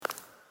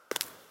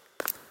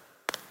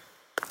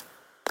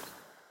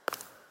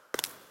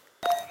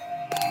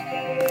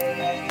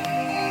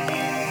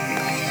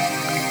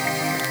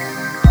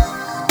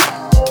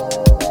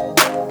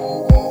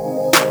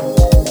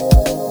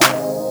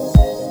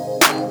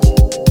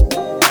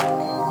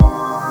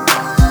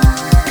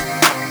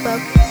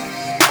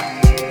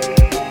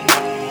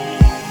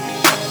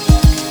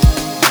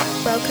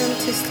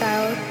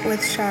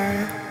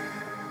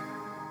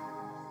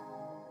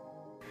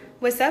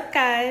What's up,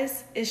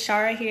 guys? It's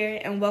Shara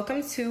here, and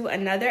welcome to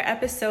another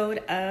episode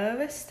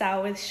of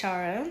Style with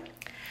Shara.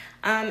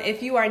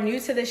 If you are new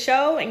to the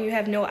show and you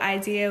have no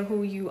idea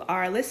who you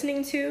are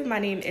listening to, my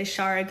name is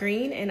Shara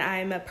Green, and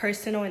I'm a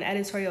personal and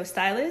editorial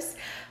stylist,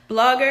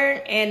 blogger,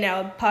 and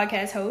now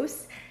podcast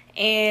host.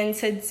 And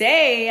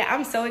today,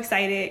 I'm so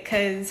excited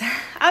because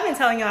I've been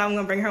telling y'all I'm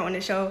going to bring her on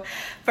the show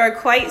for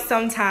quite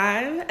some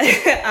time.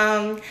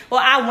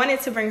 I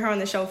wanted to bring her on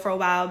the show for a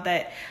while,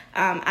 but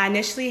I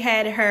initially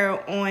had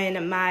her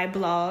on my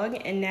blog,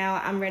 and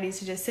now I'm ready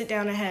to just sit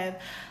down and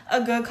have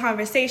a good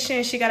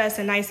conversation. She got us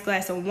a nice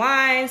glass of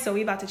wine, so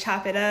we about to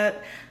chop it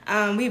up.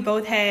 We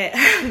both had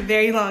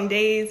very long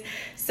days,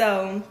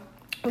 so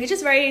we're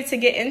just ready to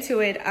get into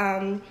it.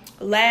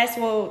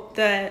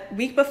 The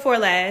week before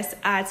last,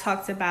 I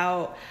talked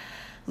about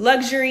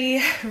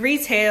luxury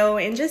retail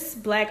and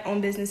just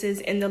Black-owned businesses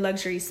in the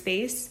luxury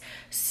space.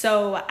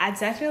 So I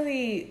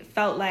definitely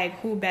felt like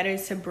who better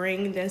to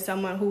bring than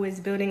someone who is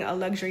building a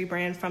luxury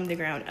brand from the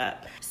ground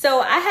up.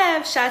 So I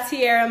have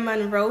Shatiera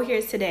Monroe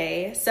here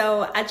today.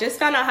 So I just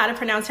found out how to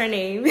pronounce her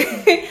name.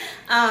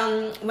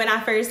 When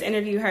I first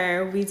interviewed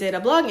her, we did a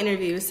blog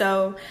interview.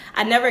 So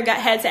I never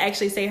had to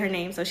actually say her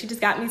name. So she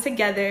just got me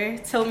together,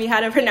 told me how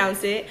to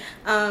pronounce it.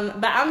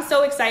 But I'm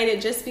so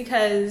excited just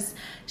because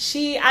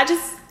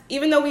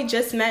even though we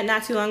just met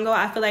not too long ago,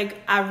 I feel like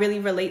I really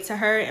relate to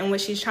her and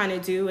what she's trying to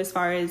do as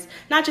far as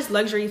not just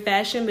luxury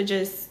fashion, but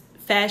just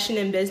fashion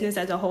and business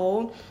as a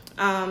whole.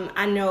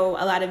 I know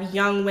a lot of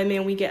young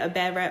women, we get a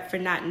bad rep for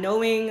not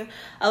knowing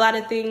a lot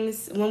of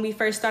things when we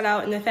first start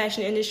out in the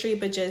fashion industry,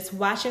 but just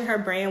watching her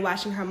brand,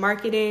 watching her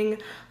marketing,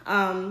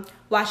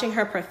 watching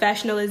her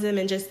professionalism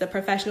and just the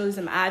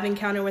professionalism I've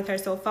encountered with her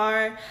so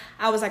far,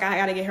 I was like, I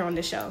gotta get her on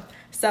the show.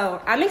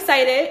 So I'm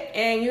excited,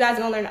 and you guys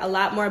are gonna learn a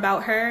lot more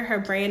about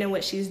her brand and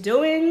what she's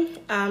doing,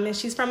 and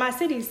she's from my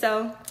city,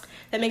 so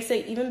that makes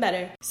it even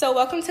better. So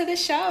welcome to the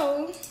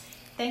show.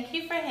 Thank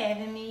you for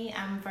having me.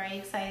 I'm very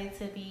excited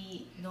to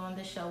be doing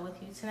the show with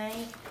you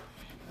tonight.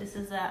 This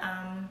is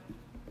a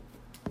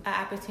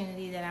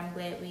opportunity that I'm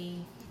glad we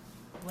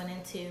went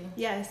into.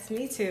 Yes,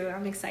 me too.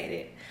 I'm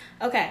excited.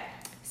 Okay,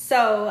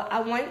 so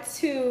I want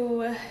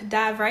to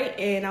dive right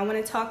in. I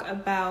want to talk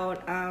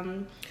about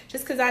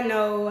just because I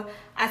know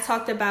I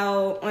talked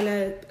about on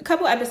a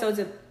couple episodes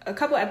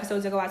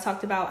ago. I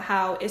talked about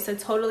how it's a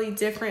totally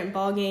different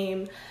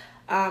ballgame.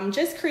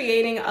 Just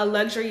creating a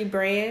luxury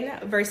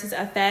brand versus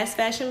a fast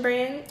fashion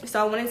brand. So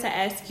I wanted to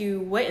ask you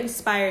what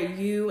inspired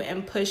you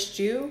and pushed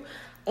you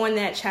on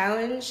that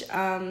challenge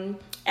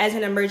as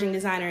an emerging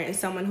designer and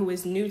someone who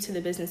is new to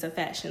the business of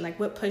fashion. Like,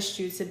 what pushed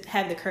you to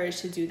have the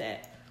courage to do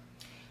that?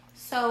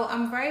 So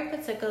I'm very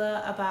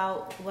particular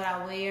about what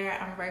I wear.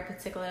 I'm very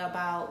particular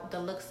about the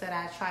looks that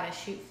I try to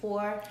shoot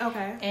for.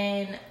 Okay.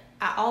 And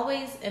I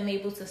always am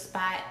able to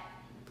spot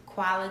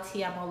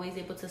quality. I'm always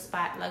able to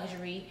spot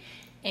luxury.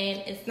 And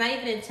it's not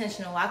even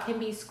intentional. I can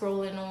be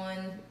scrolling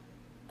on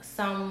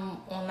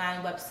some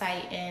online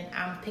website and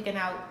I'm picking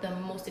out the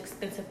most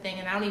expensive thing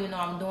and I don't even know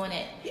I'm doing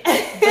it.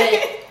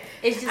 But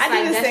it's just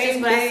that's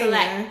just what I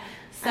select.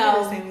 So I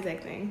do the same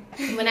exact thing.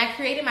 When I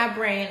created my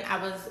brand,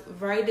 I was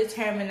very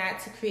determined not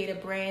to create a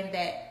brand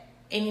that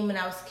anyone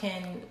else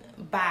can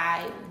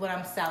buy what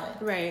I'm selling.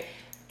 Right.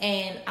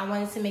 And I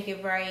wanted to make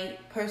it very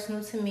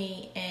personal to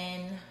me,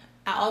 and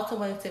I also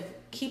wanted to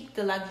keep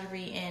the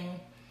luxury and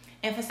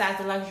emphasize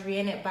the luxury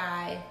in it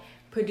by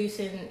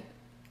producing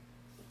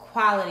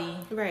quality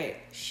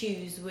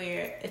shoes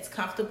where it's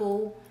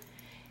comfortable,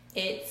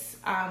 it's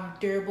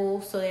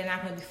durable, so they're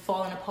not going to be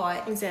falling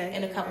apart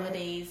in a couple of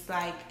days.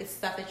 Like, it's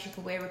stuff that you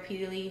can wear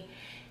repeatedly,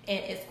 and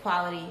it's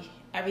quality.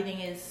 Everything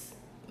is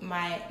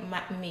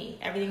me.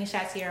 Everything is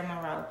Shatiera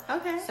Monroe.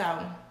 Okay. So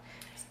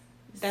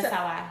that's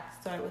how I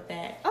started with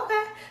that.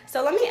 Okay.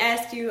 So let me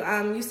ask you,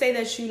 you say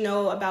that you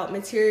know about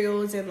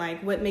materials and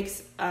like what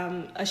makes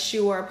a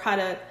shoe or a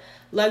product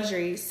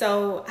luxury.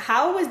 So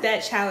how was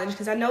that challenge?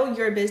 Because I know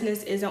your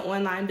business is an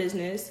online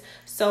business.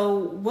 So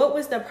what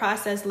was the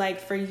process like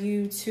for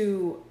you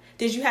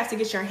did you have to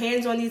get your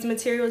hands on these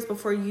materials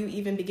before you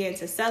even began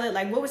to sell it?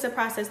 Like, what was the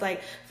process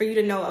like for you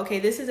to know,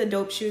 okay, this is a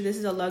dope shoe, this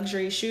is a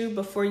luxury shoe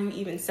before you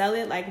even sell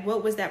it? Like,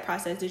 what was that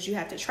process? Did you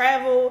have to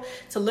travel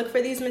to look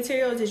for these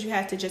materials? Did you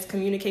have to just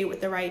communicate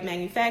with the right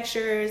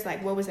manufacturers?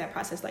 Like, what was that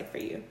process like for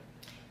you?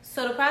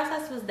 So the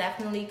process was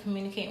definitely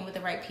communicating with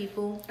the right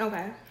people.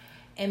 Okay.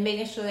 And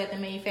making sure that the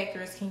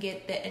manufacturers can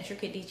get the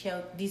intricate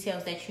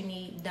details that you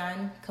need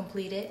done,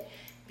 completed.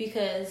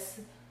 Because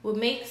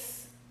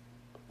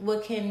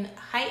what can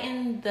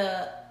heighten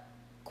the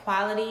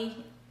quality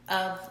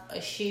of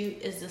a shoe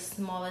is the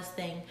smallest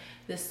thing.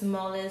 The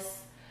smallest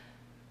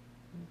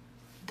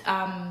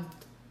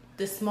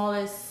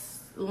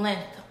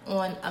length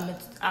on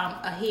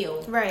a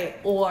heel. Right.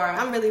 Or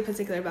I'm really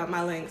particular about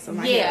my lengths on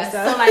my heel.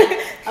 So like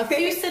a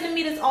few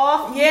centimeters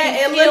off.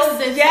 Yeah, it looks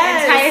the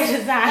entire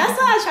design. That's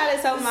what I try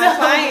to tell my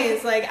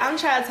clients. Like, I'm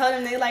trying to tell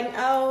them, they like,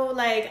 oh,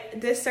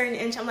 like this certain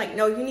inch. I'm like,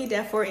 no, you need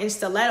that 4-inch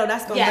stiletto.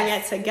 That's gonna bring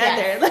it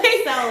together. Yes.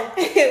 Like,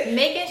 so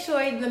making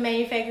sure the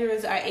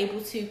manufacturers are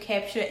able to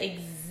capture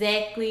exactly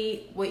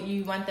exactly what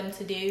you want them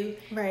to do.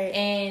 Right.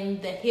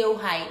 And the heel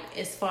height,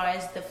 as far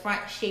as the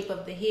front shape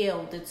of the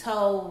heel, the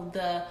toe,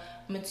 the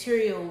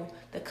material,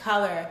 the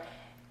color,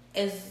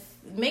 is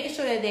making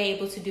sure that they're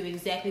able to do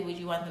exactly what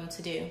you want them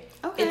to do.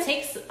 Okay. It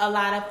takes a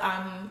lot of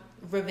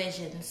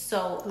revisions.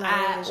 So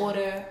I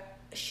order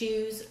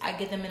shoes, I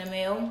get them in the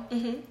mail,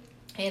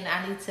 and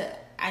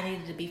I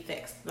needed to be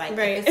fixed. Like, if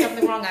it's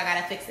something wrong, I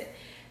gotta fix it.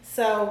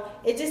 So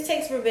it just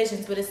takes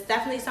revisions, but it's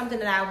definitely something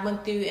that I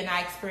went through and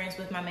I experienced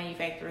with my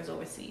manufacturers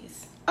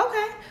overseas.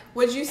 Okay.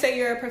 Would you say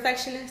you're a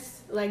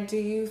perfectionist? Like, do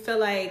you feel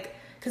like,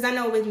 because I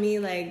know with me,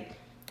 like,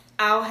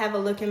 I'll have a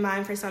look in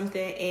mind for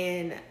something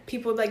and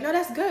people will be like, no,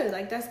 that's good.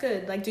 Like, that's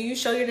good. Like, do you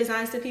show your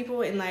designs to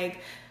people and, like,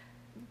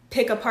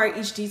 pick apart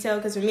each detail?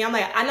 Because for me, I'm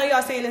like, I know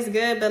y'all saying it's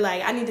good, but,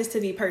 like, I need this to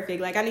be perfect.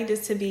 Like, I need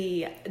this to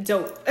be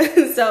dope.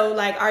 So,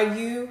 like, are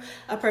you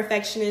a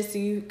perfectionist? Do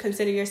you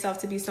consider yourself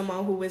to be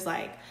someone who is,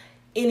 like,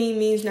 any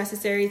means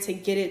necessary to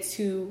get it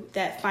to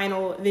that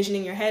final vision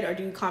in your head, or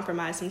do you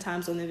compromise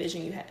sometimes on the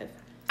vision you have?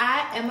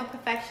 I am a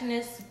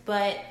perfectionist,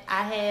 but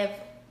I have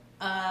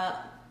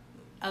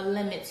a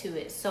limit to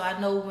it. So I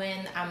know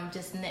when I'm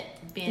just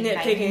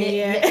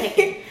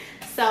nitpicking.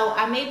 So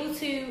I'm able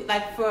to,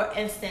 like, for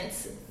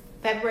instance,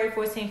 February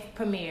 14th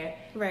premiere.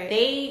 Right.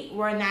 They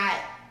were not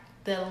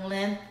the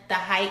length, the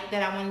height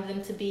that I wanted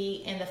them to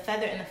be, and the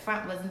feather in the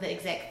front wasn't the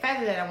exact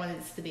feather that I wanted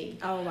it to be.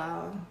 Oh,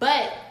 wow.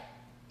 But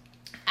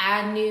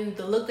I knew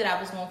the look that I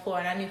was going for,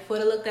 and I knew for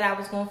the look that I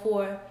was going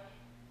for,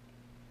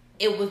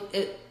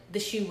 the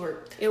shoe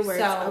worked. It worked.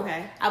 So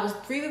okay. I was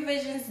 3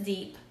 revisions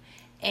deep,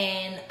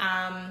 and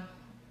I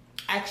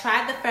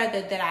tried the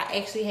feather that I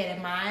actually had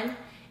in mind,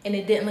 and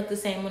it didn't look the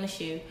same on the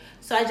shoe.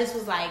 So I just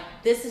was like,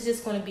 this is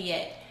just going to be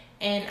it.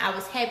 And I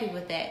was happy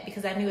with that,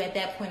 because I knew at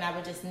that point I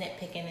was just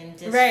nitpicking and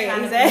just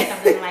trying to bring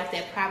something in life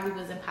that probably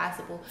was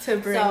impossible to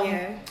bring. So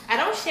yeah. I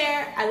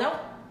don't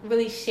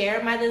really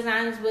share my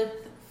designs with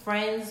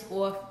friends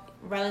or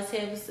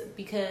relatives,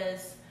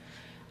 because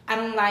I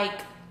don't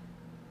like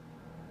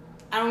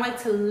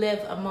to live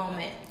a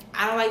moment.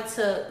 I don't like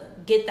to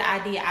get the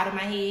idea out of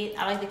my head.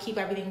 I like to keep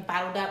everything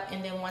bottled up,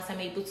 and then once I'm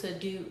able to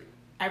do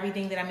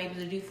everything that I'm able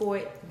to do for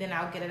it, then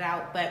I'll get it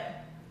out. But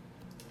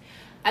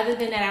other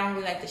than that, I don't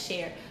really like to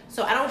share.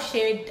 So I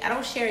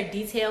don't share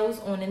details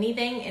on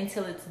anything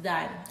until it's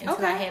done,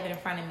 until I have it in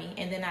front of me,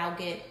 and then I'll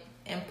get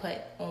input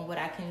on what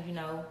I can,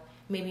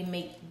 maybe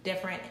make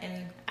different.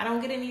 And I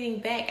don't get anything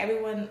back.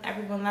 Everyone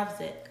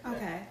loves it.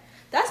 Okay.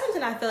 That's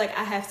something I feel like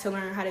I have to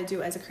learn how to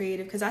do as a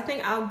creative, because I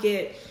think I'll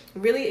get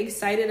really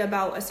excited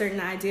about a certain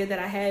idea that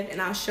I have, and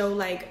I'll show,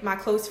 like, my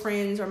close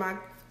friends or my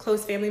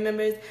close family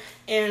members.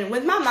 And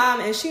with my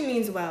mom, and she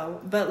means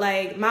well, but,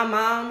 like, my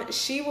mom,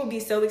 she will be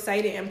so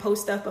excited and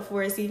post stuff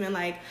before it's even,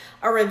 like,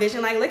 a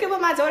revision. Like, look at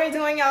what my daughter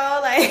doing,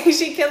 y'all. Like,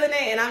 she killing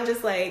it. And I'm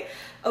just like,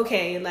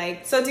 okay,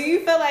 like, so do you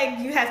feel like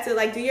you have to,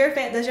 like,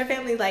 does your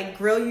family, like,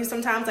 grill you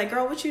sometimes? Like,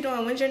 girl, what you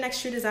doing? When's your next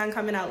shoe design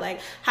coming out?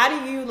 Like, how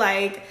do you,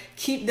 like,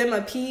 keep them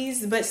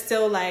appeased, but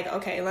still, like,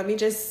 okay, let me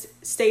just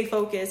stay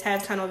focused,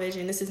 have tunnel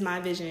vision. This is my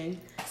vision.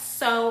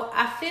 So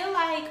I feel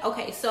like,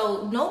 okay,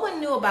 so no one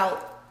knew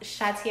about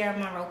Shatiera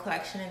Monroe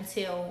collection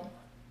until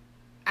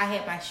I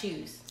had my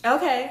shoes.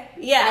 Okay.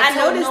 Yeah, I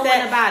noticed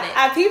that about it.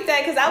 I peeped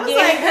that, because I was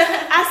like,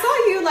 I saw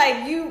you,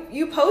 like,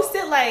 you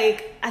posted,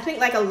 like, I think,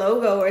 like, a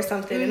logo or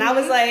something, and I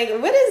was like,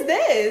 what is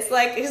this?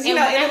 Like, because, when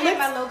I had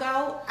my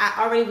logo, I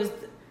already was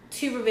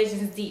 2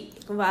 revisions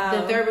deep.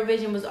 Wow. The 3rd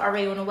revision was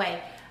already on the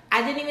way.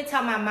 I didn't even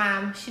tell my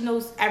mom. She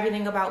knows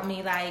everything about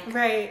me. Like,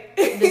 right.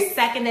 The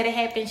second that it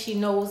happened, she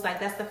knows, like,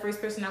 that's the first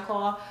person I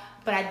call.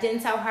 But I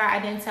didn't tell her. I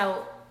didn't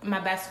tell my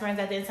best friends.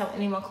 I didn't tell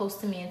anyone close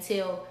to me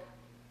until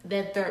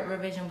that 3rd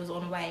revision was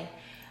on the way.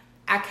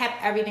 I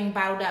kept everything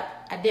bottled up.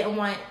 I didn't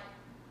want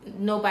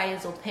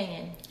nobody's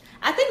opinion.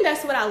 I think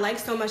that's what I like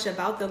so much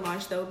about the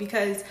launch, though,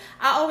 because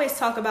I always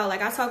talk about,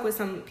 like, I talk with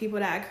some people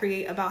that I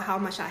create about how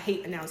much I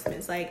hate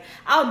announcements. Like,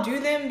 I'll do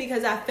them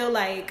because I feel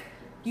like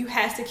you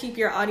have to keep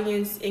your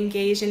audience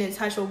engaged and in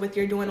touch with what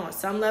you're doing on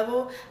some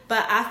level.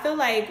 But I feel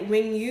like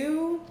when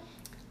you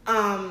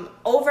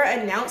over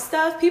announce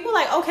stuff, people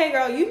like, okay,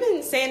 girl, you've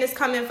been saying this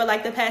coming for,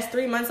 like, the past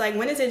 3 months. Like,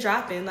 when is it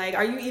dropping? Like,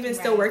 are you even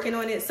still working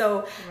on it?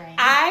 So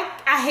I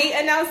hate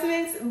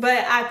announcements,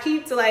 but I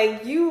peeped,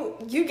 like, you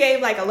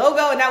gave, like, a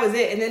logo and that was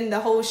it, and then the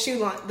whole shoe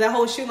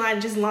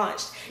line just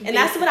launched. And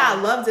that's what I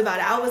loved about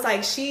it. I was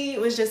like, she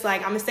was just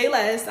like, I'm gonna say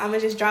less, I'm gonna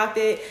just drop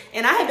it.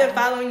 And I had been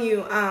following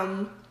you,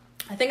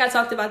 I think I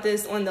talked about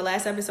this on the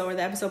last episode or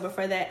the episode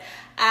before that.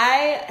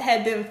 I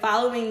had been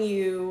following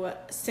you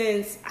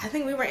since I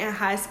think we were in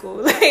high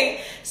school.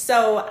 Like,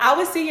 so I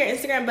would see your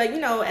Instagram, but,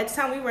 at the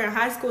time we were in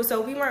high school,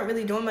 so we weren't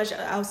really doing much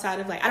outside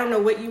of, like, I don't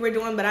know what you were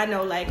doing, but I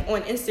know, like,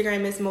 on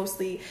Instagram it's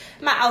mostly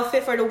my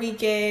outfit for the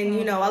weekend.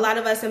 Mm-hmm. A lot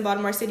of us in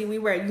Baltimore City, we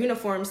wear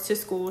uniforms to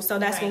school, so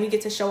that's when we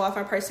get to show off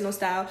our personal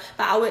style.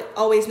 But I would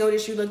always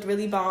notice you looked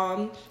really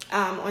bomb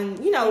on,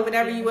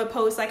 whenever you would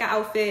post, like, an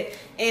outfit.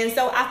 And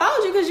so I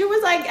followed you because you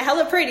was, like, hella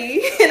hella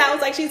pretty. And I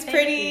was like, she's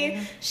pretty.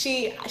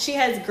 She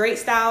has great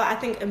style. I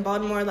think in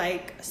Baltimore,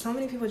 like, so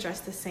many people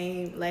dress the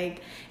same.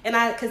 Like, and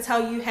I could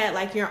tell you had,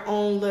 like, your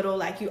own little,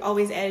 like, you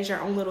always added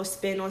your own little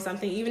spin on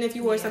something. Even if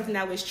you wore something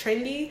that was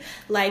trendy,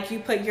 like, you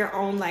put your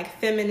own, like,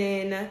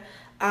 feminine,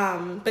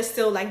 but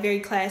still, like, very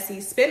classy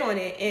spin on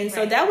it. And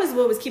so that was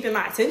what was keeping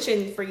my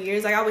attention for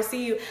years. Like, I would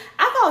see you.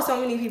 I follow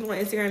so many people on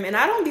Instagram, and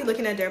I don't be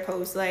looking at their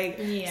posts. Like,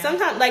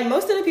 sometimes, like,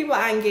 most of the people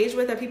I engage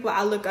with are people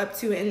I look up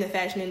to in the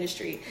fashion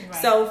industry.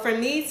 So for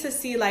me to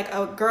see, like,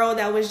 a girl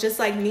that was just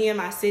like me in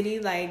my city,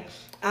 like,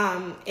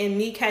 and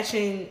me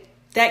catching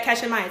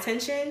my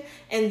attention,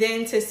 and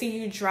then to see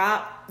you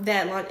drop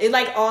that launch, it,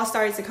 like, all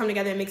started to come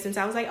together and make sense.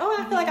 I was like, oh,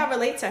 I feel like I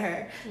relate to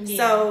her.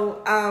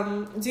 So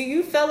do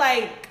you feel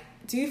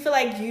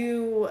like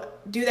you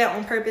do that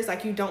on purpose?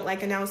 Like, you don't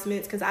like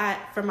announcements? Because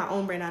for my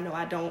own brand, I know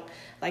I don't.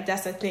 Like,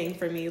 that's a thing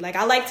for me. Like,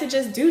 I like to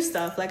just do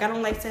stuff. Like, I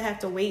don't like to have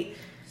to wait.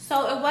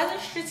 So it wasn't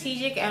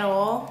strategic at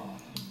all.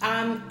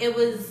 It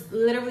was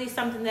literally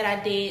something that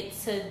I did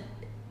to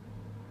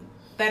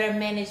better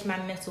manage my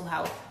mental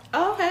health.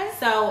 Oh, okay.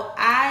 So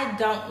I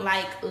don't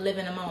like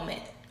living a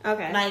moment.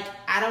 Okay. Like,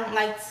 I don't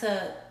like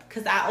to,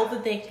 because I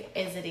overthink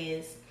as it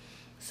is.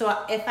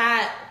 So if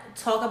I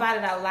talk about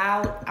it out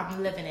loud,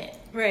 I'm living it.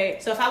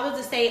 Right. So if I was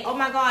to say, oh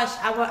my gosh,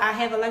 I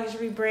have a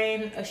luxury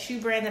brand, a shoe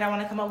brand that I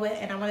want to come up with,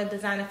 and I want to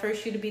design the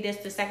first shoe to be this,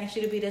 the second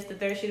shoe to be this, the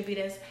third shoe to be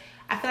this,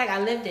 I feel like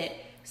I lived it.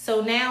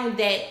 So now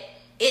that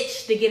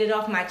itch to get it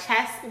off my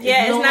chest is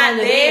it's not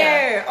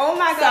there. Oh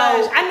my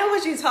gosh. I know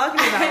what you're talking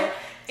about.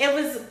 It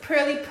was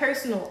purely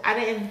personal. I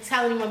didn't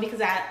tell anyone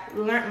because I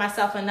learned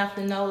myself enough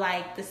to know,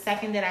 like, the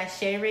second that I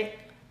share it,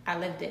 I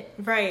lived it.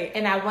 Right.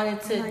 And I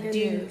wanted to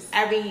do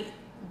every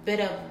bit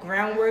of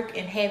groundwork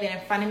and have it in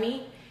front of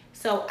me.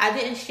 So I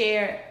didn't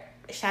share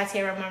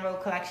Shatera Monroe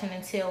collection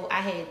until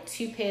I had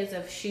 2 pairs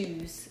of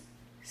shoes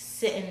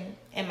sitting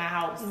in my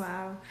house.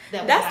 Wow.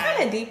 That's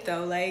kind of deep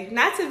though. Like,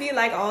 not to be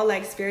like all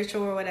like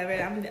spiritual or whatever.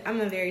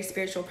 I'm a very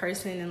spiritual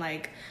person and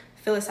like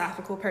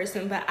philosophical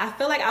person, but I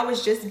feel like I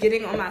was just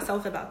getting on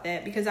myself about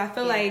that because I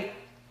feel like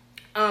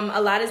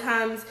a lot of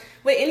times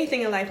with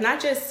anything in life,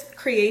 not just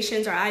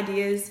creations or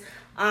ideas,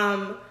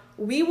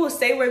 we will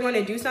say we're going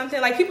to do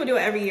something. Like, people do it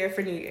every year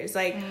for New Year's.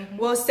 Like,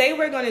 we'll say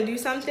we're going to do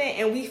something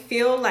and we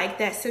feel like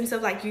that sense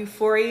of like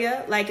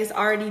euphoria, like it's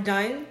already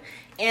done.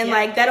 And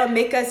like, that'll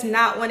make us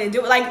not want to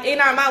do it. Like,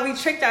 in our mind, we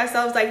tricked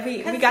ourselves. Like,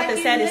 we got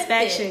the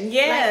satisfaction.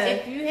 Yeah.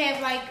 Like, if you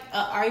have like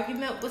an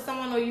argument with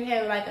someone or you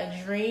have like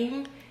a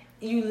dream,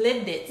 you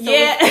lived it. So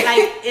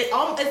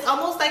it's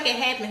almost like it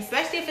happened,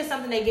 especially if it's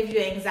something that gives you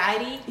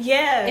anxiety.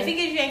 Yeah. If it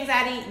gives you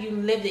anxiety, you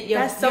lived it. Your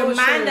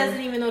mind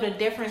doesn't even know the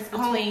difference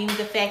between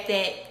the fact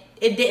that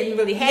it didn't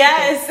really happen.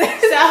 Yes.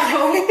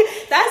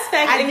 So that's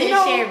fact. I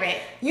didn't share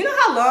it. You know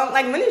how long,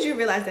 like, when did you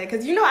realize that?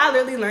 Because, I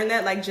literally learned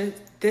that, like, just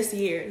this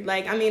year.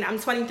 Like, I mean, I'm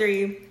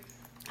 23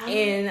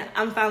 and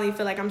I'm finally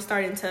feel like I'm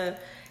starting to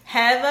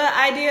have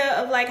an idea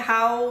of, like,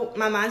 how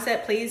my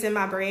mindset plays in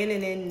my brand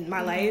and in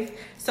my life.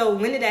 So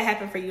when did that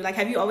happen for you? Like,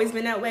 have you always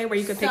been that way where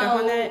you could pick up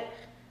on that?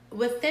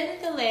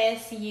 Within the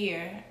last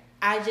year,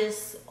 I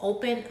just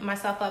opened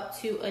myself up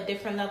to a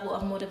different level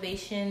of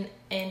motivation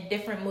and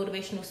different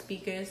motivational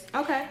speakers.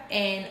 Okay.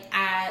 And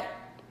I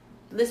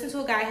listened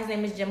to a guy, his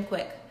name is Jim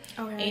Quick.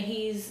 Okay. And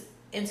he's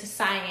into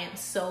science.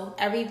 So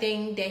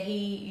everything that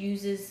he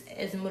uses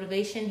as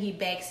motivation, he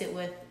backs it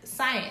with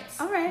science.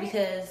 All right.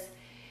 Because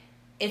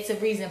it's a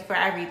reason for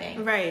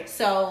everything. Right.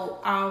 So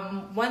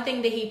one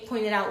thing that he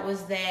pointed out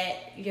was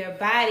that your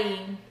body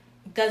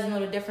doesn't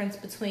know the difference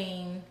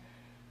between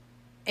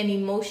an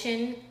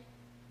emotion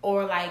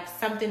or like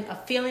something, a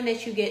feeling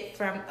that you get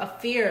from a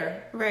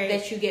fear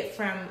that you get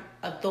from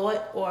a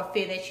thought, or a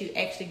fear that you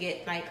actually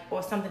get, like,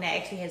 or something that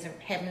actually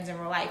happens in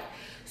real life.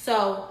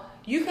 So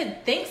you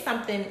could think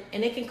something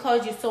and it can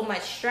cause you so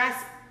much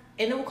stress,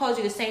 and it will cause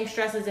you the same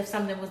stress as if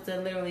something was to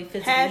literally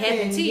physically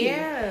happen to you.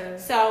 Yeah.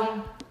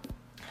 So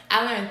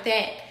I learned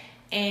that,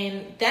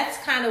 and that's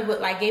kind of what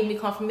like gave me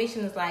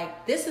confirmation, is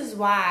like, this is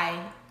why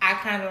I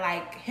kind of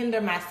like hinder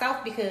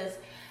myself, because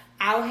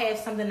I'll have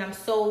something I'm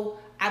so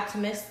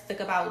optimistic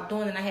about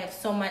doing and I have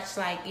so much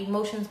like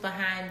emotions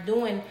behind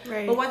doing,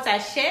 but once I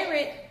share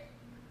it,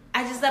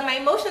 I just let my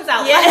emotions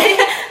out. Yeah.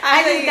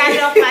 I just got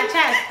it off my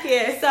chest.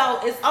 Yeah.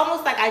 So it's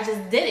almost like I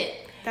just did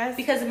it. That's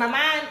because in my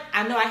mind,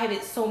 I know I had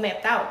it so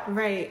mapped out.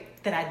 Right.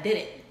 That I did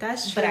it.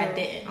 That's true. But I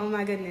didn't. Oh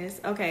my goodness.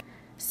 Okay.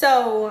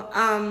 So,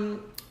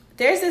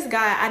 there's this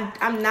guy,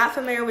 I'm not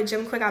familiar with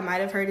Jim Quick. I might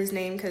have heard his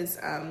name because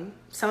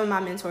some of my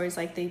mentors,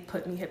 like, they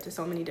put me hip to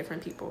so many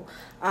different people.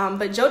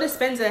 But Joe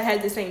Dispenza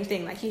had the same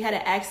thing. Like, he had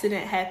an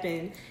accident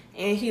happen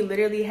and he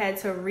literally had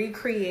to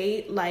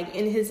recreate, like,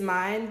 in his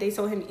mind. They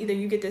told him either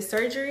you get this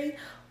surgery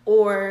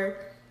or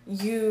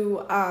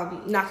you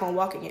not gonna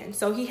walk again.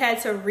 So he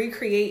had to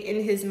recreate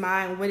in his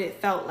mind what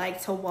it felt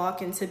like to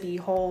walk and to be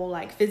whole,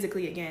 like,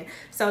 physically again.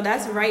 So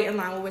that's right in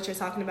line with what you're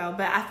talking about.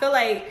 But I feel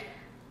like,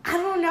 I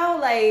don't know,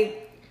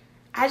 like,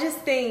 I just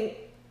think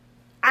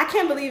I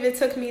can't believe it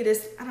took me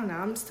this, I don't know,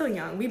 I'm still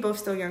young. We both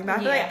still young. But I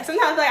feel like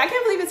sometimes, like, I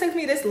can't believe it took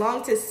me this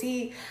long to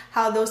see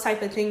how those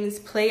type of things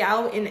play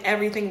out in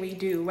everything we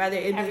do. Whether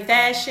it be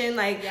fashion,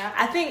 like,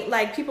 I think,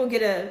 like, people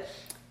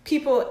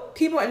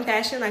in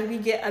fashion, like, we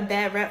get a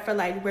bad rep for,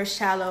 like, we're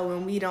shallow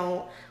and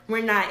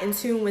we're not in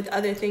tune with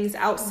other things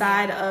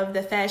outside of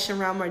the fashion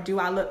realm, or do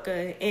I look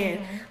good? And,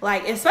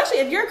 like, especially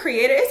if you're a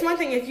creator, it's one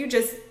thing if you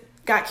just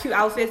got cute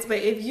outfits, but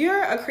if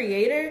you're a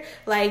creator,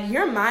 like,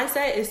 your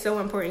mindset is so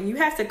important. You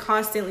have to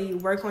constantly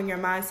work on your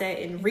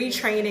mindset and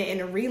retrain it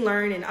and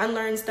relearn and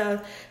unlearn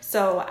stuff.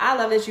 So I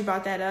love that you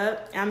brought that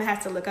up. I'm gonna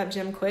have to look up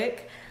Jim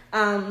Quick.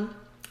 I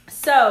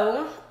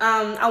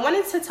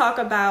wanted to talk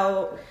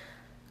about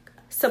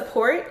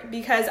support,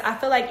 because I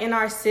feel like in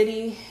our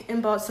city in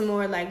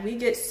Baltimore, like, we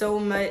get so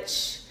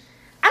much,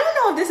 I don't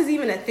know if this is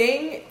even a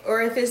thing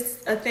or if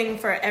it's a thing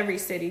for every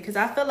city, because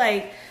I feel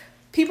like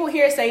people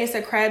here say it's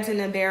a crabs in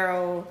a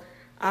barrel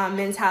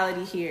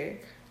mentality here.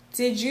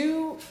 Do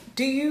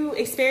you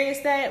experience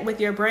that with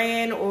your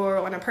brand, or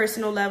on a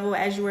personal level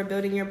as you were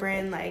building your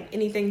brand? Like,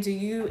 anything, do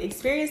you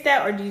experience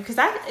that, or do you? Because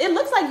it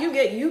looks like you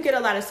get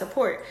a lot of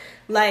support.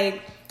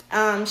 Like,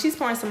 she's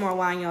pouring some more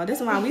wine, y'all. This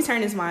wine, we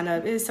turn this wine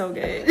up. It is so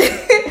good.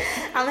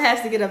 I'm gonna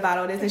have to get a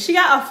bottle of this, and she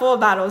got a full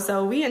bottle,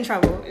 so we in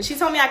trouble. She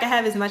told me I could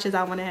have as much as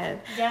I want to have.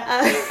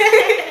 Yeah.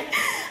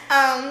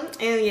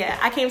 And yeah,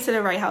 I came to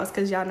the right house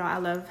because y'all know I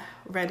love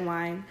red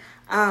wine.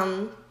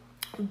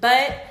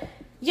 But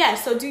yeah,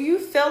 so do you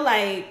feel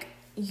like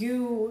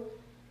you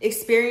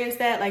experience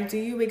that? Like, do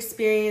you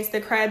experience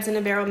the crabs in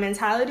a barrel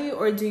mentality,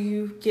 or do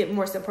you get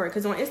more support?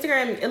 Because on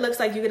Instagram, it looks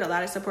like you get a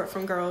lot of support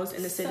from girls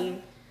in the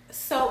city.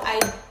 So I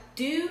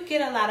do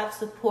get a lot of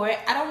support.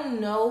 I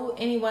don't know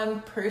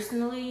anyone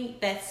personally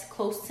that's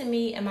close to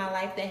me in my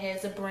life that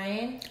has a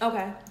brand.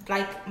 Okay.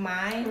 Like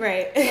mine.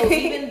 Right. So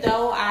even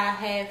though I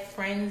have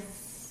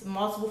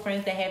multiple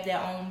friends that have their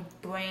own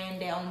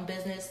brand, their own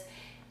business,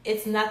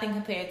 it's nothing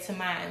compared to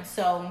mine.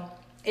 So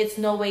it's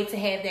no way to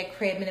have that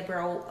crab in the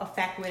barrel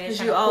effect where they're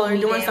trying you to all pull are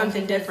me doing down,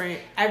 something different.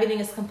 Everything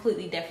is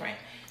completely different.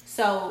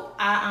 So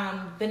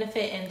I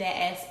benefit in that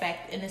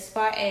aspect. And as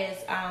far as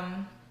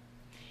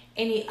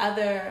any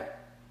other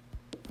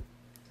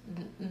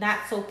not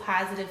so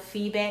positive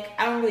feedback,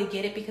 I don't really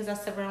get it, because I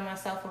surround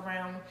myself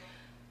around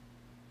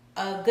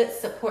a good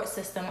support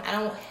system. I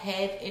don't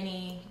have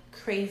any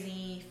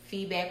crazy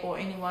feedback or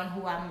anyone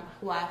who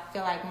I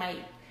feel like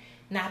might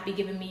not be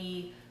giving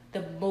me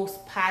the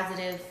most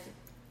positive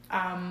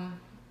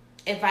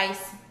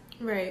advice.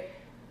 Right.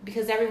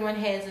 Because everyone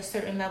has a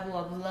certain level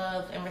of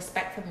love and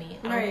respect for me.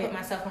 I don't put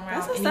myself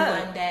around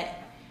anyone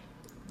that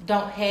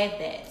don't have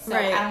that. So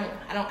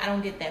I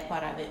don't get that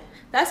part of it.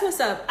 That's what's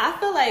up. I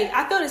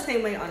feel the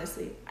same way,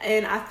 honestly.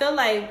 And I feel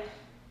like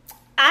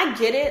I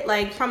get it.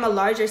 Like, from a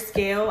larger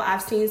scale,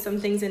 I've seen some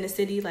things in the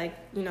city. Like,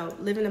 you know,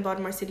 living in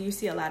Baltimore City, you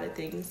see a lot of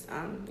things.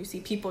 You see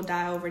people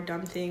die over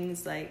dumb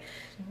things. Like,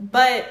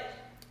 but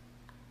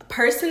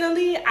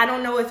personally, I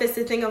don't know if it's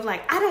the thing of,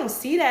 like, I don't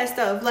see that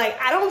stuff. Like,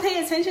 I don't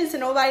pay attention to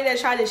nobody that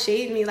try to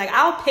shade me. Like,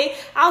 I'll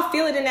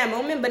feel it in that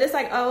moment, but it's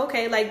like, oh,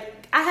 okay.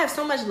 Like, I have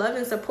so much love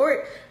and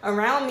support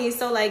around me.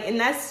 So, like, and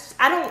that's,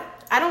 I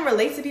don't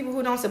relate to people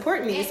who don't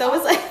support me. So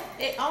it's like,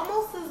 it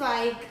almost is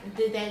like,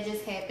 did that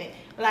just happen?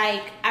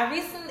 Like, I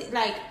recently,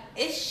 like,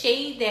 it's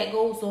shade that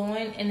goes on,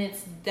 and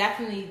it's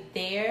definitely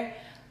there.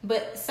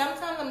 But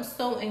sometimes I'm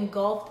so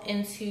engulfed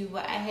into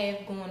what I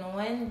have going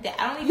on that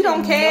I don't even you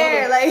don't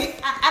care.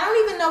 Like, I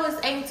don't even know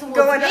it's aimed towards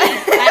me. Like,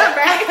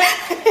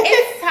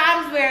 it's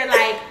times where,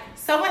 like,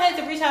 someone has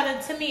to reach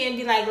out to me and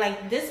be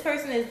like this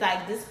person is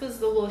like, this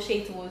was a little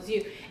shade towards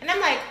you, and I'm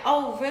like,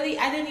 oh really?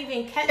 I didn't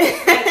even catch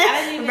it. Like,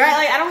 I didn't even right.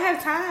 Like, I don't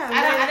have time.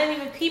 I didn't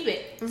even peep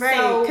it.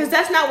 Right. Because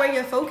that's not where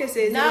your focus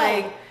is. No.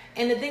 Like,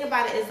 and the thing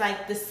about it is,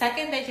 like, the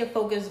second that your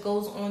focus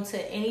goes on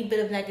to any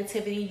bit of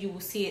negativity, you will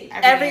see it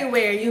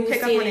everywhere. You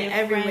pick up on it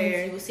everywhere.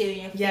 Friends, you will see it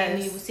in your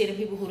family. You will see it in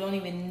people who don't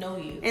even know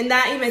you. And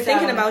not even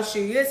thinking about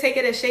you. You take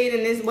it as shade,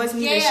 and this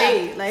wasn't even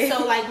shade. Like,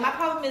 so, like, my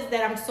problem is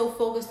that I'm so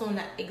focused on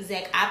the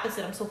exact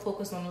opposite. I'm so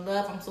focused on the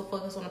love. I'm so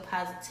focused on the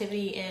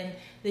positivity and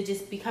the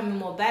just becoming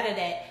more better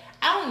that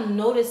I don't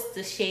notice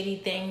the shady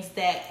things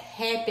that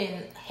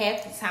happen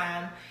half the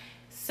time.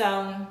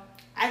 So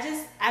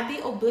I be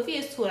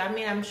oblivious to it. I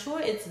mean, I'm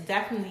sure it's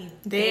definitely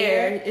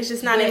there. It's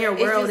just not in your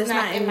world. It's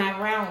not in my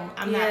realm.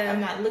 I'm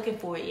not looking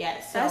for it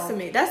yet. So that's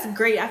amazing. That's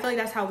great. I feel like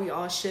that's how we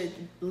all should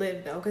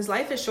live, though, because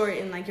life is short,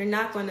 and, like, you're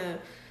not gonna,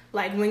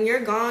 like, when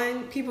you're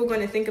gone, people are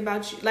gonna think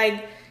about you.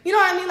 Like, you know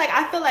what I mean? Like,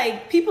 I feel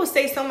like people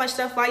say so much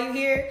stuff while you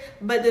here,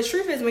 but the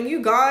truth is, when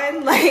you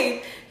gone,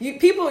 like, you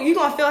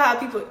gonna feel how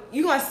people,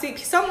 you gonna see,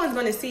 someone's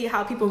gonna see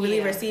how people really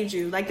received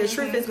you. Like, the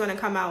truth is gonna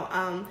come out.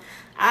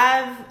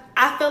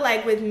 I feel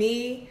like with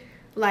me,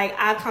 like,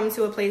 I've come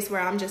to a place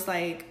where I'm just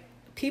like,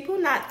 people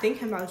not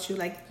thinking about you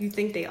like you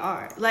think they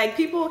are. Like,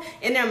 people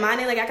in their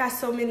mind, like, I got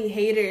so many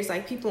haters.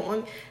 Like, people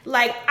on,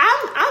 like,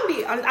 I'm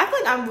be honest, I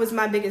feel like I was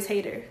my biggest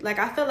hater. Like,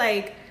 I feel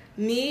like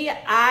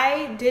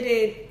I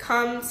didn't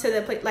come to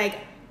the place, like,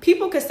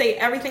 people could say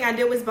everything I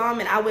did was bomb,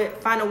 and I would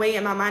find a way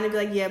in my mind to be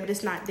like, yeah, but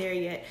it's not there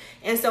yet.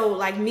 And so,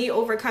 like, me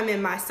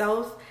overcoming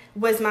myself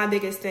was my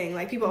biggest thing.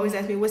 Like, people always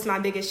ask me, what's my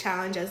biggest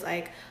challenge as,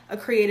 like, a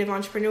creative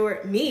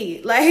entrepreneur?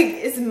 Me. Like,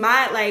 it's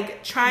my,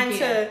 like, trying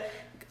to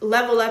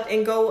level up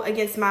and go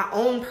against my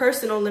own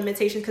personal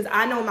limitations, because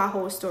I know my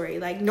whole story.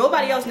 Like,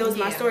 nobody else knows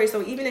my story.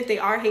 So even if they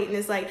are hating,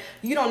 it's like,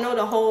 you don't know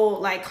the whole,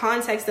 like,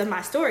 context of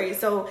my story.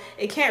 So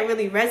it can't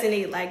really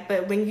resonate. Like,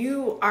 but when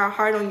you are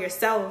hard on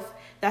yourself,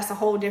 that's a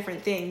whole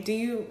different thing. Do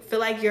you feel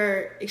like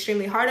you're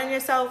extremely hard on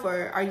yourself,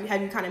 or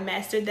have you kind of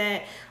mastered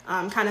that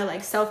kind of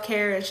like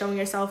self-care and showing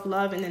yourself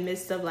love in the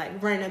midst of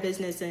like running a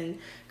business and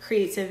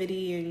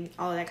creativity and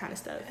all of that kind of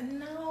stuff?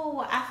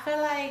 No, I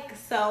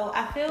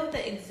feel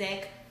the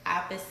exact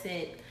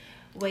opposite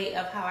way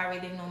of how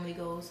everything normally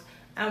goes.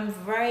 I'm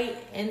very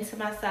into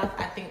myself.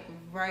 I think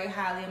very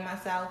highly of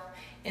myself,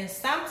 and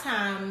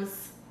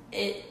sometimes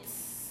it's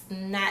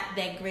not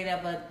that great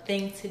of a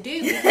thing to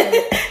do, because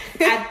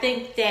I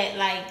think that,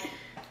 like,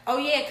 oh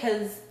yeah,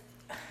 because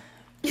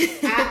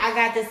I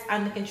got this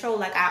under control.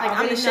 Like, I already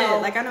I'm the know.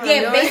 Shit. Like, I know.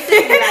 Yeah,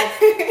 basically,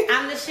 like,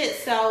 I'm the shit.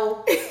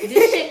 So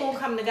this shit won't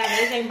come together.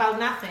 This ain't about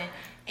nothing.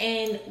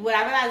 And what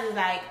I realized is,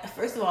 like,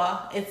 first of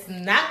all, it's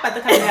not about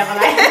to come together.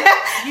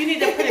 Like, you need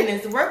to put in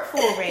this work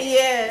for it.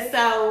 Yeah.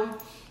 So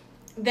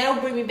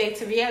that'll bring me back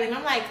to reality. And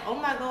I'm like, oh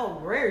my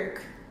God,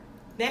 work.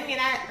 That mean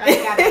I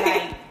gotta,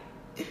 like,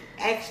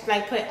 actually,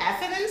 like, put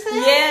effort into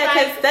it. Yeah,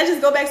 because like, that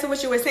just go back to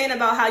what you were saying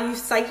about how you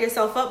psych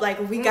yourself up.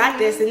 Like, we got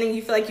this, and then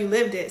you feel like you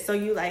lived it. So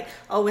you like,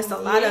 oh, it's a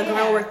lot of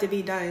groundwork to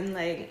be done.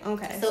 Like,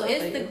 okay. So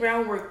it's the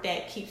groundwork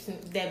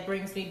that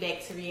brings me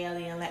back to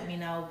reality and let me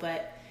know.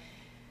 But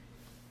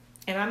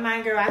in my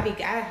mind, girl, I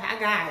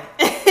got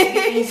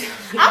it.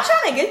 I'm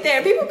trying to get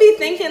there. People be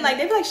thinking, like,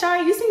 they be like,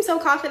 Shari, you seem so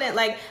confident.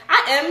 Like,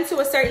 I am to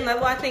a certain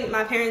level. I think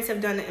my parents have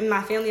done, and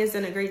my family has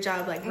done a great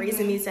job, like,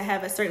 raising me to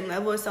have a certain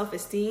level of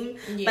self-esteem.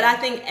 Yeah. But I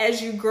think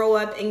as you grow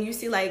up and you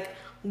see, like,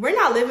 we're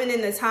not living in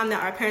the time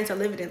that our parents are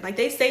living in. Like,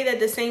 they say that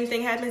the same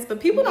thing happens,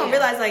 but people don't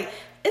realize, like,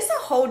 it's a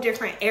whole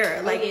different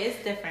era. Like,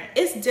 it's different.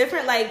 It's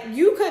different. Like,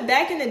 you could,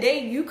 back in the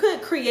day, you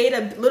could create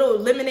a little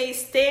lemonade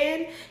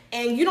stand,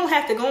 and you don't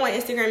have to go on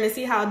Instagram and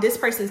see how this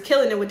person's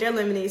killing it with their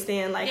lemonade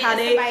stand. Like, how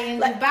they,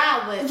 like,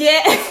 Dubai with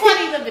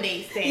 20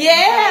 lemonade stands.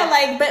 Yeah,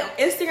 like, but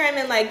Instagram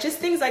and, like, just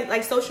things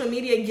like social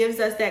media gives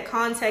us that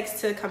context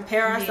to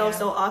compare ourselves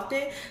so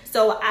often.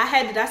 So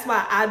that's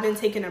why I've been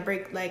taking a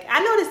break. Like,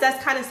 I noticed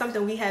that's kind of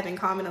something we have in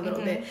common a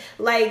little bit.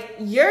 Like,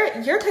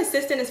 you're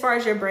consistent as far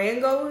as your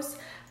brand goes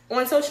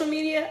on social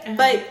media,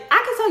 but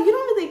I can tell you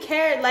don't really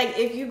care, like,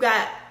 if you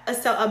got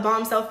a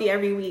bomb selfie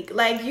every week.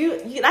 Like, you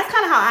that's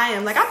kind of how I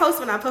am. Like, I post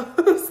when I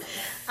post.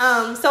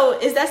 So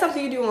is that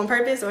something you do on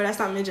purpose, or that's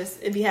something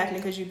it be happening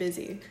because you're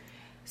busy?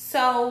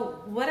 So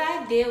what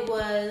I did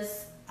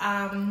was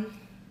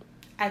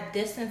I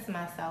distanced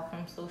myself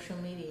from social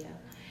media.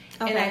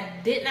 Okay. And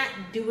I did not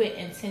do it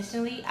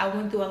intentionally. I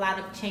went through a lot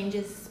of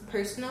changes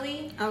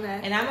personally.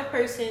 Okay. And I'm a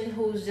person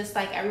who's just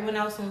like everyone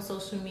else on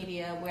social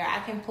media, where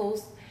I can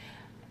post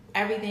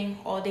everything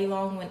all day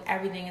long when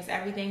everything is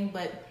everything,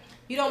 but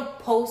you don't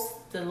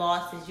post the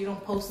losses, you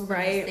don't post the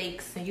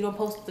mistakes, and you don't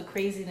post the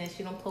craziness,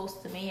 you don't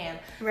post the mayhem.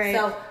 Right.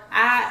 So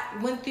I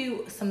went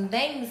through some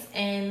things,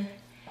 and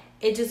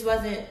it just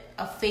wasn't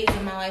a phase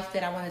in my life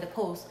that I wanted to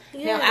post.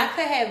 Yeah. Now, I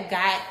could have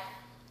got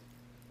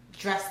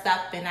dressed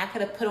up, and I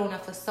could have put on a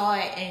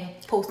facade and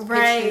posted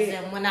pictures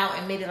and went out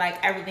and made it like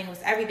everything was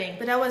everything.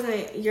 But that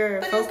wasn't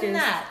your focus. It's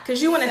not.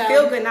 Because you want to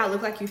feel good, not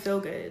look like you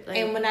feel good. Like,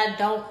 and when I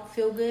don't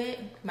feel good,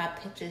 my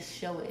pictures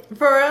show it.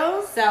 For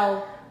real?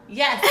 So,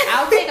 yes,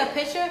 I'll take a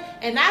picture,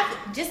 and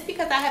just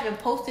because I haven't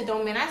posted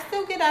don't mean I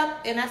still get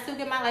up and I still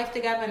get my life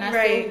together, and I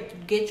still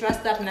get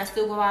dressed up and I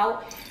still go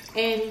out,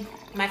 and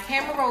my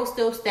camera rolls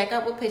still stack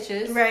up with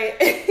pictures. Right.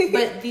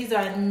 But these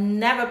are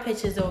never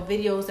pictures or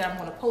videos that I'm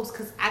going to post,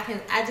 because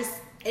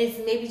it's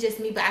maybe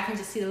just me, but I can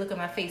just see the look on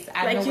my face.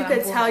 I know you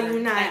could tell you're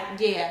not.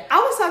 I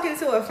was talking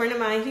to a friend of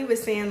mine. He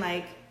was saying,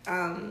 like,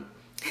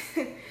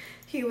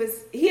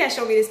 he had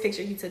showed me this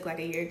picture he took like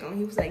a year ago, and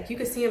he was like, you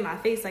could see in my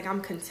face, like,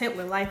 I'm content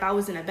with life. I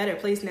was in a better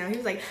place now. He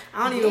was like,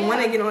 I don't even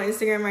want to get on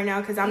Instagram right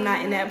now because I'm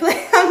not in that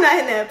place. I'm not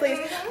in that place.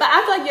 But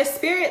I feel like your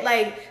spirit,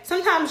 like,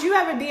 sometimes you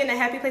ever be in a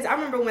happy place. I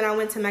remember when I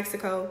went to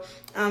Mexico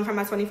for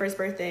my 21st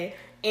birthday,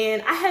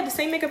 and I had the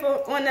same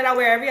makeup on that I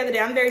wear every other day.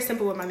 I'm very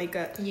simple with my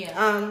makeup.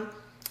 Yeah.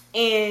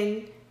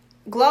 And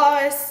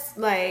gloss,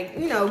 like,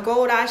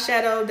 gold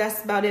eyeshadow,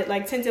 that's about it,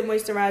 like tinted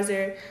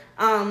moisturizer.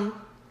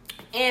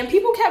 And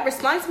people kept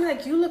responding to me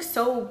like, you look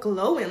so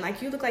glowing,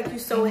 like, you look like you're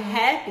so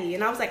happy.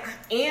 And I was like,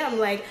 I am.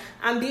 Like,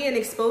 I'm being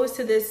exposed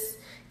to this.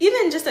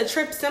 Even just a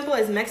trip simple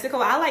as Mexico,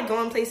 I like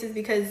going places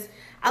because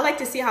I like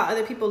to see how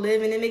other people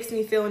live, and it makes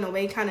me feel in a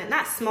way kind of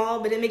not small,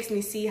 but it makes me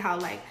see how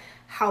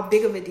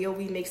big of a deal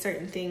we make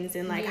certain things,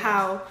 and like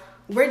how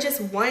we're just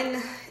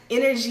one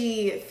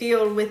energy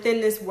field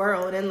within this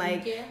world, and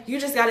like you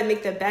just got to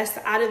make the best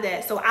out of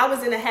that. So I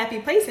was in a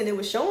happy place, and it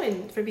was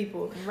showing for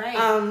people.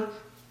 Right.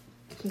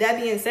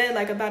 That being said,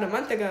 like, about a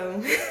month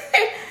ago,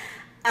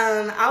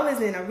 I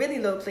was in a really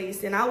low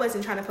place and I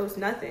wasn't trying to post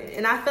nothing.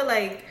 And I feel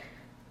like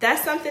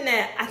that's something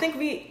that I think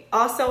we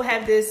also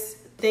have this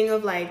thing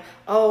of like,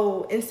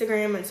 oh,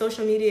 Instagram and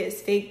social media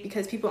is fake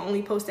because people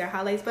only post their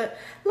highlights. But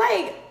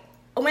like,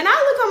 when I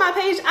look on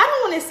my page,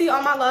 I don't want to see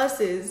all my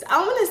losses. I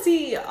want to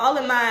see all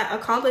of my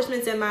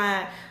accomplishments and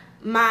my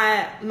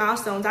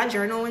milestones. I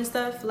journal and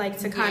stuff, like,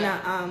 to kind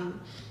of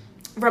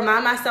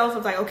remind myself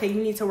of like, okay, you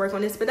need to work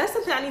on this. But that's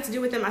something I need to do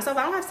within myself.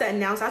 I don't have to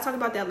announce. I talked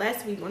about that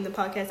last week on the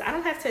podcast. I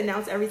don't have to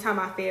announce every time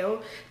I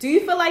fail. Do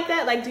you feel like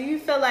that? Like, do you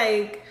feel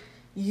like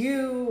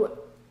you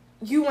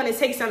want to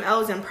take some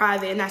L's in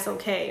private and that's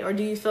okay? Or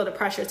do you feel the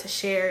pressure to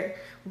share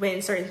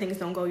when certain things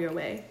don't go your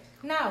way?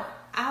 No,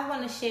 I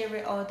want to share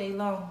it all day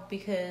long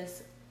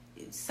because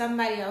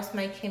somebody else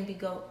might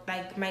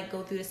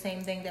go through the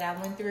same thing that I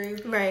went through,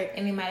 right?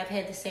 And they might have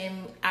had the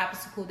same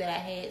obstacle that I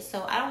had.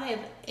 So I don't have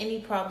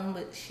any problem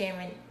with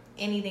sharing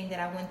anything that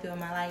I went through in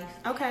my life.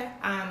 Okay.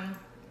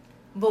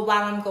 But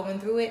while I'm going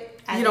through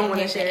it, I don't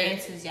have the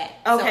answers yet.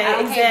 Okay, so I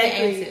don't exactly.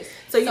 have the answers.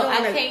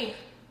 So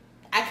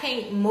I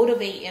can't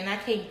motivate and I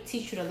can't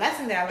teach you the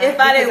lesson that I learned if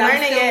I didn't learn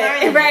it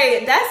yet.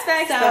 Right, that's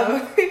facts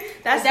though.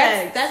 That's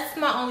facts. That's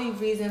my only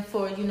reason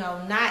for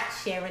not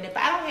sharing it.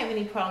 But I don't have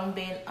any problem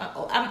being.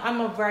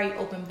 I'm a very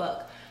open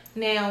book.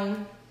 Now,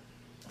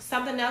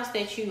 something else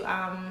that you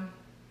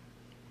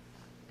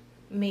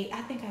made.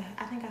 I think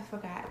I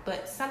forgot.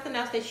 But something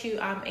else that you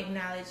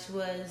acknowledged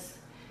was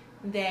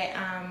that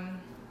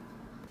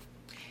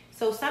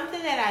So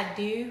something that I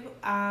do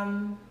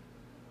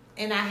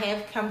and I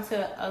have come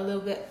to a little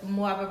bit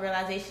more of a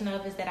realization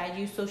of is that I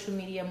use social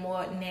media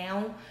more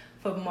now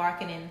for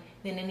marketing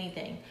than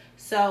anything.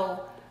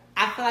 So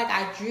I feel like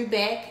I drew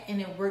back and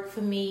it worked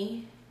for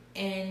me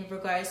in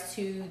regards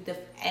to the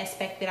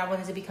aspect that I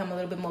wanted to become a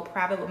little bit more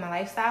private with my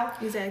lifestyle.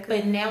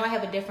 Exactly. But now I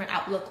have a different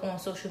outlook on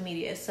social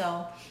media.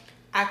 So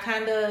I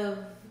kind of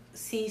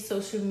see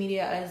social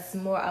media as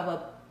more of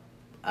a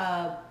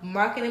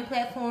marketing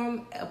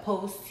platform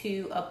opposed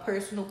to a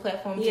personal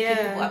platform to keep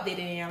people updated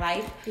in your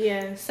life.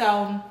 Yeah.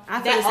 So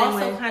that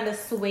also kind of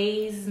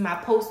sways my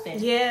posting.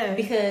 Yeah.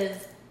 Because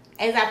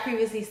as I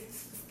previously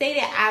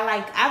stated,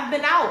 I've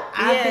been out.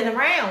 I've been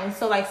around.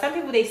 So like some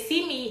people, they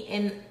see me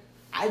and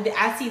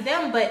I see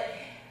them, but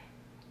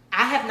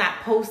I have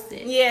not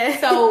posted.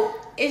 Yeah. So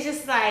it's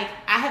just like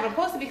I haven't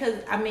posted because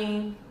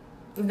there's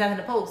nothing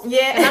to post.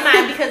 Yeah. And I'm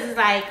not because it's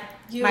like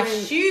my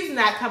shoes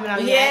not coming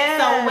out yet.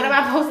 So what am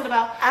I posting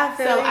about?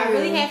 I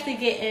really have to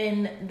get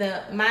in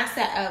the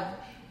mindset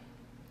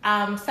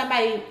of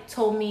somebody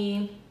told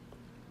me,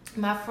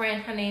 my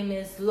friend, her name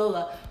is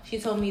Lola, she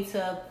told me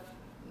to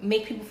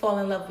make people fall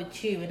in love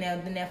with you and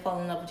then they'll fall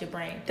in love with your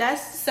brain.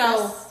 That's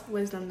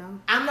wisdom though.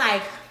 I'm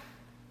like,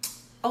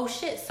 oh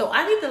shit, so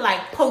I need to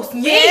like post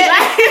me.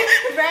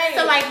 Right.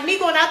 So like me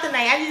going out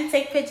tonight, I need to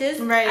take pictures.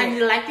 Right. I need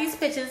to like these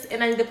pictures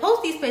and I need to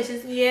post these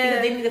pictures.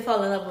 Because they need to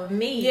fall in love with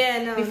me.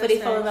 Before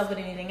they fall in love with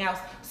anything else.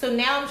 So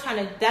now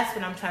that's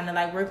what I'm trying to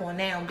like work on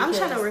now. I'm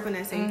trying to work on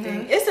that same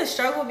thing. It's a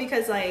struggle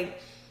because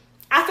like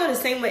I feel the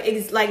same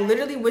way. Like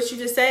literally what you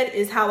just said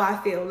is how I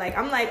feel. Like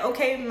I'm like,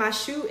 okay, my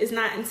shoot is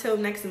not until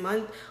next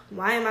month.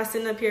 Why am I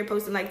sitting up here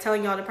posting, like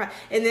telling y'all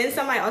and then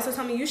somebody also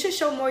told me you should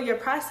show more your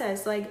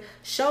process. Like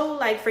show,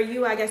 like for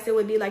you, I guess it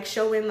would be like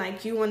showing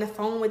like you on the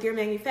phone with your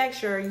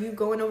manufacturer, you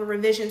going over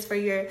revisions for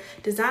your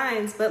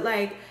designs. But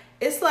like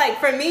it's like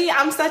for me,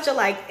 I'm such a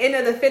like end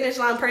of the finish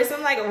line person.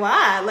 I'm like,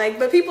 why? Like,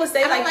 but people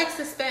say I don't like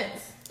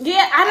suspense.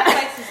 Yeah, I don't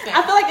like suspense.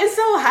 I feel like it's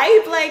so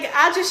hype. Like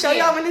I'll just show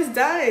y'all when it's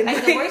done.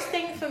 Like the worst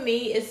thing for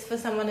me is for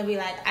someone to be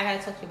like, I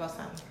gotta talk to you about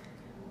something.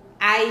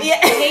 I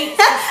hate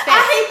suspense.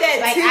 I hate that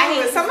like, too. I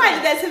hate Somebody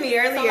suspense. did that to me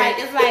earlier. So like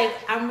it's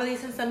like I'm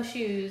releasing some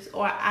shoes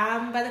or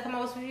I'm about to come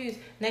out with some shoes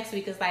next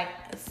week. It's like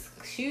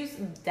shoes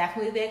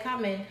definitely they're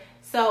coming.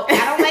 So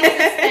I don't like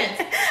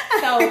suspense.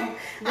 So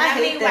what I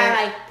mean by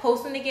like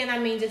posting again, I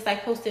mean just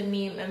like posting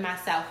me and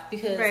myself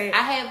because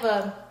I have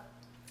a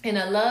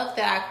love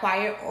that I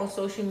acquired on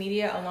social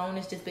media alone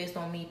is just based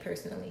on me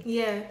personally.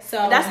 Yeah. So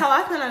that's how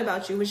I found out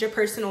about you, was your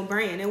personal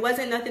brand. It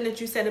wasn't nothing that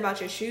you said about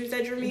your shoes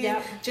that drew me in.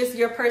 Just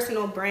your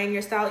personal brand,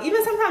 your style.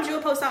 Even sometimes you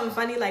would post something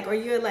funny, like, or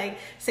you would like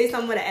say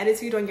something with an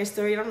attitude on your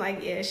story, and I'm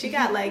like, yeah, she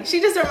got like, she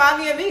just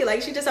remind me of me.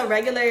 Like she just a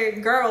regular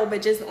girl,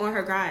 but just on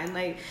her grind.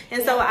 Like,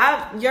 and so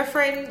your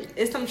friend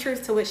is some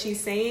truth to what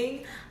she's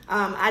saying.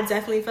 I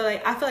definitely feel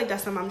like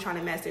that's something I'm trying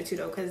to master too,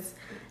 though, because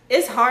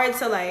it's hard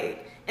to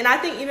like. And I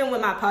think even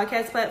with my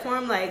podcast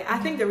platform, like, I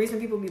think the reason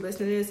people be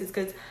listening to this is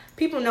because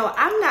people know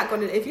I'm not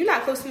going to, if you're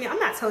not close to me, I'm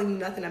not telling you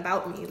nothing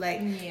about me.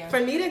 Like,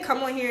 for me to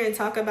come on here and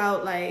talk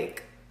about,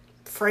 like,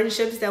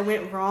 friendships that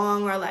went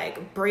wrong or,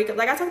 like, breakup.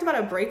 Like, I talked about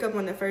a breakup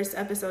on the first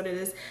episode of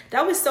this.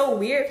 That was so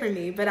weird for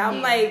me. But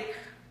I'm like,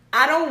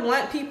 I don't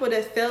want people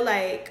to feel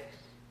like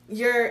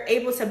you're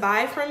able to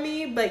buy from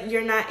me, but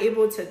you're not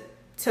able to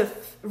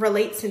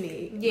relate to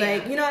me.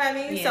 Like, you know what I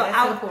mean? Yeah, so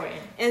that's important.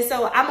 And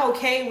so I'm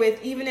okay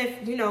with, even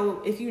if, you know,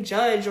 if you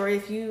judge or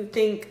if you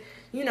think,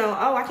 you know,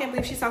 oh, I can't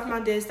believe she's talking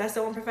about this, that's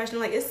so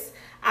unprofessional. Like,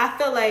 I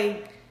feel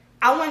like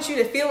I want you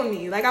to feel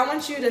me. Like, I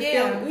want you to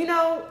feel, you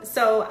know?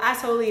 So I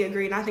totally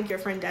agree. And I think your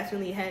friend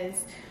definitely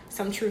has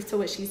some truth to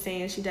what she's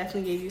saying. She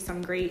definitely gave you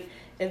some great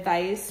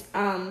advice.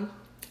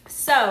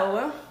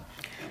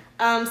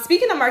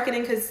 Speaking of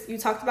marketing, because you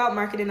talked about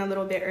marketing a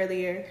little bit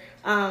earlier,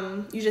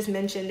 you just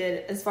mentioned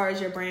it as far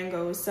as your brand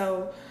goes.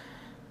 So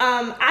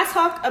I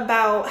talk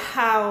about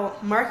how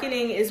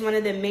marketing is one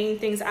of the main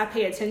things I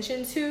pay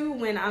attention to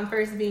when I'm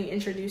first being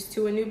introduced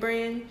to a new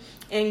brand.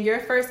 And your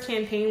first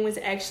campaign was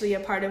actually a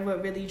part of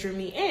what really drew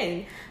me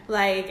in.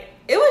 Like,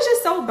 it was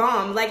just so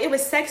bomb. Like, it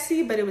was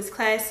sexy, but it was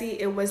classy.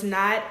 It was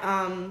not,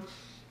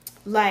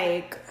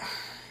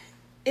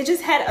 it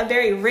just had a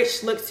very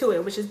rich look to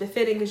it, which is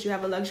befitting because you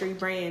have a luxury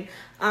brand.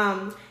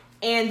 And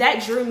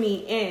that drew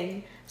me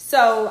in.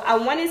 So I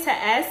wanted to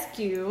ask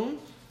you,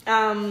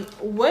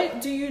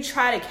 what do you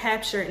try to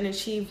capture and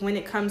achieve when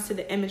it comes to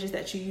the images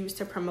that you use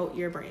to promote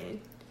your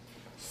brand?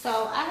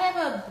 So I have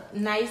a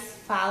nice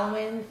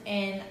following,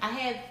 and I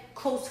have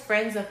close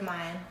friends of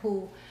mine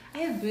who, I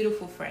have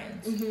beautiful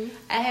friends. Mm-hmm.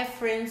 I have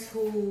friends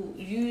who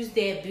use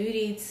their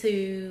beauty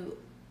to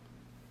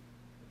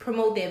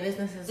promote their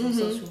businesses on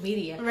social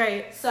media.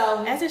 Right.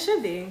 So as it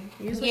should be.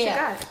 Use what you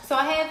got. So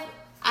I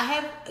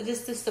have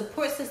just a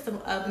support system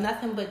of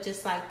nothing but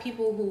just like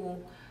people who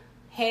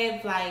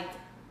have like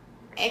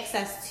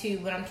access to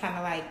what I'm trying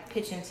to like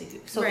pitch into.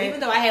 So even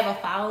though I have a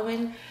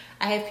following,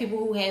 I have people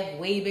who have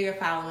way bigger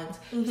followings.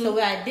 Mm-hmm. So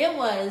what I did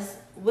was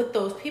with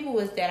those people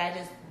was that I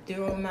just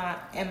threw them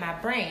in my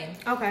brand.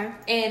 Okay.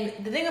 And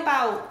the thing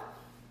about,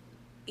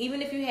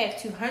 even if you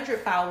have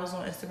 200 followers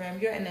on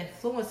Instagram, you're an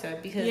influencer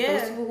because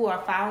those people who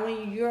are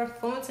following you, you're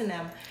influencing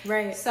them.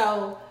 Right.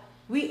 So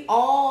we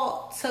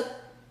all took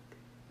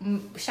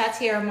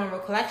Shatiera Monroe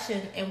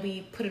collection and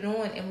we put it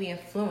on and we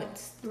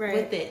influenced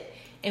with it,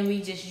 and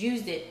we just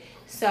used it.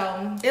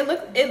 So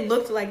it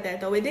looked like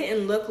that though. It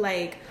didn't look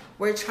like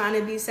we're trying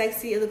to be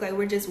sexy. It looked like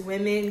we're just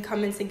women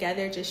coming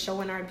together, just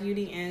showing our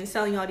beauty and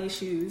selling all these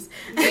shoes.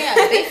 Yeah,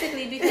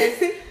 basically, because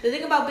the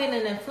thing about being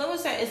an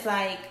influencer is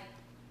like,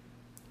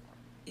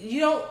 I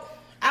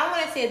don't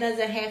want to say it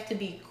doesn't have to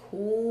be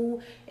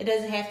cool. It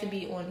doesn't have to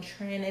be on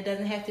trend. It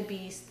doesn't have to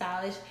be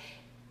stylish.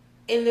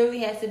 It literally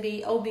has to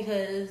be,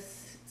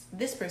 because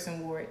this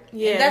person wore it.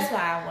 Yeah. And that's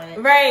why I want it.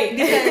 Right.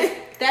 Because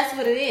that's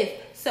what it is.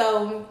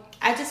 So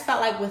I just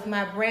felt like with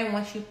my brand,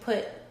 once you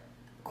put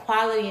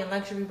quality and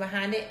luxury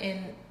behind it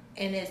and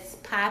it's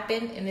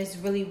popping and it's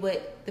really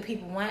what the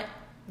people want,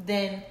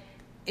 then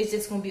it's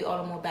just going to be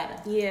all the more better.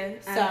 Yeah,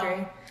 I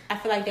agree. I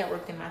feel like that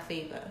worked in my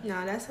favor.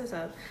 No, that's what's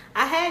up.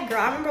 I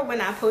remember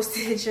when I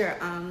posted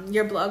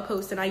your blog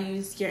post and I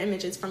used your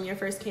images from your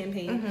first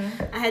campaign.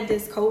 Mm-hmm. I had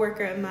this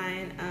coworker of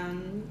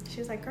mine. She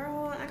was like,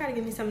 "Girl, I gotta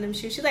give me some of them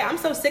shoes." She's like, "I'm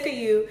so sick of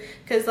you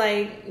because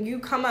like you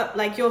come up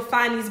like you'll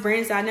find these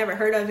brands that I never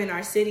heard of in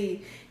our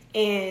city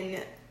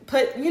and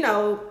put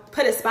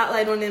a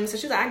spotlight on them." So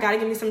she's like, "I gotta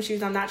give me some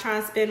shoes. I'm not trying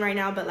to spend right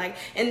now, but like,"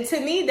 and to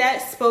me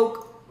that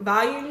spoke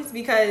volumes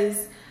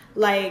because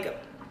like,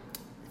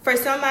 for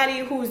somebody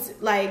who's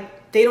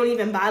like, they don't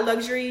even buy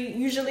luxury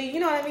usually,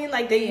 you know what I mean?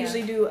 Like they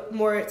usually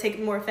take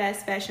more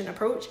fast fashion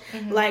approach.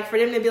 Mm-hmm. Like for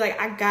them to be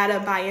like, I gotta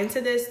buy into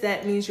this,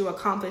 that means you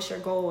accomplish your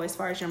goal as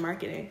far as your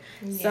marketing.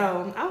 Yeah.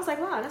 So I was like,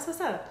 wow, that's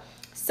what's up.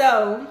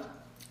 So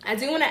I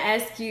do want to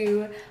ask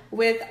you,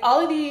 with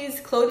all of these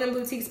clothing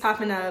boutiques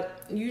popping up,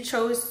 you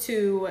chose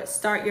to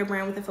start your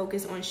brand with a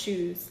focus on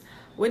shoes.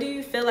 What do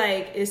you feel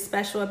like is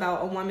special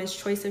about a woman's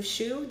choice of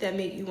shoe that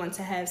made you want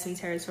to have some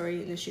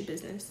territory in the shoe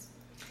business?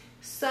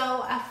 So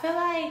I feel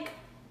like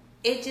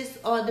it just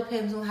all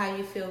depends on how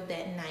you feel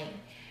that night.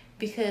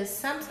 Because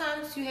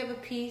sometimes you have a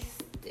piece,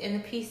 and the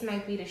piece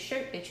might be the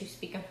shirt that you're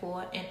speaking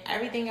for, and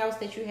everything else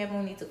that you have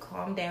on needs to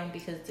calm down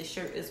because the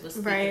shirt is what's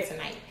speaking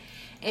tonight.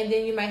 And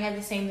then you might have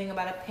the same thing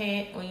about a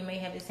pant, or you may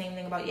have the same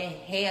thing about your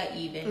hair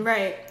even.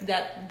 Right.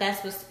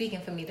 That's what's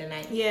speaking for me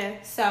tonight.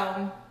 Yeah.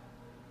 So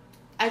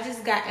I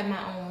just got in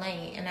my own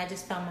lane, and I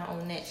just found my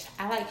own niche.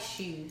 I like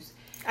shoes.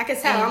 I can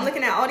tell. I'm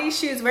looking at all these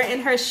shoes. We're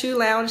in her shoe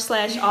lounge /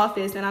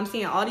 office, and I'm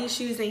seeing all these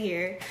shoes in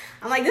here.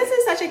 I'm like, this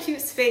is such a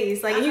cute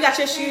space. Like, and you got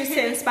your shoes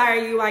to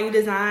inspire you while you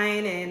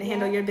design and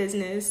handle your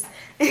business.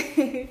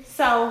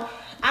 So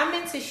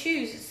I'm into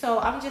shoes. So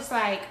I'm just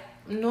like,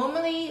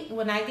 normally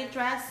when I get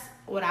dressed,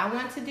 what I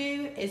want to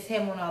do is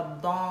have on a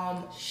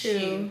bomb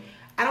shoe.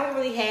 I don't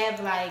really have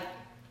like,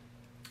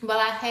 well,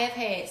 I have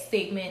had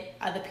statement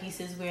other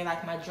pieces where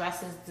like my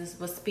dresses just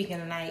was speaking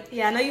tonight.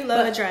 Yeah, I know you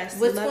love a dress.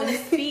 What's going to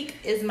speak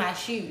is my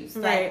shoes.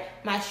 Right.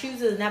 Like, my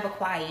shoes is never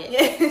quiet.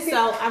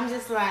 So I'm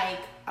just like,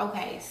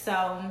 okay,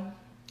 so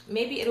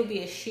maybe it'll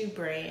be a shoe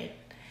brand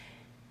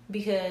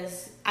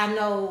because I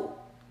know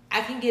I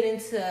can get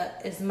into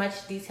as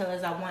much detail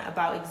as I want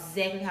about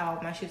exactly how I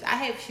want my shoes. I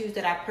have shoes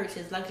that I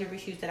purchased, luxury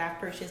shoes that I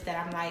purchased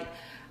that I'm like,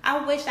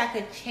 I wish I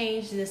could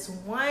change this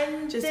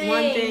one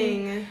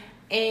thing.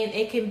 And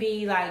it can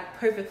be like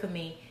perfect for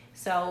me.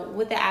 So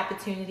with the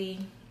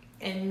opportunity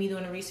and me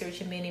doing the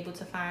research and being able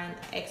to find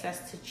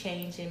access to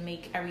change and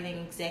make everything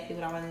exactly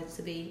what I wanted it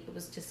to be, it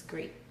was just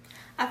great.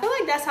 I feel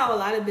like that's how a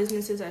lot of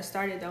businesses are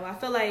started, though. I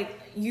feel like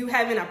you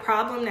having a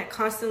problem that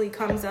constantly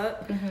comes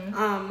up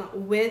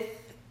with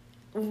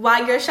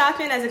while you're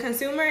shopping as a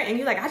consumer, and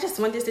you're like, I just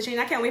want this to change.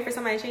 I can't wait for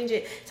somebody to change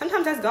it.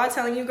 Sometimes that's God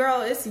telling you,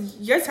 girl, it's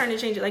your turn to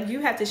change it. Like, you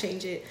have to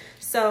change it.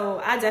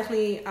 So I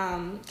definitely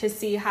could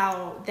see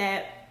how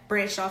that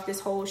branched off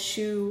this whole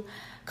shoe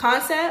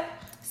concept.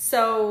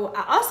 So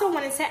I also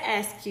wanted to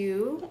ask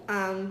you,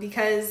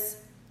 because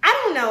I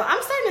don't know,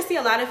 I'm starting to see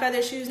a lot of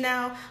feather shoes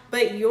now,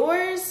 but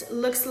yours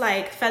looks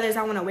like feathers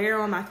I want to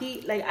wear on my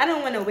feet. Like, I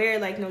don't want to wear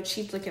like no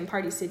cheap looking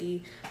Party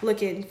City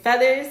looking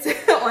feathers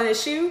on a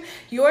shoe.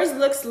 Yours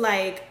looks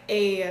like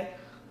a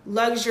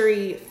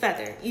luxury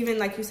feather. Even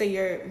like you say,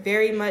 you're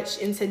very much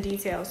into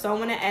detail. So I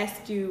want to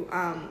ask you,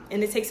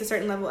 and it takes a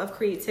certain level of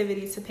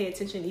creativity to pay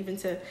attention even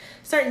to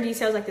certain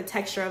details like the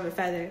texture of a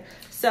feather.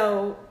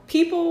 So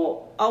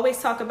people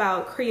always talk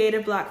about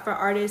creative block for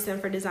artists and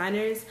for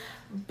designers,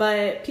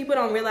 but people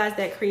don't realize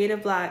that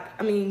creative block,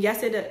 I mean,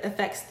 yes, it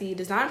affects the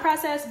design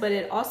process, but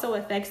it also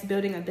affects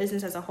building a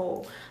business as a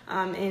whole.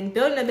 And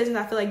building a business,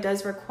 I feel like,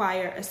 does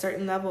require a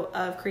certain level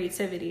of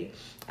creativity,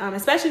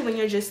 especially when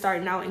you're just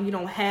starting out and you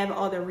don't have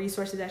all the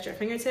resources at your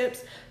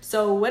fingertips.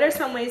 So what are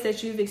some ways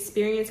that you've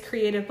experienced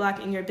creative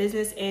block in your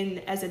business and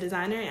as a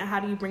designer, and how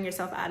do you bring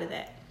yourself out of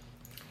that?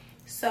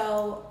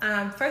 So,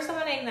 first I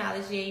want to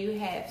acknowledge, you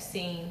have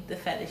seen the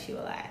feather shoe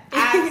a lot.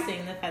 I've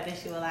seen the feather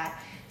shoe a lot.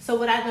 So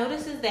what I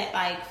noticed is that,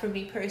 like, for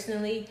me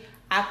personally,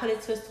 I put a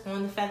twist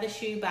on the feather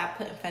shoe by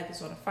putting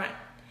feathers on the front.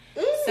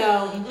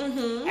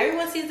 So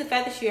everyone sees the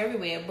feather shoe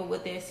everywhere, but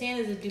what they're seeing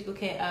is a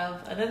duplicate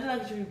of another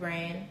luxury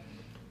brand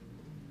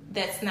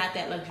that's not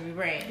that luxury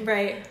brand.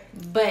 Right.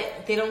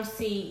 But they don't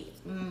see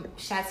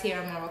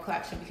Shatiera Monroe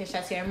Collection, because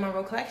Shatiera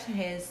Monroe Collection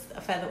has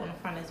a feather on the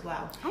front as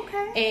well.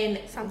 Okay.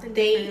 And something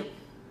different.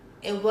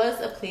 It was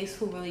a place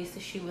who released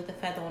a shoe with a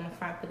feather on the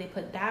front, but they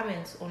put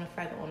diamonds on the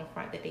feather on the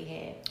front that they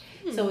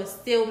had. So it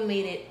still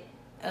made it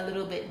a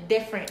little bit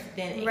different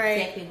than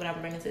exactly what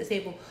I'm bringing to the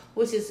table,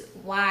 which is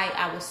why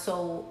I was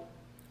so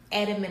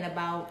adamant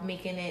about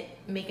making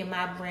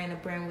my brand a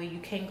brand where you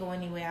can't go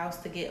anywhere else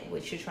to get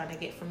what you're trying to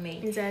get from me.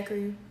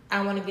 Exactly.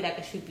 I want to be like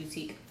a shoe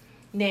boutique.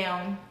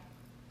 Now,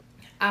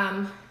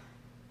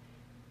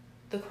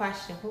 the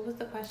question. What was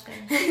the question?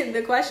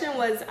 The question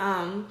was,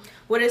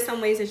 what are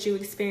some ways that you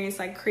experience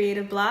like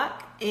creative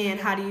block, and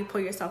how do you pull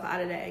yourself out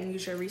of that and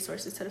use your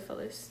resources to the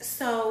fullest?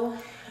 So,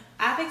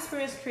 I've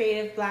experienced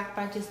creative block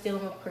by just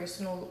dealing with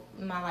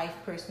my life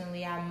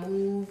personally. I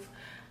move,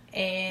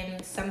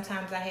 and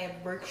sometimes I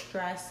have work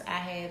stress. I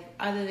have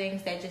other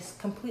things that just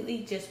completely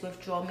just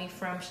withdraw me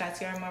from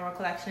Shatiera Monroe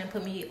Collection and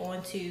put me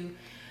onto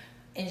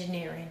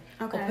engineering,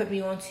 or put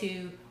me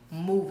onto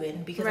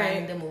moving, because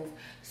I need to move.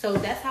 So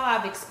that's how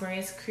I've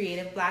experienced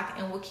creative block,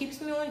 and what keeps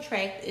me on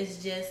track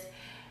is just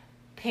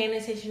paying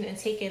attention and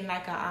taking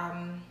like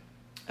a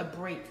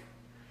break.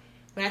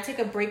 When I take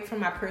a break from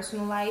my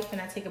personal life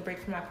and I take a break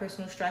from my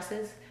personal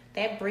stresses,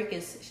 that break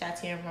is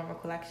Shatiera Monroe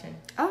Collection.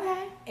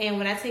 Okay. And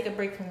when I take a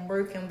break from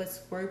work and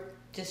what's work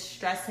just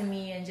stressing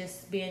me and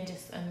just being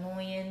just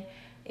annoying,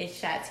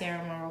 it's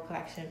Shatiera Monroe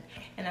Collection.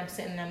 And I'm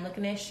sitting and I'm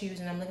looking at shoes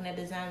and I'm looking at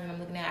designs and I'm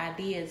looking at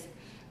ideas.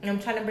 And I'm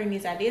trying to bring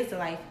these ideas to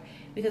life,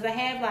 because I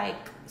have like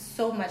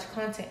so much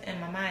content in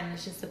my mind.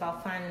 It's just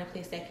about finding a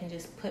place that can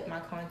just put my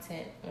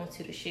content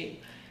onto the shoe.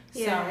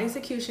 Yeah, so,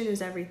 execution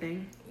is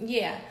everything.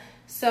 Yeah.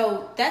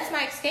 So that's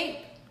my escape.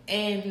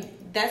 And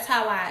that's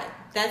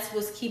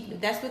what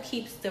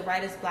keeps the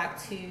writer's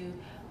block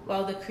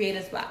the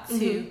creator's block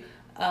to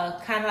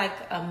kind of like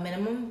a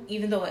minimum,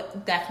 even though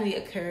it definitely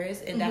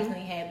occurs, it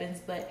definitely happens,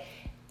 but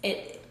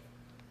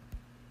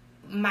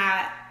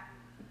my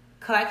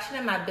collection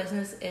and my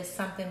business is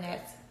something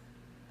that's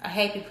a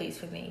happy place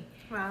for me.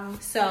 Wow.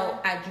 So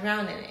I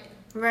drown in it.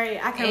 Right.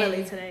 I can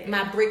relate to that.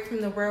 My break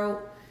from the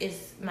world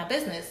is my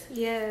business.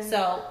 Yeah.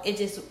 So it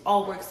just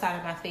all works out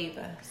in my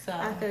favor. So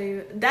I feel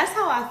you. That's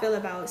how I feel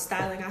about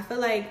styling. I feel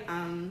like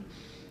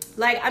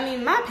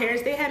my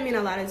parents, they had me in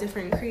a lot of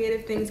different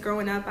creative things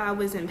growing up. I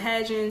was in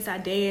pageants, I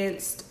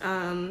danced,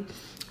 my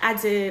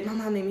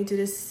mom made me do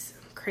this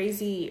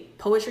crazy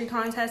poetry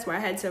contest where I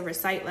had to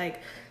recite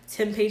like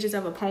 10 pages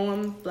of a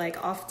poem,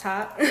 like off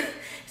top.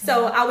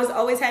 So I was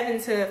always having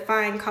to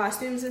find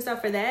costumes and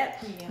stuff for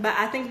that. Yeah. But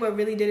I think what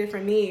really did it for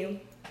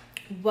me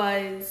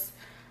was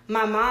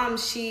my mom,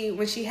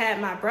 when she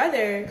had my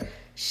brother,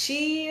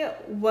 she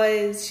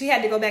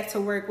had to go back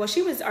to work. Well,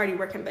 she was already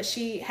working, but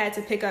she had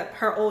to pick up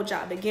her old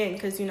job again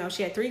because,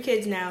 she had 3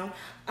 kids now.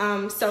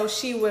 So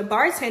she would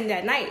bartend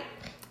at night.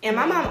 And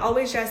my mom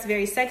always dressed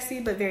very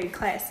sexy, but very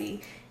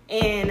classy.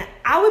 And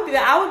I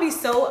would be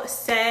so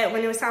sad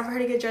when it was time for her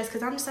to get dressed,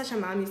 because I'm such a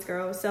mommy's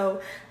girl.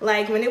 So,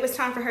 like, when it was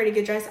time for her to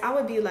get dressed, I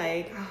would be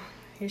like, oh,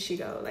 here she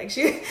go. Like,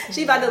 she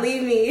about to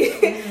leave me.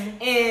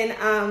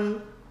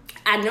 And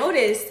I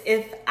noticed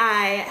if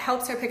I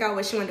helped her pick out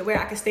what she wanted to wear,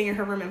 I could stay in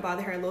her room and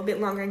bother her a little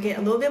bit longer and get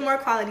a little bit more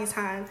quality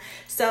time.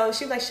 So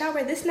she'd be like, should I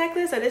wear this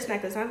necklace or this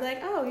necklace? And I'd be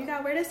like, oh, you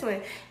gotta wear this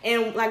one.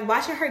 And like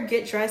watching her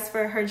get dressed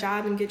for her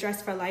job and get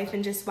dressed for life,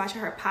 and just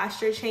watching her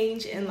posture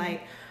change and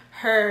like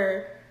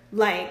her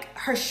like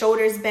her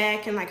shoulders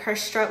back and like her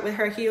strut with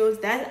her heels.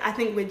 That I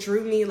think what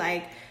drew me.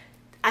 Like,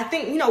 I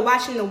think, you know,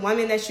 watching the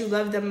woman that you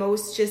love the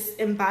most just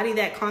embody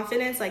that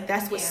confidence, like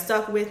that's what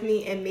stuck with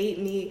me and made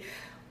me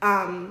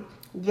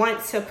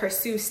want to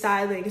pursue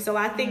styling. So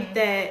I think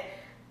that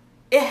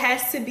it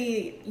has to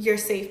be your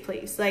safe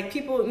place. Like,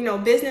 people, you know,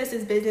 business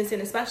is business,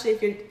 and especially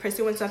if you're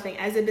pursuing something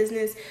as a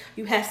business,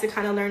 you have to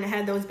kind of learn to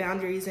have those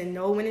boundaries and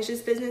know when it's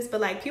just business.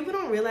 But like, people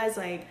don't realize,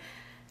 like,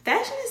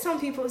 fashion is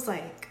some people's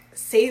like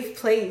safe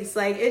place.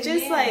 Like, it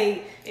just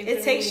like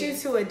it takes you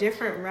to a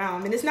different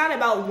realm, and it's not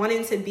about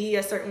wanting to be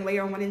a certain way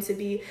or wanting to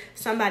be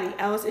somebody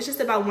else. It's just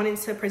about wanting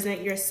to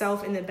present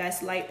yourself in the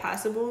best light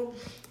possible.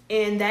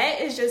 And that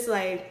is just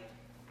like,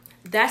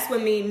 that's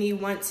what made me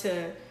want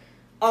to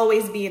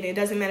always be in it. It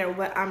doesn't matter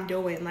what I'm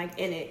doing, like,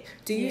 in it.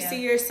 Do you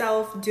see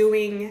yourself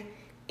doing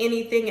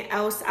anything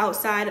else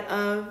outside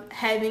of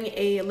having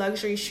a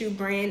luxury shoe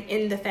brand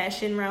in the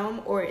fashion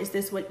realm, or is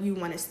this what you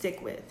want to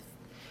stick with?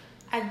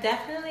 I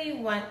definitely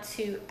want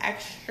to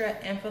extra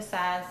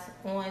emphasize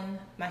on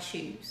my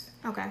shoes.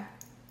 Okay.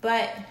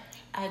 But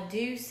I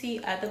do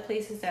see other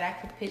places that I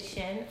could pitch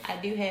in. I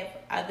do have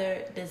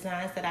other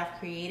designs that I've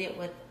created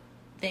with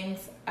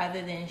things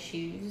other than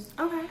shoes.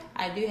 Okay.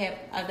 I do have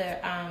other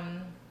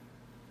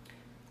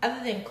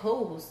than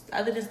clothes,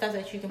 other than stuff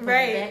that you can put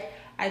in the back.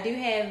 I do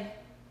have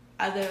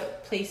other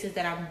places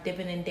that I'm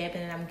dipping and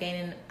dabbing and I'm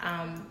gaining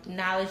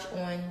knowledge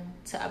on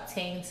to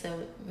obtain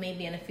to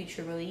maybe in a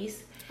future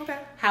release. Okay.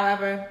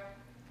 However,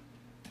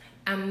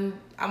 I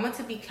want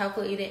to be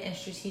calculated and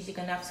strategic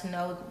enough to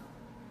know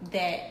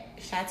that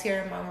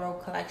Shatira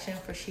Monroe collection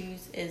for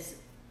shoes is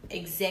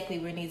exactly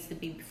where it needs to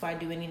be before I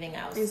do anything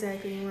else.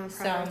 Exactly. You want to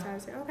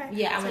prioritize it. Okay.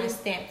 Yeah, I'm going to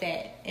stamp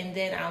that, and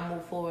then I'll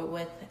move forward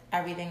with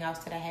everything else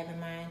that I have in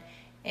mind.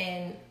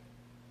 And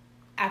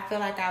I feel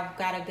like I've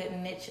got a good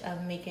niche of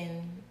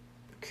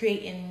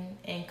creating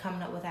and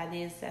coming up with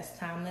ideas that's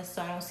timeless.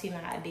 So I don't see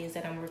my ideas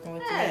that I'm working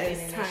with in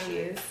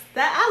timeless.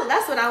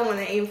 That's what I want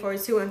to aim for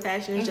too in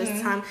fashion. Is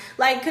just time,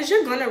 like, because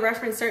you're gonna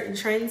reference certain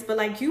trends, but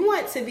like, you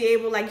want to be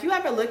able, like, you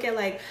ever look at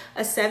like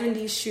a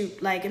 70s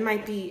shoot, like it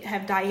might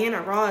have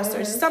Diana Ross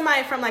or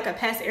somebody from like a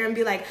past era and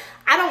be like,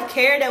 I don't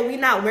care that we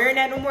not wearing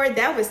that no more.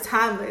 That was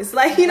timeless.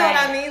 Like, you know what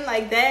I mean?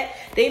 Like, that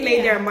they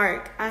made their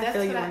mark. I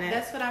feel you on that.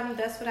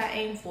 That's what I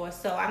aim for.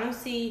 So I don't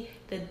see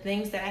the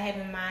things that I have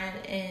in mind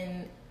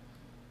in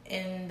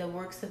the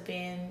works of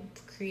being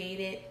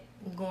created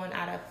going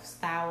out of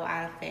style,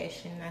 out of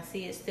fashion. I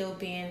see it still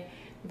being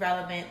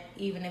relevant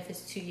even if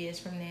it's 2 years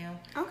from now.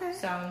 Okay.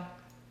 So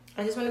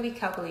I just want to be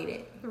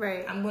calculated.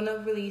 Right. I'm going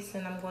to release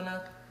and I'm going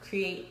to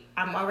create.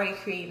 I'm already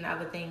creating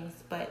other things,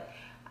 but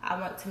I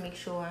want to make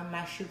sure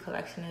my shoe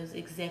collection is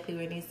exactly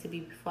where it needs to be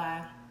before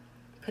I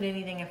put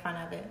anything in front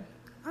of it.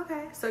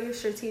 Okay, so you're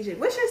strategic.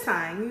 What's your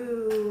sign?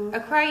 You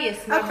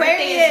Aquarius. My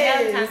birthday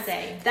is Valentine's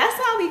Day. That's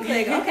how we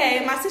click.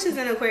 Okay, my sister's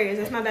in Aquarius.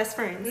 That's my best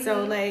friend.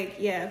 So like,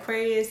 yeah,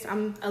 Aquarius.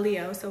 I'm a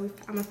Leo, so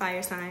I'm a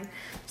fire sign.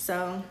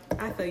 So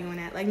I feel you on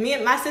that. Like, me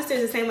and my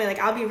sister's the same way. Like,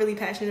 I'll be really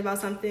passionate about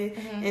something,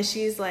 and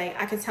she's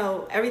like, I could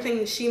tell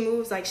everything she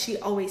moves. Like, she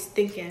always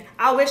thinking.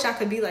 I wish I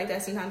could be like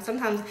that sometimes.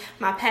 Sometimes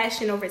my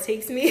passion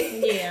overtakes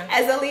me. Yeah.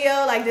 As a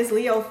Leo, like this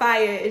Leo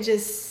fire, it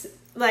just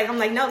like, I'm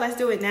like, no, let's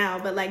do it now.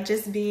 But like,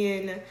 just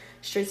being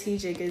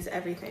strategic is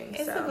everything.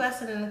 It's a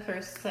blessing and a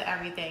curse to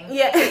everything.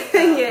 Yeah.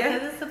 Yeah.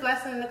 Because it's a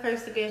blessing and a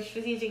curse to being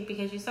strategic,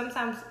 because you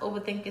sometimes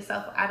overthink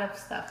yourself out of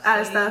stuff.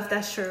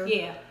 That's true.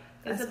 Yeah.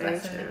 It's a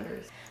blessing and a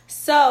curse.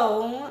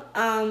 So,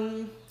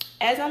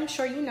 as I'm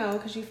sure you know,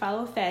 because you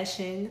follow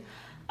fashion,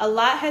 a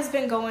lot has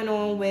been going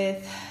on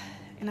with,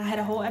 and I had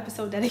a whole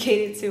episode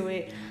dedicated to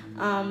it,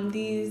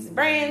 these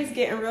brands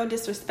getting real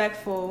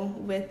disrespectful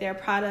with their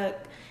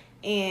product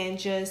and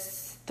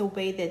just the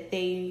way that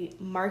they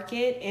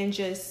market and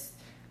just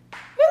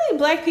really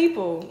Black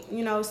people,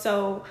 you know.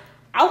 So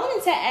I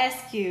wanted to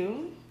ask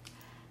you,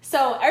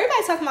 so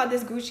everybody's talking about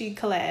this Gucci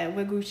collab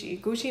with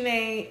Gucci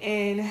Mane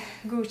and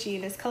Gucci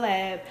in this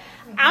collab.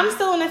 I'm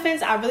still on the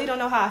fence. I really don't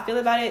know how I feel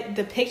about it.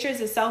 The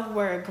pictures itself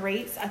were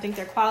great. I think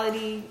they're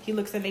quality. He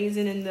looks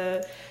amazing in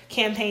the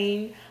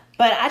campaign,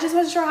 but I just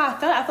wasn't sure how I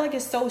felt. I feel like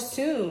it's so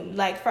soon,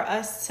 like, for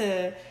us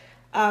to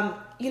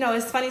you know,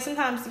 it's funny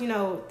sometimes, you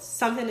know,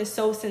 something is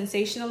so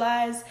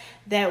sensationalized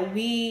that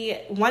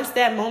once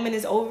that moment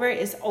is over,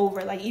 it's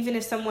over. Like, even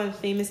if someone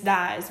famous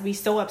dies, we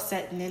so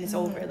upset and then it's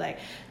over. Like,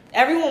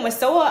 everyone was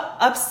so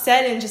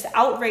upset and just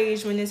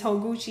outraged when this whole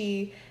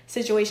Gucci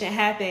situation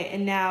happened,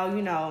 and now,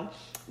 you know,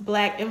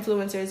 Black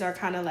influencers are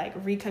kind of like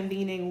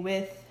reconvening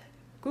with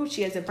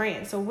Gucci as a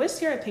brand. So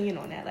what's your opinion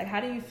on that? Like, how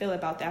do you feel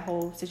about that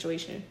whole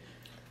situation?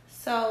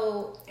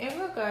 So in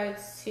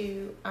regards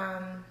to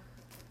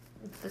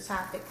the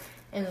topic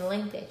and the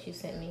link that you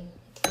sent me,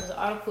 it was an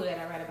article that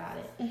I read about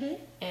it.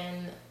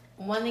 And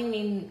one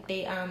thing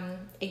they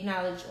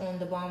acknowledged on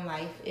The Bomb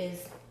Life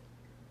is,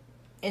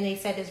 and they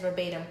said this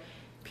verbatim,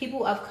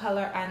 people of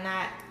color are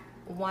not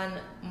one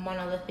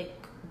monolithic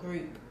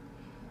group.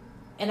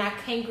 And I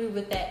can't agree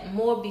with that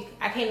more.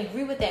 I can't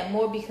agree with that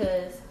more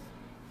because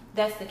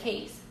that's the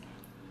case.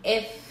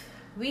 If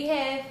we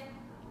have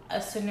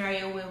a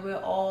scenario where we're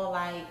all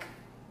like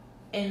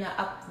in an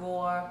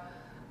uproar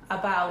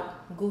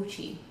about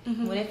Gucci.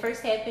 Mm-hmm. When it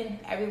first happened,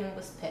 everyone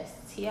was pissed.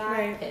 T.I.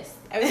 Right. pissed.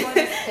 Everyone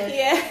was pissed.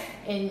 Yeah.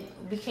 And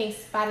we can't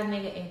spot a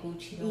nigga in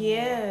Gucci no more.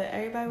 Yeah,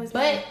 everybody was.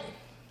 But mad.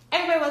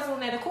 everybody wasn't on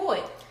that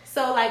accord.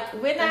 So like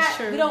we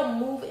don't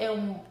move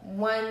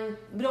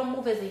we don't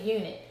move as a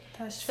unit.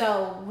 That's true.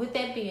 So with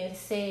that being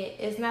said,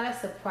 it's not a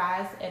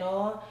surprise at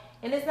all.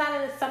 And it's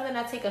not something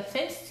I take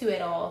offense to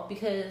at all,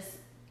 because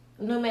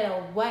no matter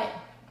what,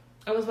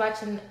 I was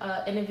watching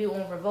an interview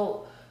on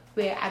Revolt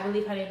where I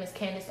believe her name is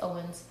Candace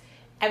Owens.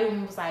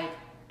 Everyone was like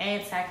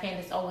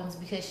anti-Candace Owens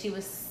because she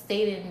was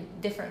stating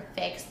different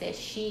facts that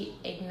she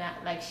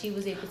she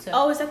was able to.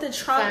 Oh, is that the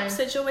Trump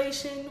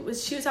situation?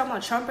 She was talking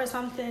about Trump or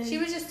something? She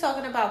was just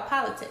talking about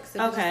politics. It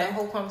was just a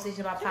whole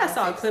conversation about politics. I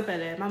saw a clip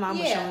of it. My mom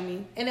was showing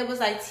me. And it was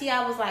like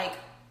T.I. was like,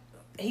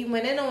 he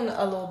went in on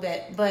a little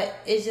bit, but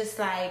it's just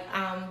like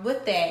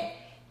with that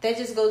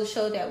just goes to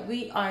show that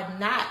we are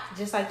not,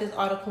 just like this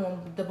article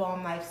on The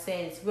Bomb Life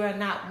says, we're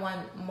not one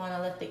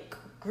monolithic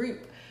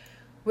group.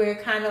 We're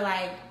kind of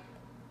like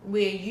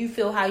where you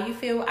feel how you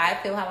feel, I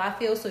feel how I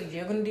feel, so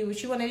you're going to do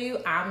what you want to do,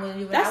 I'm going to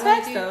do what I want to do.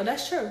 That's facts though,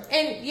 that's true.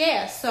 And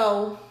yeah,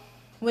 so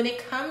when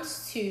it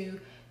comes to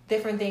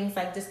different things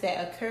like this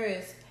that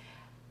occurs,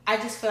 I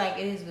just feel like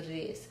it is what it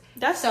is.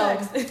 That's so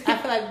facts. I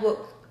feel like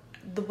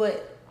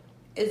what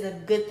is a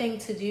good thing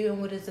to do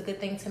and what is a good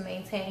thing to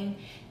maintain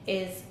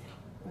is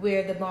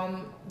where the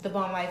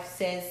bomb life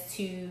says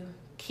to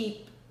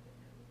keep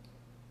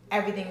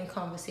everything in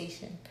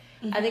conversation.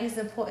 Mm-hmm. I think it's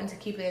important to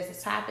keep it as a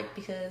topic,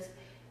 because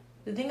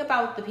the thing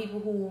about the people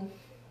who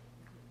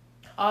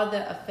are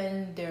the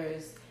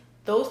offenders,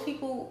 those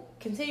people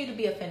continue to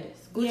be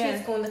offenders. Gucci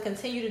is going to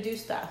continue to do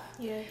stuff.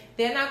 Yeah.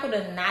 They're not going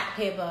to not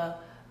have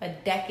a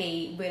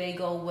decade where they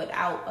go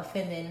without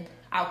offending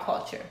our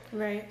culture.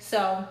 Right.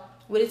 So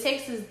what it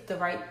takes is the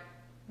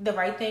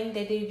right thing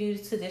that they do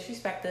to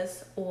disrespect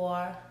us,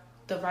 or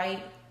the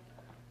right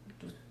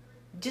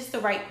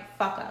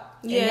fuck up.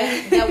 Yeah.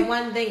 And that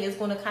one thing is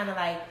going to kind of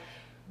like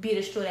be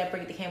the straw that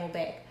break the camel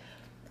back.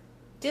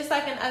 Just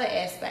like in other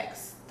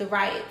aspects, the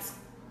riots.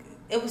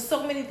 It was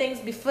so many things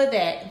before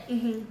that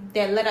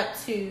that led up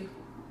to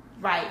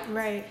riots.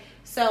 Right.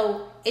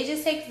 So it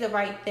just takes the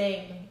right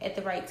thing at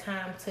the right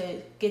time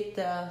to get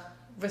the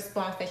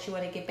response that you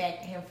want to get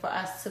back, and for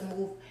us to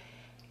move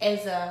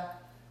as a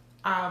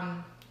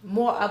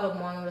more of a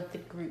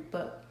monolithic group.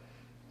 But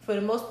for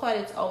the most part,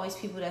 it's always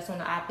people that's on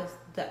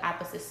the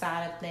opposite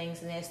side of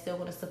things, and they're still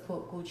going to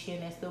support Gucci,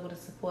 and they're still going to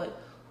support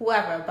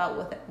whoever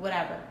about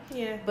whatever.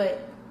 Yeah.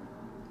 But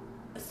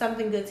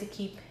something good to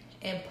keep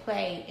in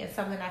play, and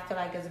something I feel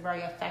like is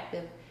very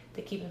effective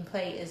to keep in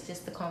play, is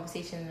just the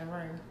conversation in the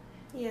room.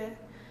 Yeah.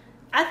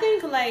 I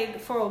think like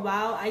for a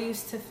while I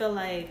used to feel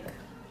like,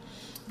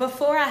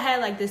 before I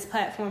had like this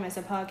platform as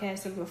a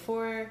podcast and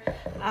before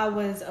I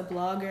was a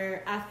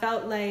blogger, I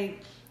felt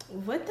like,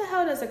 what the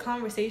hell does a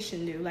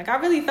conversation do? Like I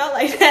really felt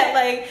like that,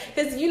 like,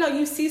 because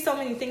you see so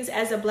many things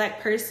as a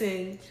black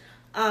person.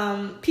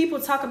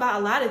 People talk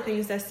about a lot of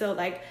things that still,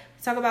 like,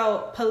 talk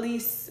about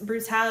police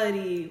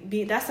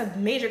brutality. That's a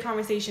major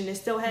conversation. It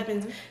still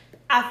happens. Mm-hmm.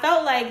 I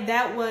felt like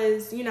that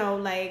was,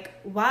 like,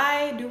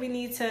 why do we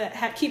need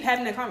to keep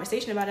having a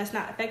conversation about it? That's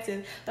not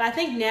effective. But I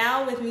think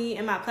now with me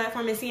and my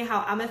platform and seeing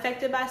how I'm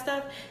affected by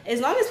stuff,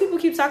 as long as people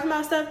keep talking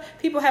about stuff,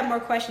 people have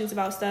more questions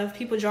about stuff.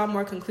 People draw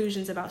more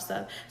conclusions about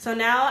stuff. So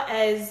now,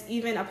 as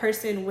even a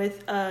person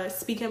with a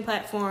speaking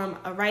platform,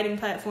 a writing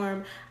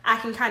platform, I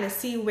can kind of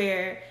see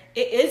where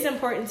it is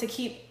important to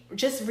keep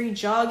just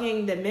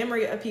rejogging the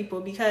memory of people,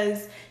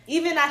 because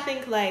even I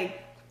think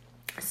like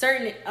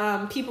certain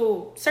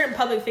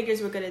public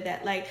figures were good at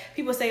that. Like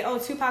people say, oh,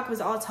 Tupac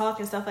was all talk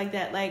and stuff like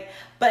that. Like,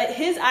 but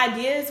his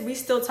ideas we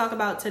still talk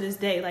about to this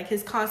day. Like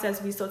his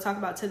concepts we still talk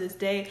about to this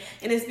day.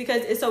 And it's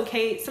because it's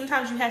okay.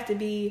 Sometimes you have to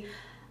be,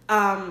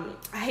 I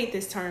hate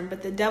this term,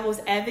 but the devil's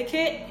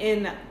advocate,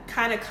 and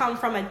kind of come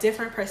from a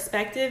different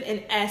perspective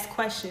and ask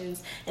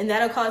questions. And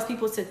that'll cause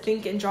people to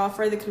think and draw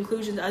further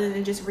conclusions other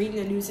than just reading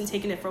the news and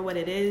taking it for what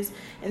it is.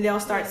 And they'll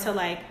start to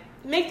like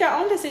make their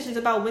own decisions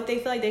about what they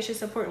feel like they should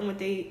support and what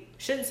they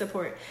shouldn't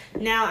support.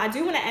 Now, I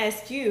do want to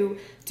ask you,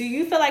 do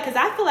you feel like, because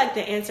I feel like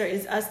the answer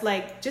is us,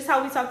 like, just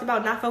how we talked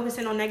about not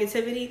focusing on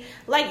negativity,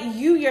 like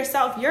you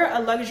yourself, you're a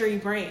luxury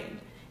brand,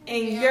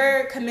 and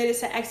you're committed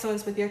to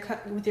excellence with your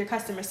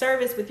customer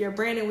service, with your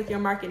branding, with your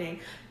marketing.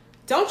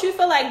 Don't you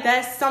feel like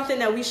that's something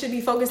that we should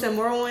be focusing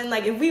more on?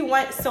 Like, if we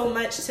want so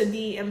much to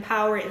be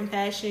empowered in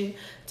fashion,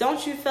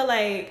 don't you feel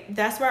like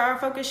that's where our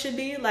focus should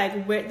be?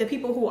 Like, where the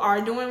people who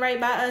are doing right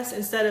by us,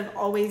 instead of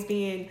always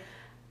being,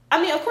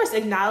 I mean, of course,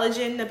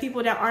 acknowledging the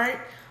people that aren't,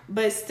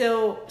 but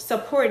still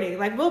supporting.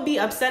 Like, we'll be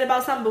upset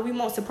about something, but we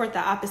won't support the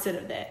opposite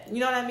of that.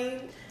 You know what I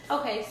mean?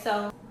 Okay,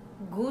 so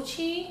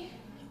Gucci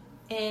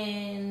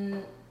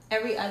and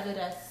every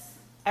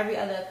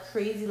other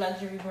crazy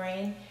luxury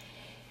brand,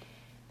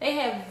 they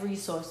have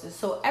resources.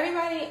 So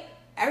everybody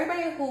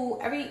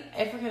every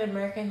African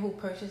American who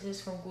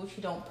purchases from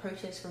Gucci don't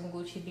purchase from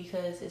Gucci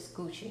because it's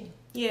Gucci.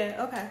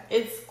 Yeah, okay.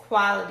 It's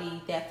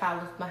quality that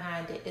follows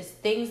behind it. It's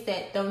things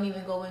that don't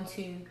even go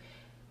into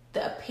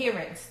the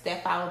appearance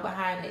that follow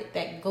behind it,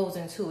 that goes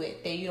into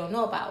it, that you don't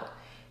know about.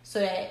 So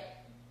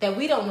that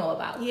we don't know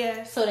about.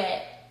 Yeah. So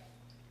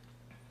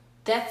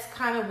that's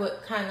kind of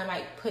what kind of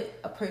like put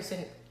a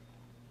person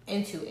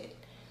into it.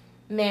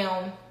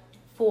 Now,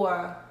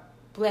 for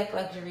black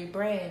luxury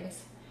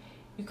brands,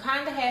 you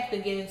kind of have to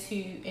get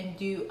into and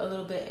do a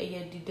little bit of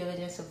your due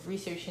diligence of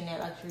researching that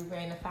luxury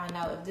brand to find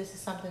out if this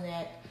is something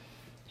that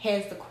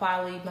has the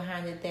quality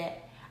behind it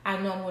that I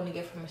know I'm going to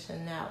get from a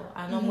Chanel.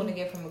 I know I'm going to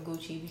get from a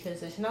Gucci, because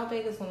the Chanel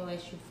bag is going to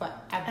last you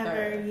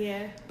forever.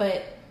 Yeah.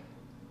 But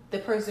the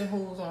person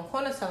who's on the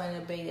corner selling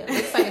a bag that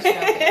looks like a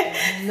Chanel bag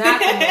is not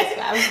going to last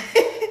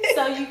forever.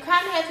 So you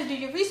kind of have to do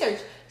your research.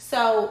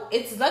 So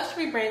it's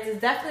luxury brands. It's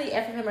definitely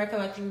African American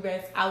luxury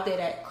brands out there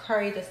that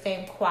carry the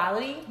same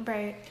quality.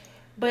 Right.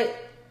 But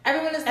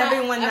everyone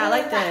not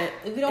like that.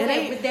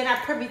 They're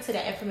not privy to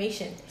that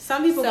information.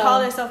 Some people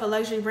call themselves a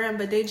luxury brand,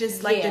 but they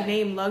just like the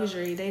name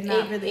luxury. They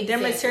not really. Exactly. Their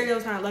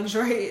materials aren't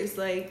luxurious.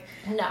 Like,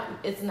 no,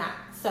 it's not.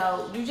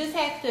 So you just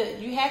have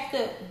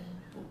to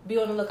be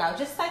on the lookout.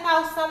 Just like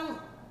how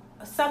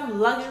some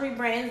luxury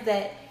brands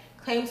that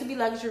claim to be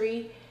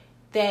luxury,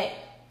 that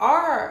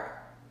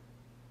are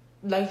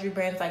luxury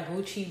brands like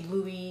Gucci,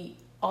 Louis,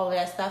 all of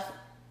that stuff,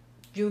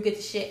 you'll get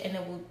the shit and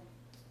it will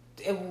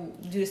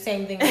do the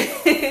same thing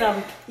with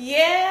some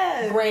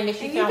brand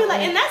that you be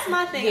like, and that's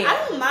my thing. Yeah.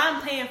 I don't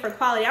mind paying for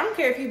quality. I don't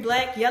care if you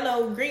black,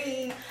 yellow,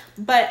 green,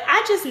 but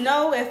I just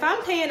know if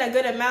I'm paying a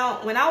good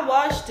amount, when I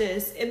wash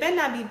this, it better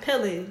not be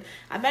pilling.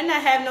 I better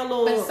not have no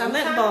little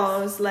lint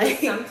balls. Like,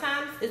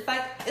 sometimes it's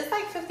like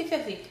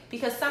 50-50,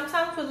 because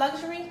sometimes with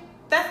luxury,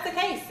 that's the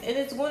case, and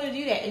it's going to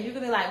do that, and you're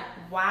gonna be like,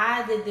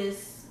 why did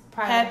this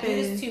product do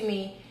this to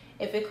me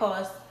if it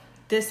costs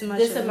this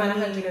amount of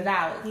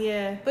 $100?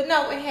 Yeah, but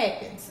no, it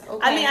happens.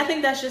 Okay? I mean, I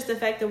think that's just the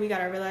fact that we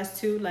gotta realize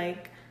too,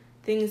 like,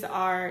 things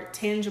are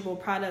tangible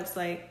products,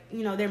 like,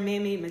 you know, they're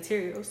man-made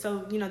materials,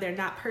 so, you know, they're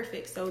not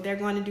perfect, so they're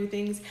going to do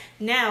things.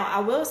 Now,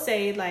 I will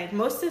say, like,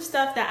 most of the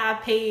stuff that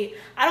I paid,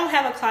 I don't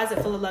have a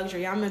closet full of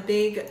luxury. I'm a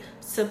big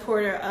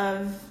supporter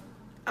of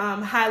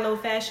high-low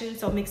fashion,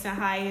 so mixing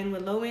high-end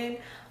with low-end.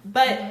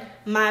 But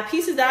my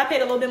pieces that I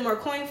paid a little bit more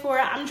coin for,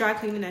 I'm dry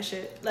cleaning that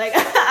shit. Like,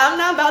 I'm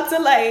not about to,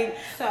 like,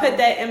 put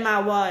that in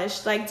my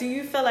wash. Like, do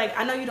you feel like,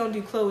 I know you don't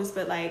do clothes,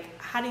 but, like,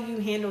 how do you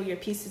handle your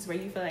pieces where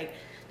you feel like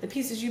the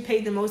pieces you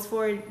paid the most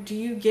for, do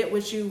you get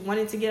what you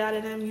wanted to get out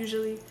of them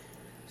usually?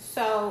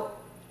 So,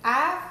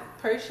 I've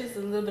purchased a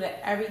little bit of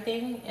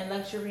everything in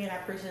luxury, and I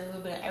purchased a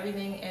little bit of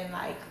everything in,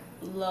 like,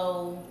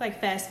 low... Like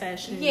fast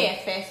fashion. Yeah,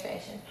 fast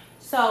fashion.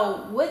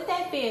 So, with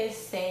that being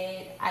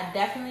said,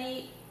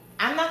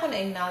 I'm not going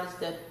to acknowledge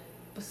the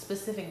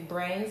specific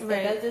brands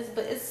that does this,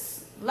 but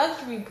it's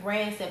luxury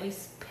brands that we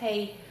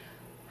pay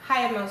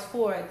high amounts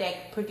for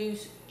that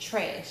produce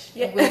trash.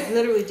 Yeah. We're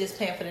literally just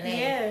paying for the name.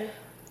 Yeah.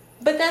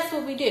 But that's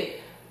what we do.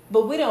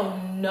 But we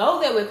don't know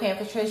that we're paying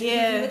for trash.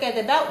 Yeah. If you look at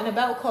the belt, and the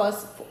belt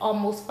costs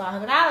almost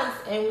 $500,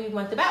 and we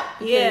want the belt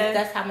because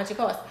that's how much it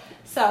costs.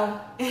 So,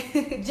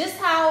 just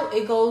how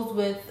it goes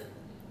with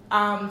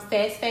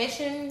fast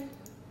fashion,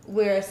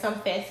 where some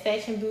fast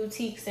fashion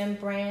boutiques and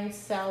brands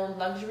sell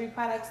luxury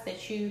products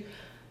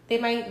they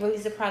might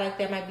release a product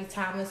that might be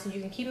timeless and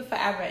you can keep it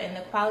forever, and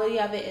the quality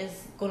of it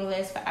is going to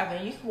last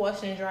forever. You can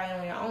wash it and dry it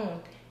on your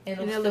own, and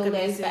it'll still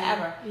last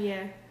forever.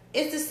 Yeah,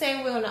 it's the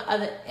same way on the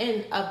other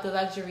end of the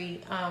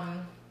luxury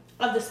of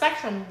the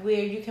spectrum,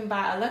 where you can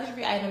buy a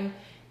luxury item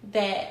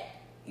that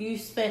you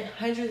spent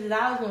hundreds of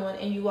dollars on,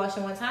 and you wash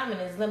it one time and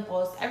there's lint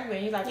balls everywhere.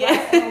 And you're like,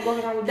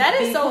 wow, that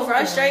is so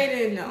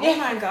frustrating. Oh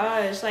my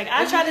gosh! Like,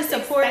 I try to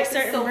support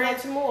certain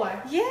brands more.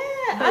 Yeah,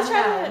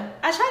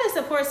 I try to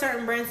support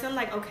certain brands. And I'm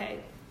like, okay,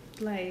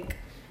 like,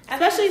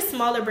 especially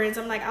smaller brands.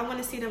 I'm like, I want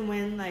to see them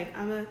win. Like,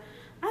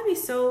 I'd be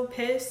so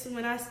pissed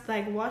when I,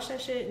 like, wash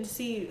that shit and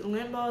see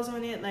lint balls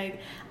on it.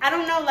 Like, I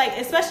don't know, like,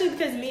 especially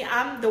because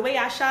I'm the way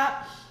I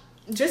shop.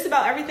 Just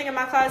about everything in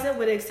my closet,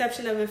 with the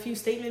exception of a few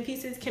statement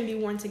pieces, can be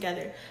worn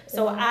together.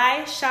 So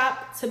I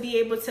shop to be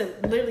able to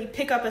literally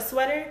pick up a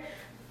sweater,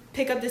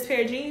 pick up this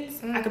pair of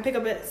jeans. I could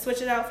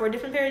switch it out for a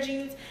different pair of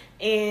jeans,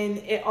 and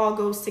it all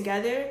goes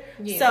together.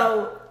 Yeah.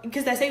 So,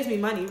 because that saves me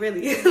money,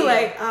 really. Yeah.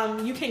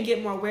 Like, you can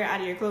get more wear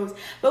out of your clothes.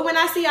 But when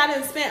I see I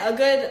done spent a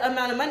good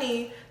amount of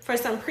money for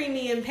some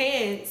premium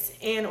pants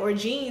or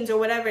jeans or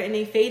whatever, and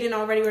they fading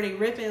already or they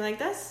ripping, like,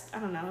 that's, I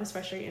don't know, it's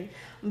frustrating.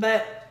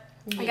 But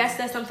I guess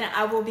that's something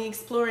I will be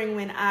exploring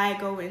when I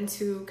go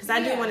into, because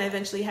I do want to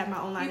eventually have my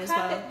own line as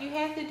well. You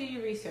have to do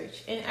your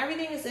research, and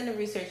everything is in the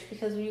research,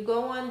 because when you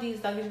go on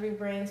these luxury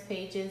brands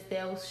pages,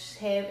 they'll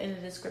have in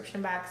the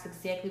description box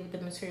exactly what the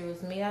material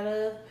is made out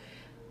of.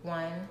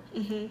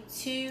 1,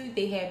 2,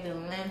 they have the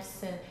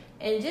lengths,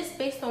 and just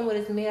based on what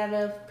it's made out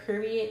of,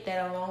 period,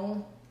 that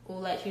alone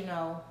will let you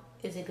know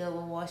is it good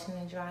with washing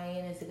and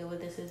drying? Is it good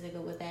with this? Is it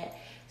good with that?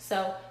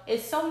 So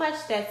it's so much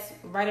that's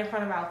right in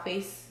front of our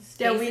face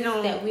that we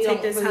don't really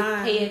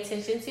pay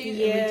attention to, and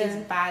we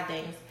just buy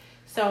things.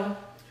 So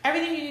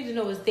everything you need to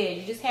know is there.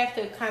 You just have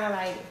to kind of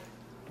like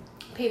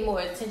pay more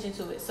attention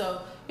to it.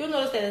 So you'll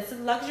notice that it's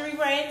luxury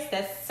brands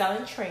that's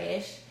selling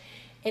trash,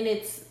 and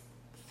it's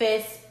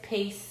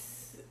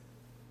fast-paced.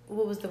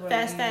 What was the word?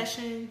 Fast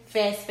fashion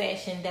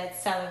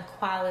that's selling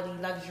quality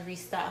luxury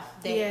stuff.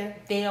 They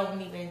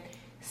don't even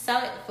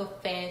sell it for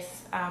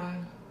fast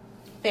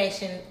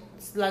fashion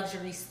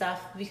luxury stuff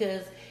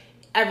because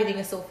everything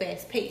is so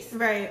fast paced.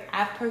 Right.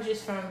 I've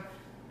purchased from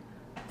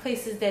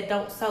places that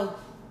don't sell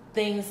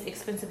things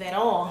expensive at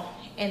all,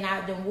 and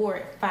I've been wore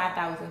it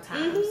 5,000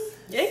 times.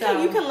 You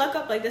can look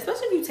up like,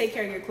 especially if you take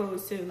care of your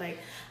clothes too. Like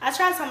I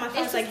try to tell my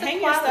friends, like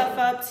hang your stuff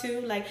up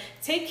too. Like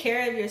take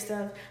care of your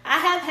stuff. I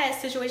have had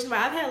situations where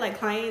I've had like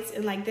clients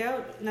and like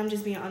and I'm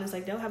just being honest,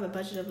 like they'll have a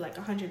budget of like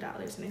 $100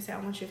 and they say I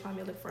want you to find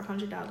me a look for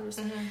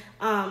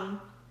 $100.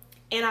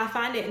 And I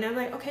find it, and I'm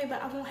like, okay,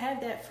 but I won't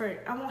have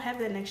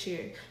that next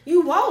year.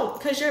 You won't,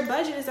 because your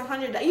budget is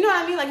 $100. You know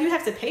what I mean? Like, you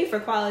have to pay for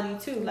quality,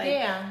 too. Like,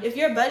 if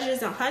your budget is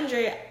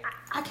 $100,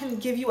 I can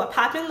give you a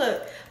popping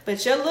look,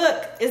 but your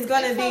look is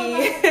going to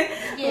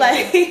be,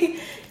 like,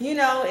 you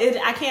know,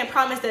 I can't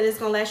promise that it's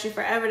going to last you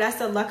forever. That's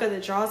the luck of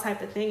the draw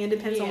type of thing. It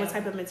depends on what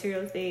type of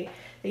materials they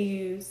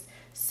use.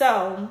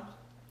 So,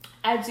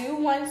 I do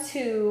want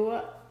to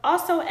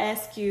also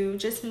ask you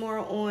just more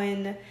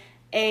on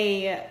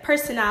a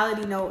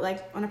personality note,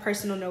 like on a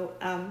personal note,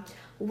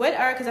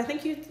 because I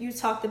think you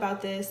talked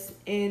about this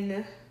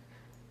in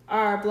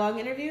our blog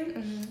interview.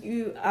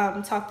 You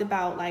talked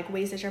about like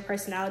ways that your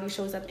personality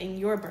shows up in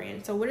your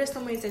brand. So what are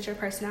some ways that your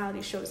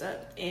personality shows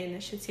up in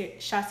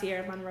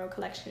Shatiera Monroe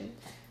collection?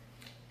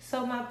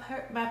 So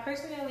my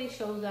personality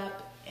shows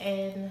up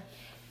in,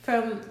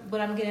 from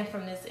what I'm getting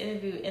from this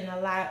interview, in a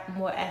lot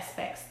more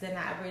aspects than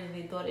I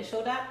originally thought it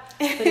showed up.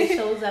 But it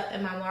shows up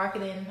in my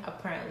marketing,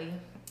 apparently.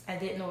 I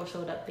didn't know it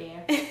showed up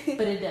there,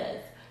 but it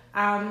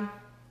does.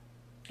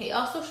 It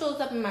also shows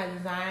up in my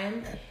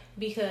design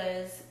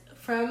because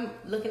from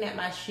looking at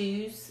my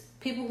shoes,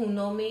 people who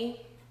know me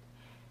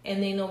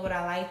and they know what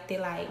I like, they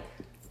like,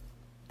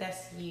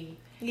 that's you.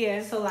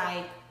 Yeah. So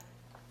like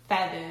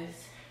feathers,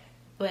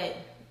 but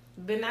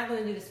we're not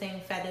going to do the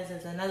same feathers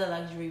as another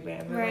luxury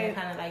brand. We're going to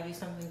kind of like do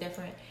something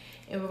different,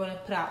 and we're going to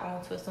put our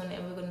own twist on it,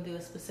 and we're going to do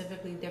a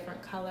specifically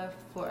different color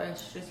for a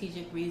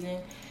strategic reason.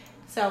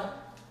 So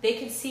they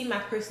can see my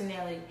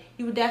personality.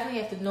 You would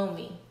definitely have to know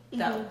me,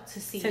 though, to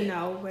see it.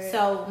 Know where.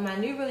 So my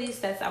new release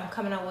that I'm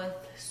coming out with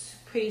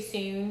pretty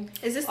soon.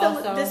 Is this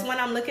this one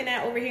I'm looking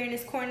at over here in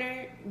this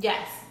corner?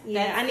 Yes.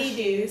 Yeah, I need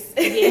these.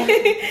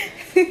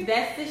 Yeah.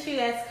 That's the shoe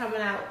that's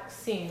coming out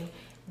soon.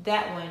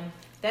 That one.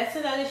 That's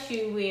another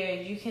shoe where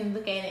you can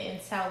look at it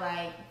and tell,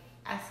 like,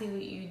 I see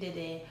what you did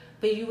there.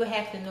 But you would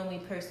have to know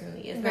me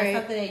personally. It's not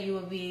something that you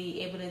would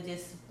be able to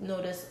just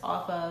notice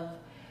off of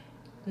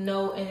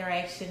no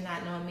interaction,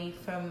 not knowing me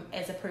from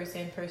as a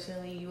person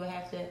personally. You would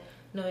have to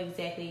know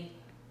exactly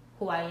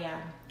who I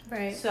am.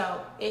 Right.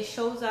 So it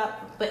shows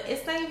up, but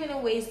it's not even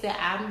in ways that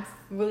I'm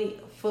really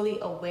fully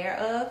aware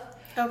of.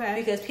 Okay.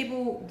 Because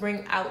people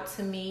bring out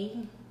to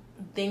me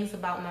things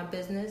about my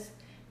business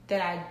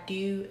that I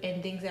do,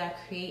 and things that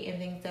I create, and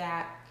things that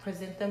I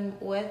present them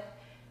with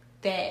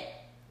that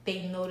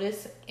they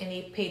notice and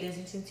they pay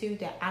attention to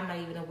that I'm not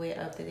even aware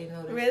of that they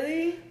notice.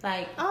 Really?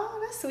 Like, oh,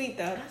 that's sweet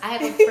though. I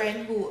have a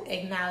friend who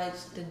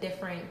acknowledged the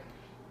different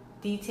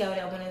detail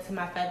that went into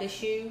my feather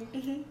shoe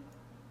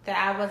that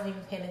I wasn't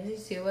even paying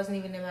attention to. It wasn't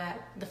even in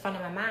the front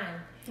of my mind.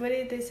 What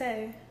did they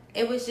say?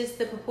 It was just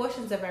the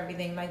proportions of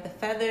everything, like the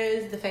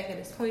feathers, the fact that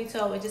it's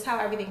ponytail, and just how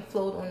everything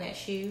flowed on that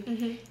shoe.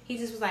 He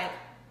just was like,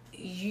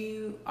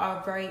 you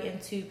are very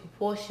into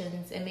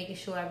proportions and making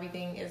sure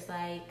everything is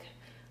like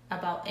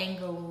about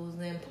angles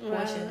and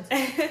proportions.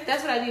 Wow.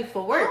 That's what I do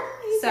for work.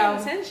 So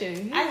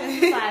attention. I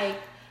just was like,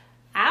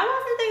 I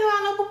wasn't thinking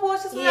about no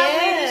proportions when I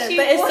made the shoe.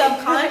 But it's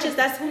subconscious.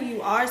 That's who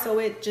you are, so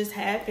it just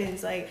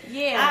happens. Like,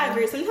 I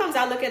agree. Sometimes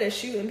I look at a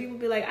shoe and people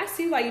be like, I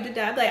see why you did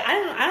that. I'm like,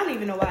 I don't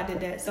even know why I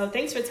did that. So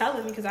thanks for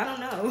telling me, because I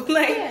don't know.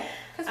 Like,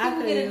 because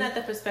people get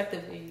another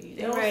perspective of you.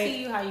 They don't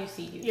see you how you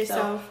see you.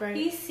 Yourself, so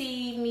he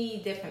see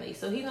me differently.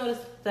 So he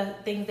noticed the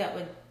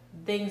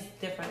things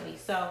differently.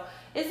 So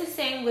it's the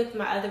same with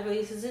my other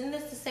releases, and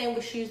it's the same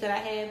with shoes that I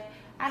have.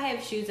 I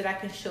have shoes that I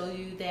can show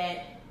you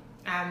that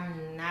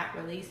I'm not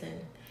releasing.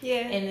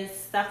 Yeah. And it's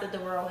stuff that the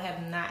world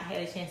have not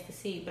had a chance to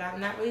see. But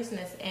I'm not releasing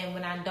this. And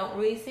when I don't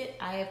release it,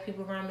 I have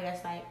people around me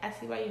that's like, I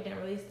see why you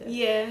didn't release this.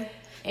 Yeah.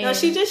 No,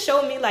 she just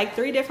showed me like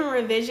 3 different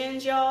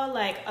revisions, y'all,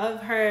 like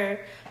of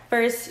her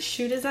first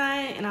shoe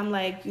design. And I'm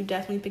like, you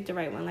definitely picked the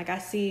right one. Like, I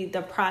see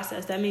the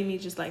process. That made me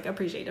just like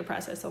appreciate the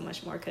process so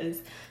much more, because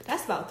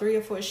that's about 3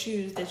 or 4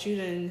 shoes that you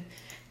done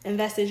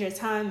invested your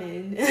time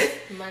in.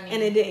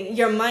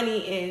 Your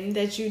money in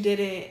that you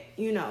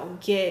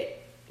didn't, get.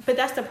 But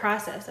that's the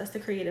process. That's the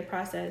creative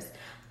process.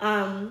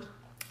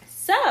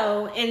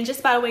 So, and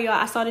just by the way, y'all,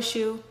 I saw the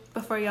shoe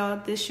before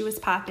y'all. This shoe is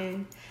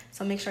popping.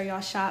 So make sure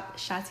y'all shop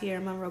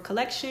Shatier Monroe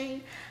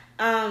collection.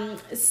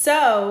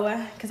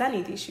 So, because I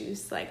need these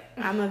shoes. Like,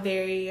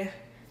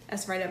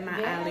 that's right up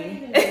my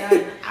alley.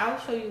 Yeah, I'll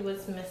show you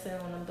what's missing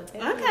on them. But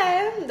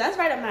okay, that's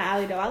right up my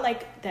alley, though. I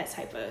like that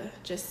type of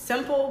just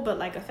simple, but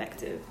like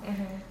effective.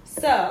 Mm-hmm.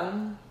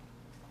 So,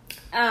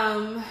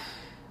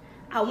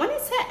 I wanted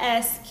to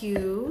ask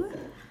you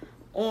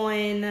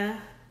on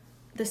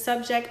the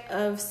subject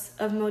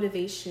of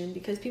motivation,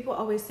 because people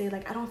always say,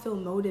 like, I don't feel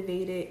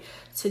motivated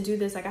to do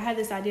this. Like, I had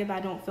this idea, but I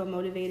don't feel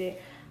motivated.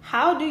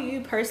 How do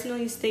you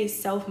personally stay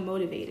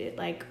self-motivated?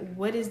 Like,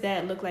 what does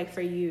that look like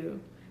for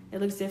you? It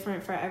looks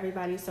different for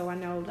everybody. So I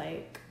know,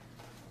 like,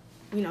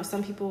 you know,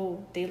 some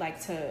people, they like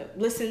to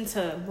listen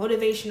to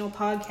motivational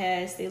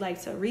podcasts. They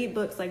like to read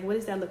books. Like, what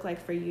does that look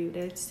like for you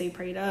to stay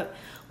prayed up?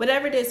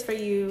 Whatever it is for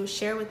you,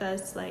 share with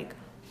us, like,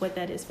 what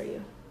that is for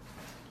you.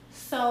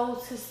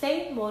 So to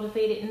stay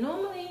motivated,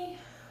 normally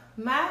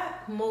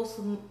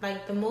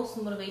the most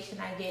motivation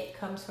I get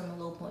comes from a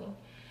low point.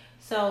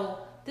 So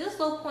this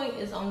low point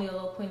is only a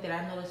low point that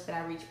I noticed that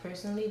I reach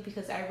personally,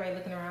 because everybody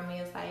looking around me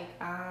is like,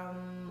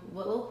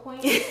 what low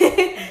point?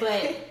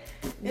 But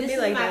this is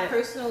like my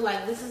personal,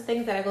 like, this is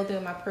things that I go through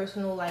in my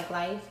personal, like,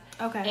 life.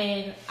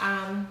 Okay.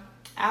 And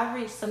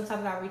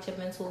sometimes I'll reach a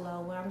mental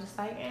low where I'm just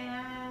like,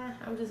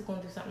 I'm just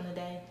going through something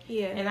today.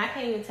 Yeah. And I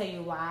can't even tell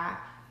you why,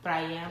 but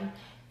I am.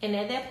 And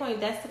at that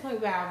point, that's the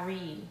point where I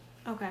read.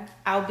 Okay.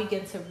 I'll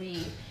begin to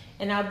read,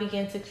 and I'll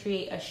begin to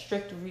create a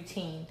strict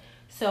routine.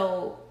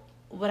 So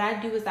what I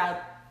do is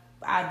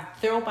I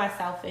throw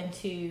myself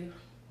into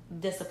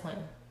discipline.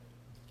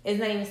 It's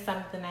not even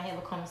something I have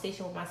a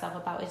conversation with myself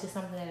about. It's just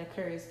something that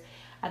occurs.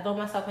 I throw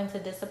myself into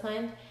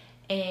discipline,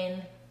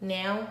 and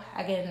now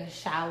I get in the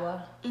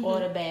shower or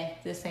the bath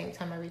at the same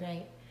time every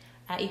night.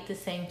 I eat the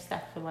same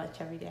stuff for lunch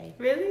every day.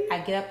 Really?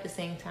 I get up the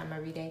same time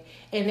every day.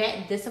 And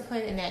that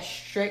discipline and that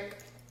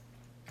strict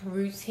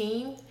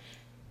routine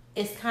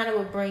is kind of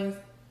what brings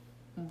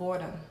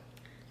boredom.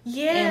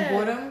 Yeah. And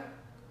boredom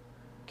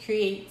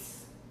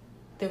creates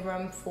the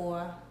room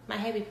for my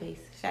happy place,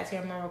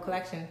 Shatier Monroe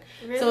collection.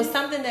 Really? So it's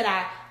something that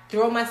I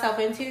throw myself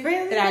into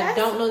that I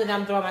don't know that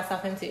I'm throwing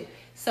myself into.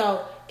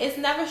 So it's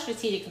never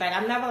strategic. Like,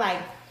 I'm never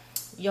like,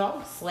 yo,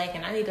 I'm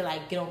slacking. I need to,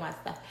 like, get on my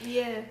stuff.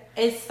 Yeah.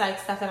 It's like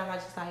stuff that I'm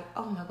just like,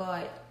 oh my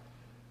God.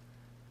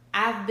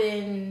 I've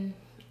been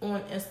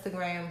on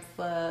Instagram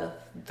for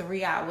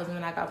 3 hours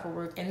when I got for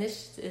work, and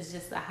this is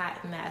just a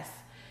hot mess.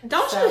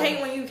 Don't you hate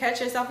when you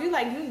catch yourself? You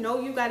like, you know,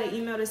 you gotta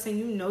email this and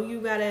you know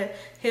you gotta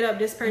hit up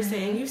this person,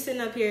 and you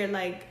sitting up here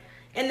like,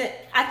 and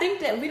I think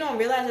that we don't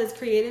realize as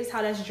creatives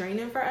how that's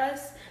draining for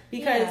us,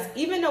 because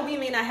even though we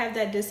may not have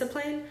that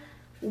discipline,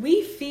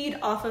 we feed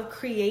off of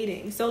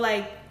creating. So,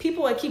 like,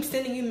 people would keep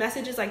sending you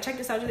messages like, check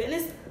this out. And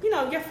it's, you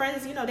know, your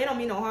friends, you know, they don't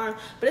mean no harm.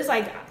 But it's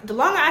like, the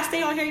longer I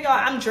stay on here, y'all,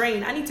 I'm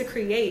drained. I need to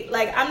create.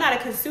 Like, I'm not a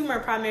consumer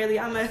primarily.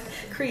 I'm a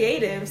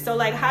creative. So,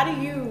 like, how do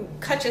you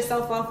cut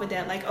yourself off with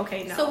that? Like,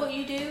 okay, no. So, what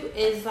you do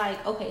is,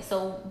 like, okay,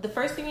 so the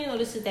first thing you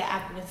notice is that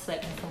I've been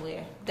slacking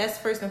somewhere. That's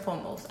first and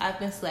foremost. I've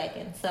been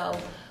slacking. So,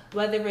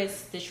 whether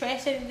it's the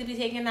trash that needs to be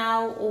taken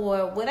out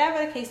or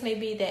whatever the case may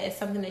be, that is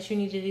something that you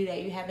need to do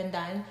that you haven't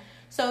done.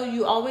 So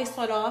you always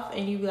start off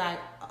and you be like,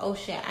 oh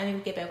shit, I need to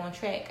get back on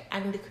track.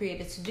 I need to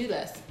create a to-do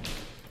list.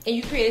 And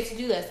you create a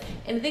to-do list.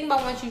 And the thing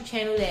about once you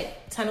channel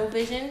that tunnel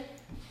vision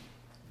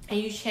and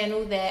you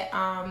channel that,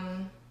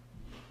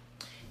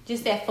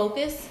 just that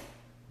focus,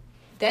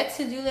 that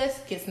to-do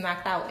list gets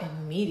knocked out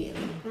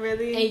immediately.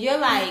 Really? And you're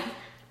like,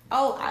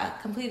 oh, I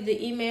completed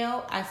the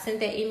email. I sent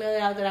that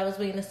email out that I was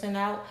waiting to send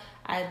out.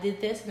 I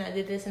did this and I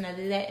did this and I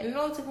did that. And it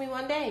only took me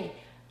one day.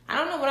 I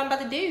don't know what I'm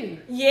about to do.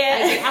 Yeah.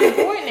 Like, I'm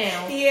bored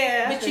now.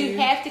 Yeah. But you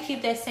have to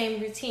keep that same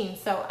routine.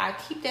 So I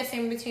keep that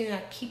same routine and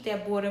I keep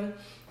that boredom.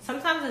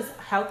 Sometimes it's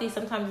healthy,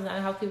 sometimes it's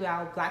unhealthy with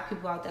our black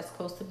people out that's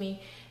close to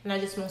me. And I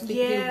just won't speak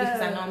to you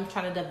because I know I'm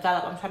trying to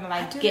develop. I'm trying to,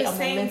 like, get a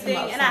momentum of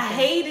something. And I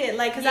hate it.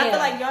 Like, because I feel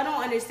like y'all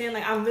don't understand.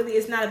 Like,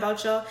 it's not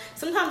about y'all.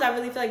 Sometimes I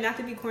really feel like, not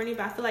to be corny,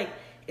 but I feel like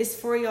it's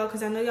for y'all,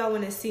 because I know y'all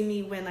want to see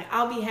me win. Like,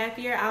 I'll be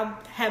happier. I'll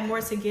have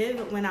more to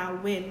give when I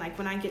win. Like,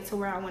 when I get to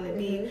where I want to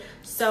be.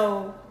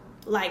 So,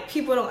 like,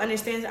 people don't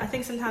understand. I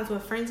think sometimes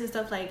with friends and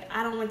stuff, like,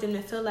 I don't want them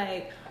to feel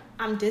like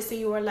I'm dissing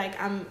you or like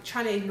I'm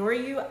trying to ignore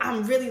you.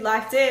 I'm really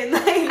locked in.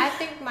 Like, I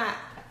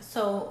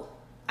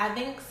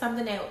think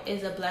something that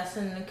is a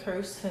blessing and a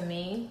curse for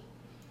me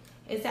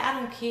is that I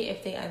don't care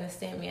if they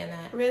understand me or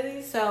not.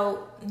 Really?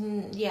 So,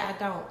 yeah,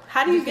 I don't.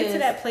 How do you get to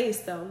that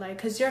place, though? Like,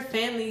 because your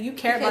family, you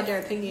care about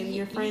their opinion,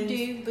 your friends.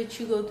 You do, but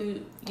you go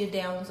through your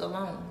downs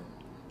alone.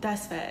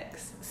 That's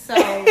facts. So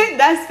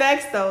that's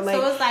facts, though. Like,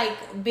 so it's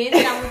like being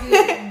down with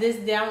you this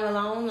down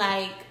alone.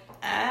 Like,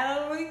 I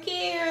don't really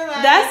care.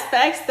 Like, that's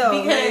facts,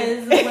 though.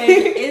 Because when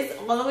it's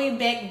all the way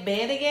back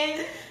bad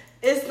again,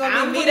 it's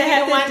gonna be me that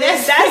have to do.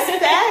 That's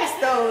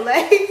facts, though.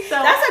 Like,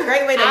 so that's a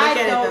great way to look at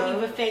it, though. I don't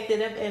even factor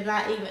it up, and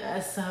not even a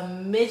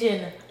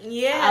smidgen.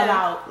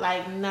 About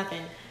like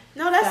nothing.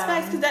 No, that's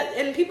facts. Cause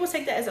and people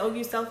take that as, oh,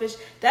 you selfish.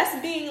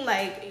 That's being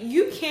like,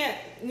 you can't,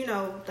 you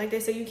know, like they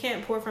say, you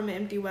can't pour from an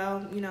empty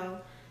well. You know,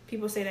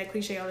 people say that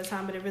cliche all the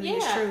time, but it really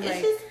is true.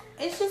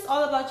 It's just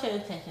all about your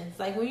intentions.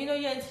 Like, when you know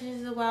your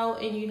intentions are well,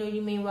 and you know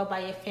you mean well by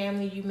your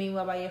family, you mean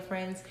well by your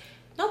friends,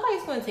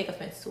 nobody's going to take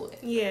offense to it.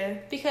 Yeah.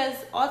 Because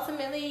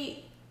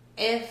ultimately,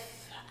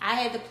 if I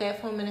had the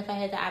platform and if I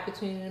had the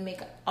opportunity to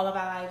make all of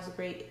our lives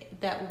great,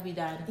 that would be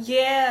done.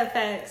 Yeah,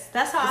 facts.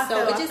 That's how I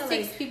feel. So it just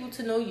takes people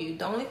to know you.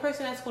 The only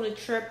person that's going to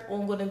trip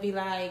on going to be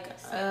like,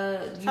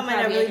 somebody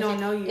that really don't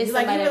know you. It's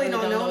like, you really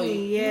don't know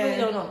me. Yeah. You really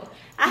don't know me.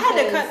 I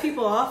had to cut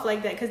people off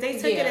like that because they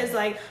took it as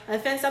like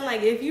offense. I'm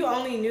like, if you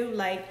only knew,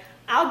 like,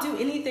 I'll do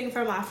anything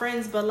for my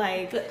friends, but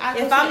like, if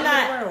I'm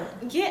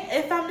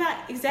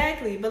not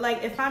exactly, but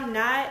like, if I'm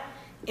not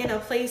in a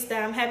place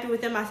that I'm happy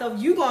within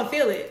myself, you gonna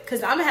feel it,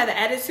 because I'm gonna have an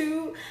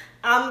attitude.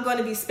 I'm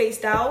gonna be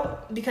spaced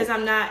out because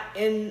I'm not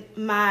in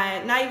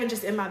my, not even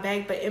just in my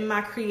bag, but in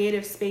my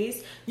creative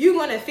space. You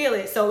gonna feel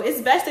it. So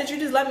it's best that you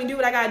just let me do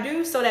what I gotta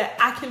do so that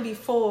I can be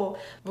full,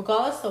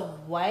 regardless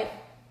of what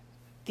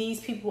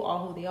these people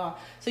are, who they are.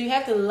 So you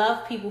have to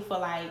love people for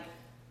like,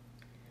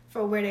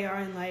 for where they are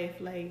in life,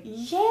 like,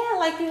 yeah,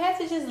 like, you have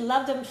to just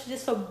love them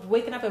just for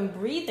waking up and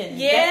breathing.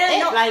 Yeah,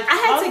 no, like, I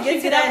had to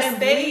get to that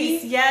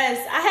space. Breathe,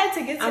 yes, I had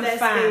to get to that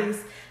fine.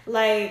 space,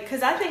 like,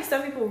 because I think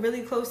some people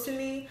really close to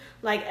me,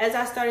 like, as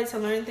I started to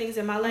learn things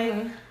in my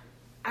life,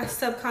 I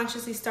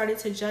subconsciously started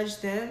to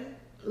judge them,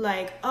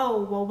 like,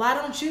 oh, well, why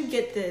don't you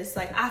get this?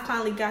 Like, I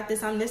finally got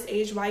this. I'm this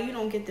age. Why you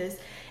don't get this?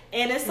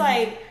 And it's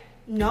like,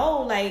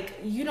 no, like,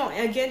 you don't,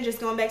 again, just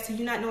going back to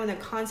you not knowing the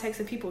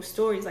context of people's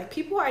stories. Like,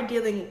 people are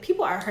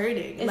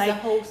hurting. It's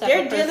like,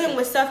 they're dealing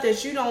with stuff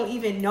that you don't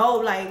even know,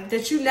 like,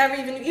 that you never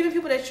even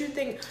people that you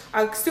think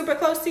are super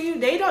close to you,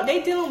 they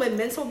dealing with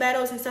mental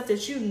battles and stuff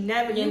that you would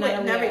never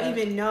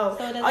even know.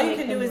 So all you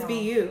can do is be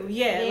you.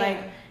 Yeah, like,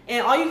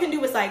 and all you can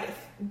do is like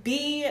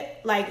be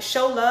like,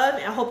 show love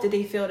and hope that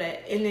they feel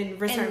that, and then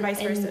return vice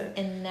versa,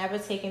 and never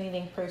take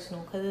anything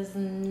personal, because it's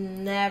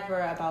never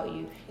about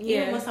you.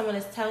 Even when someone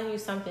is telling you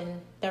something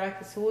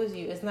directed towards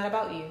you, it's not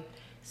about you.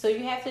 So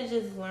you have to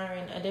just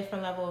learn a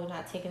different level of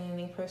not taking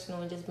anything personal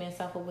and just being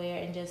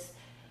self-aware and just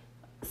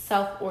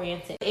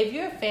self-oriented. If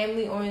you're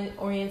family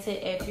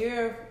oriented, if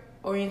you're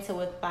oriented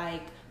with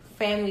like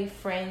family,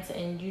 friends,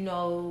 and you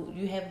know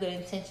you have good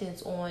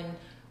intentions on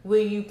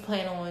where you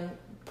plan on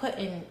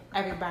putting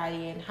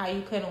everybody and how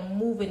you plan on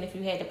moving if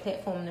you had the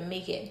platform to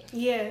make it.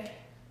 Yeah.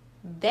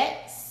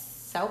 That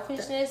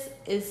selfishness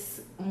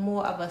is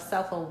more of a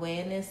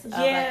self-awareness, of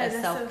like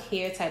a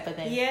self-care type of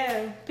thing.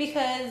 Yeah.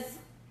 Because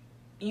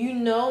you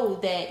know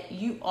that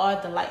you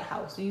are the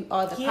lighthouse. You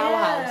are the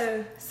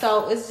powerhouse.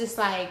 So it's just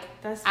like,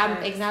 I'm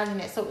acknowledging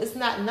that. So it's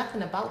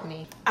nothing about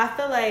me. I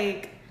feel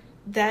like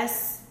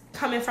that's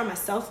coming from a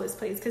selfless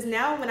place, because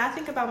now when I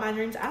think about my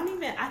dreams, I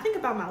think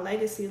about my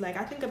legacy. Like,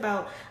 I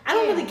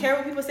don't really care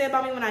what people say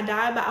about me when I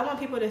die, but I want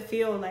people to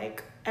feel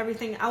like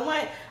everything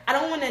I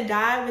don't want to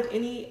die with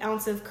any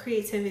ounce of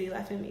creativity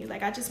left in me.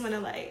 Like, I just want to,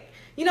 like,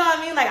 you know what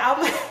I mean? Like, I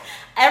want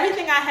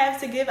everything I have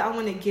to give, I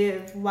want to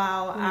give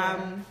while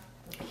I'm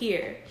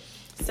here.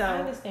 So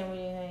I understand what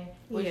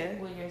you're saying.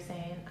 What you're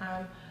saying.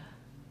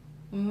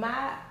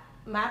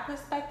 My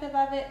perspective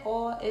of it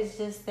all is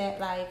just that,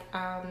 like,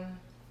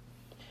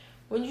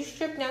 when you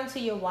strip down to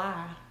your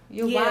why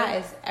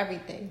is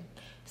everything.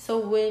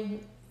 So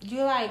when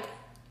you're like,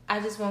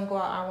 I just want to go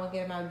out, I want to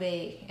get in my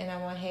bag, and I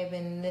want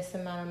having this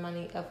amount of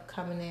money of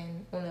coming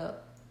in on a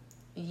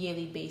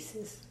yearly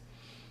basis,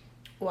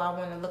 or I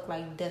want to look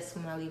like this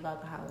when I leave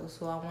out the house,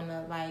 or I want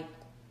to like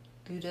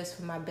do this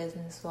for my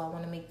business, or I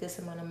want to make this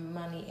amount of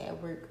money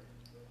at work.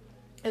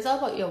 It's all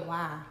about your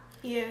why.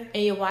 Yeah.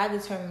 And your why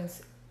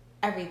determines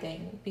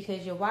everything,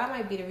 because your why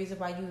might be the reason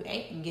why you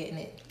ain't getting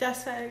it.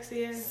 That's facts,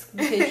 yes.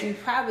 Because you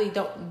probably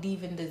don't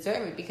even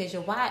deserve it, because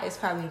your why is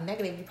probably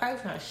negative. You're probably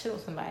trying to shit on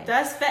somebody.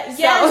 That's facts.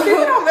 Yeah,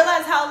 people don't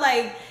realize how,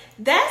 like,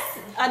 that's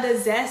a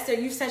disaster.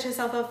 You set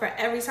yourself up for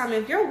every time.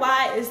 If your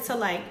why is to,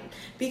 like,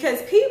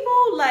 because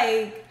people,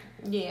 like,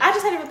 I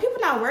just had people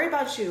not worry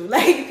about you.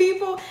 Like,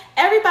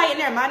 everybody in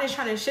their mind is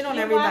trying to shit on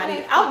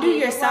everybody. Outdo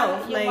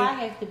yourself. Your why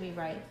has to be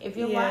right. If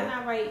your why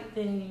not right,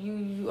 then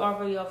you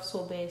already off to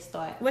a bad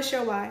start. What's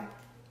your why?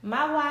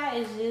 My why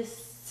is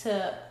just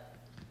to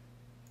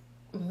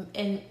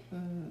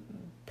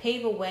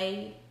pave a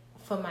way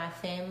for my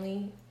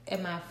family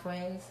and my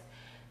friends,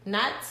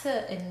 not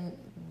to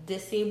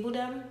disable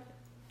them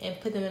and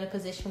put them in a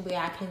position where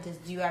I can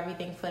just do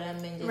everything for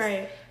them and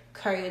just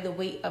carry the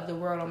weight of the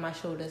world on my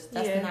shoulders.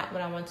 That's not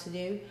what I want to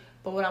do.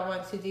 But what I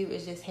want to do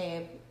is just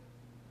have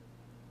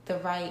the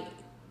right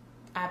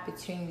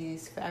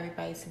opportunities for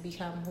everybody to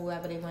become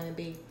whoever they want to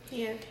be.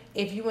 Yeah.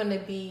 If you want to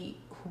be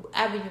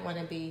whoever you want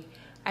to be,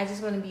 I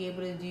just want to be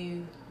able to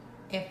do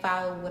and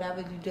follow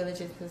whatever due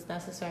diligence is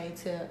necessary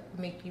to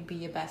make you be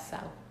your best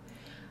self.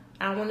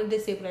 I don't want to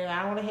disable it.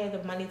 I don't want to have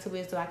the money to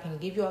where so I can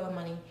give you all the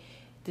money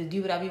to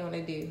do whatever you want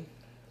to do.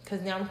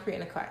 Because now I'm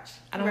creating a crutch.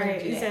 I don't want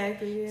to do that.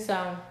 Exactly. Yeah.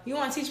 So you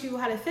want to teach people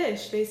how to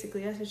fish,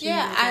 basically. That's what you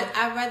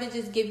I'd rather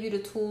just give you the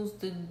tools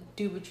to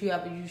do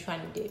whatever you're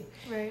trying to do.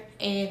 Right.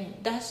 And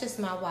that's just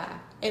my why.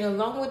 And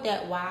along with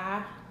that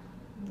why,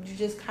 you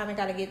just kind of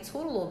got to get to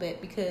it a little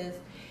bit, because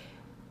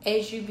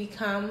as you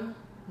become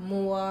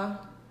more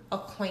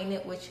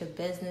acquainted with your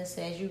business,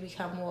 as you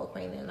become more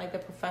acquainted in like the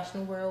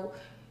professional world,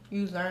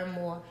 you learn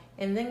more.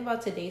 And the thing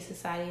about today's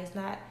society is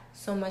not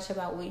so much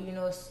about what you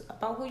know, it's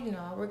about who you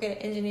know. I work at an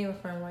engineering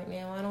firm right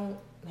now. I don't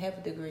have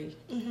a degree.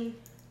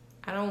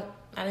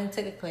 I didn't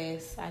take a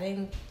class. I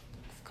didn't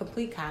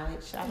complete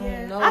college. I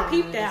don't know. I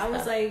peeped that. I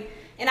was like,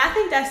 and I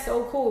think that's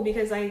so cool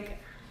because like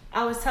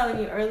I was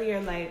telling you earlier,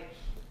 like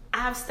I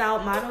have style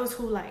models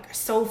who like are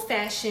so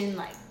fashion,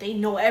 like they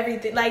know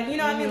everything, like you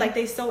know what I mean, like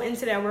they so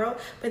into that world,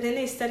 but then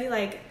they study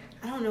like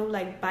I don't know,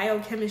 like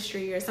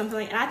biochemistry or something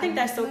like. And I think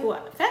that's so cool.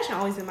 Fashion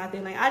always been my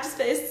thing. Like I just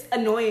it's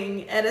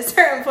annoying at a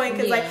certain point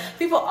because like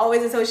people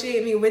always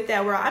associate me with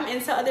that world. I'm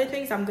into other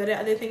things. I'm good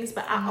at other things,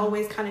 but I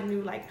always kind of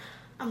knew like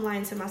I'm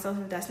lying to myself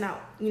if that's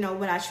not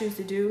what I choose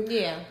to do.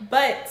 Yeah.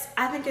 But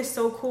I think it's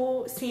so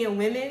cool seeing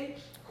women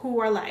who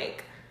are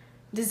like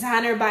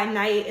designer by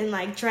night and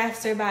like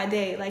drafter by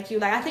day, like you.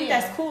 Like I think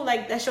that's cool.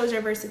 Like that shows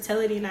your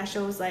versatility and that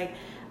shows like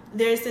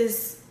there's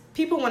this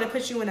people want to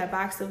put you in a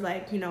box of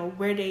like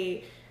where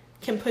they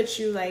can put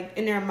you like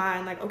in their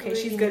mind like okay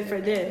she's good for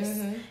this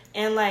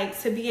and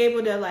like to be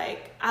able to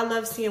like I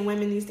love seeing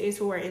women these days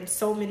who are in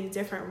so many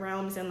different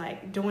realms and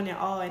like doing it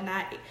all and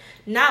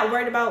not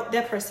worried about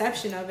their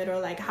perception of it or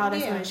like how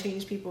that's going to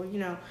change people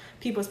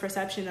people's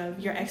perception of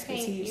your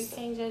expertise. You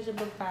can't judge a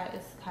book by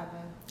its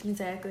cover.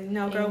 Exactly.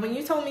 No, girl, when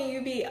you told me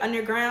you be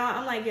underground,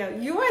 I'm like, yo,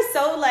 you are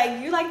so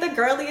like you like the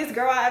girliest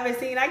girl I ever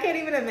seen. I can't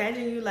even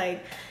imagine you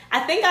like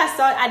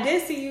I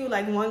did see you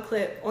like one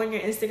clip on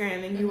your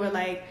Instagram and you were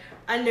like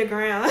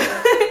underground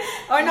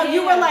or no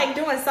you were like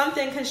doing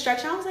something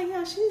construction. I was like,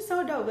 yo, she's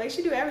so dope, like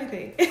she do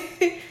everything.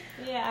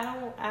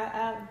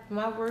 I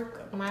my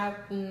work, my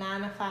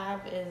 9 to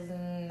 5 is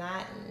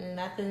not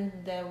nothing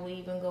that we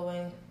even go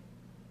in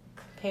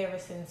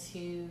comparison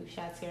to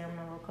Sha'Terri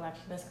Monroe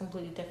collection. That's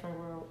completely different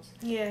worlds.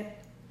 Yeah,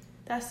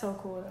 that's so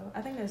cool though.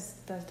 I think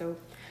that's dope.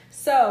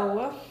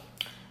 So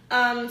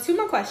 2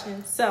 more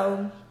questions.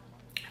 So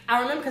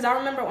I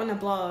remember on the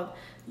blog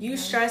you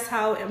stressed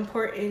how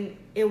important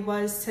it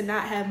was to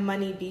not have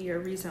money be your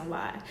reason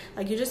why.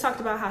 Like you just talked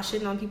about how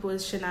shitting on people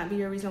should not be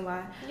your reason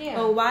why. Yeah.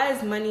 But why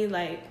is money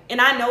like? And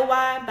I know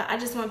why, but I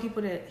just want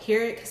people to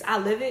hear it because I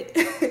live it.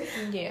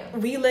 Yeah.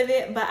 We live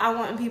it, but I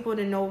want people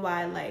to know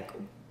why like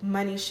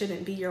money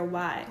shouldn't be your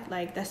why.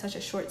 Like that's such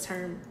a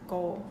short-term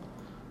goal.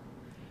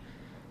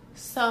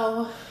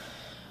 So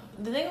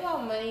the thing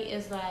about money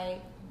is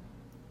like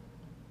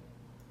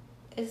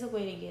it's a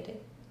way to get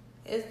it.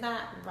 It's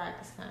not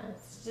rocket science.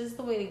 It's just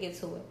the way to get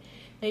to it.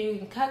 Now you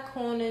can cut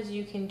corners.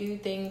 You can do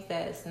things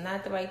that's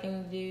not the right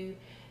thing to do.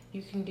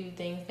 You can do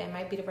things that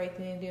might be the right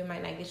thing to do. It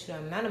might not get you the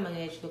amount of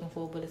money that you're looking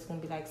for, but it's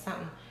going to be like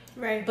something.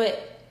 Right.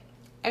 But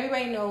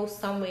everybody knows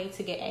some way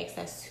to get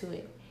access to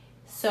it.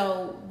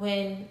 So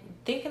when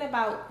thinking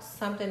about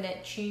something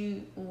that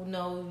you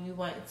know you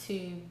want to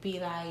be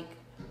like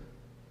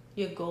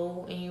your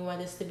goal and you want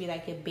this to be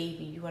like your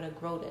baby, you want to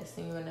grow this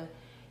and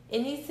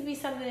it needs to be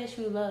something that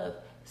you love.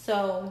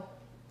 So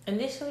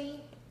initially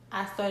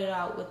I started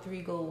out with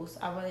 3 goals.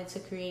 I wanted to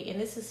create, and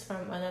this is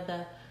from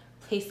another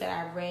place that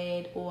I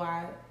read or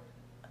I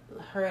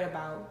heard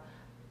about.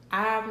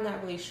 I'm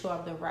not really sure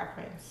of the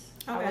reference.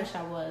 Okay. I wish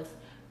I was.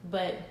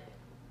 But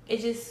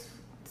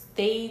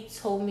they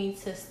told me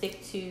to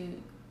stick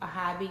to a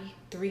hobby,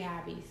 3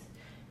 hobbies.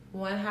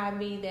 1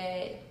 hobby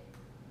that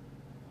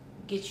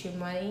gets you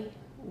money,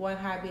 1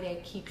 hobby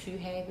that keeps you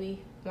happy,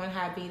 1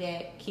 hobby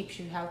that keeps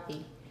you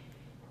healthy.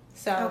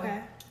 So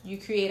you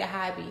create a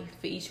hobby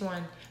for each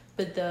one,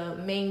 but the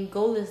main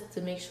goal is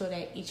to make sure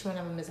that each one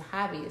of them is a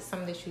hobby. It's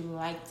something that you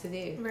like to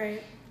do.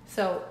 Right.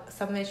 So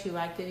something that you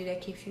like to do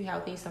that keeps you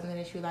healthy, something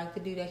that you like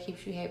to do that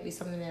keeps you happy,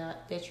 something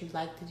that you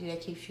like to do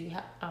that keeps you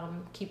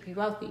keep you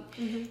healthy.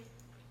 Mm-hmm.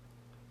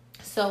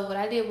 So what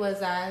I did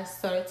was I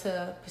started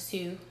to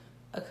pursue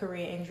a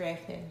career in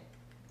drafting.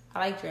 I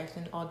like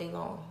drafting all day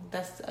long.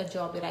 That's a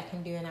job that I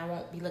can do, and I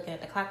won't be looking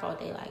at the clock all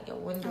day like, yo,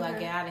 when do I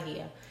get out of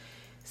here?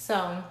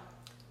 So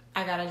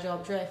I got a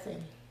job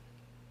drafting.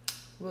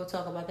 We'll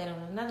talk about that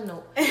on another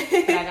note. But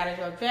I got a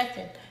job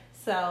drafting.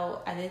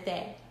 So I did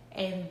that.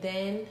 And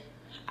then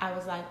I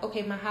was like,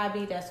 okay, my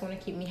hobby that's going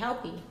to keep me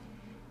healthy.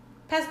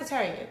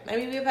 Pescatarian. Let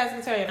me be a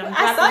pescatarian.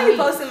 I saw you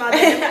posting about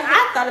that.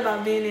 I thought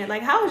about being there.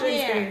 Like, how was your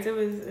experience?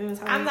 It was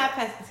hard. I'm not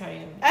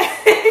pescatarian.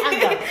 I'm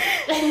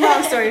done.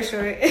 Long story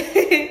short.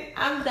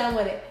 I'm done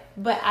with it.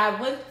 But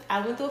I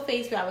went through a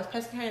phase where I was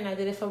pescatarian. I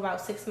did it for about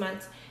 6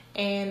 months.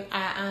 And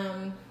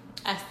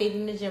I stayed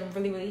in the gym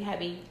really, really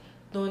heavy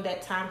during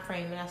that time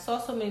frame, and I saw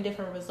so many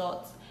different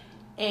results.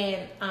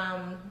 And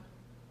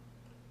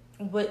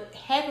what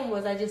happened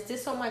was I just did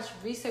so much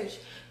research,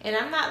 and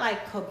I'm not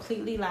like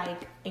completely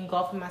like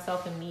engulfing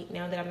myself in meat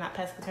now that I'm not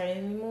pescatarian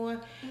anymore,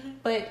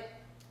 but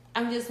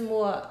I'm just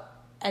more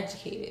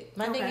educated.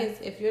 My thing is,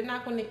 if you're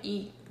not going to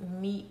eat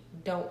meat,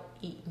 don't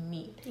eat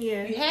meat.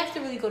 Yeah, you have to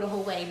really go the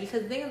whole way,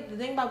 because the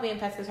thing about being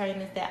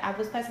pescatarian is that I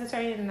was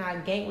pescatarian and I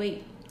gained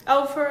weight.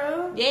 Oh, for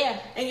real? Yeah.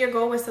 And your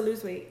goal was to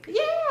lose weight? Yeah.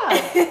 I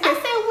said,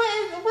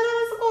 what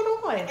else is going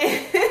on?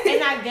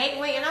 And I gained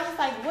weight, and I was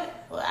like,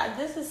 what? Well,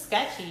 this is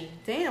sketchy.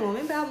 Damn, well,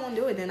 maybe I won't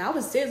do it then. I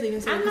was seriously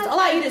considering, because all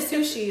I eat is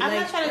sushi. I'm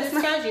not trying to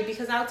discourage you,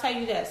 because I'll tell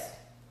you this.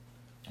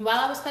 While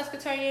I was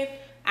pescatarian,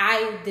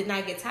 I did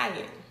not get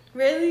tired.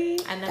 Really?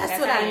 I never That's got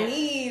what tired. I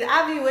need.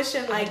 I be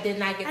wishing, like, I did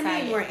not get tired.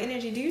 I need more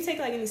energy. Do you take,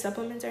 like, any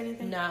supplements or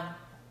anything? No.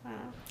 Wow.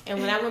 And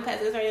when I went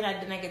pescatarian, I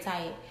did not get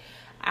tired.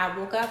 I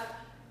woke up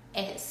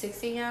at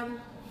 6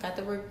 a.m., got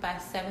to work by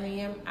 7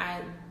 a.m. I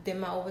did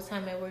my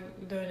overtime at work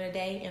during the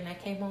day, and I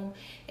came home.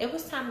 It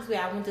was times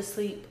where I went to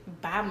sleep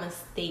by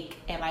mistake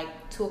at like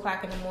 2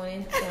 o'clock in the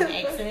morning on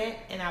accident,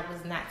 and I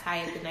was not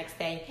tired the next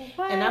day.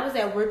 What? And I was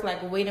at work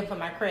like waiting for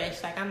my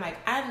crash. Like, I'm like,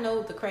 I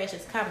know the crash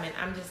is coming.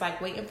 I'm just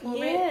like waiting for it.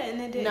 Yeah,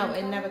 and it didn't. No,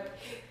 it never.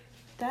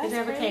 That's it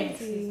never came.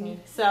 crazy. Excuse me.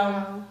 So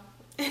Wow.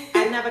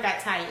 I never got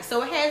tired.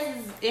 So it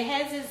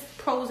has its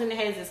pros and it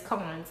has its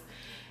cons.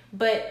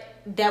 But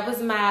that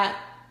was my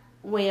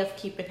way of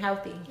keeping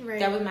healthy. Right.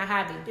 That was my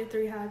hobby. Your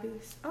 3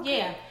 hobbies. Okay.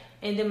 Yeah.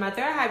 And then my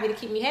third hobby to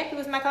keep me happy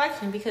was my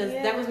collection, because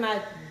that was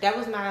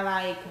my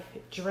like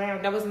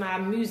drown. That was my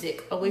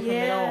music away from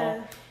it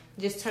all.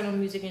 Just turn on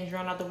music and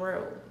drown out the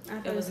world.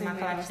 It was my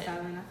collection.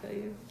 I feel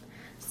you.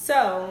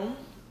 So,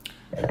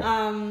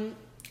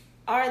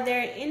 are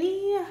there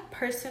any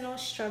personal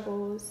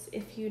struggles,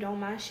 if you don't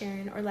mind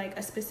sharing, or like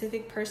a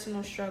specific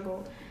personal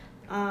struggle,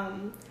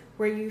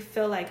 where you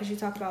feel like, because you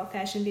talk about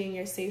fashion being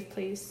your safe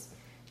place,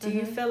 do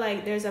you feel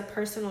like there's a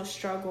personal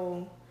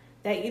struggle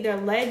that either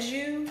led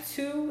you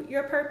to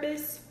your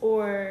purpose,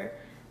 or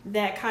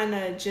that kind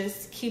of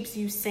just keeps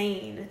you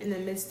sane in the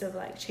midst of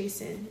like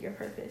chasing your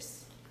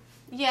purpose?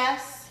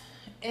 Yes.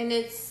 And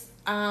it's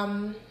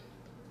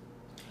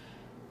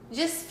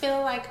just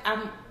feel like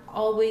I'm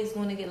always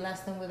going to get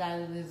less than what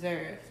I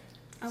deserve.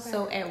 Okay.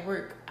 So at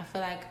work, I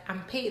feel like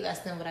I'm paid less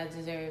than what I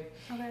deserve.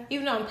 Okay.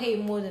 Even though I'm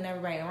paid more than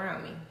everybody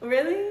around me.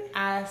 Really?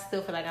 I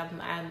still feel like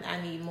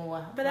I need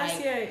more. But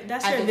that's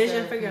like, your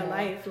vision for your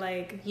life.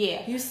 Like,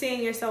 yeah, you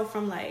seeing yourself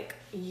from like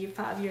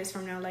 5 years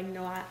from now. Like,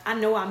 no, I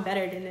know I'm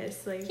better than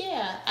this. Like,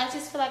 yeah, I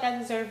just feel like I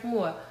deserve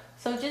more.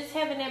 So just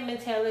having that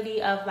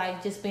mentality of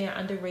like just being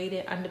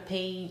underrated,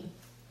 underpaid,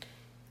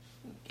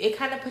 it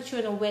kind of puts you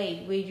in a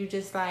way where you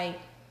just like,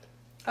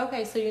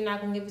 okay, so you're not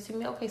gonna give it to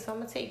me. Okay, so I'm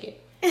gonna take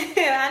it.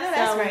 I know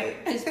that's right.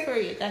 It's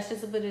period. That's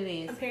just what it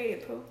is. A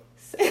period, poo.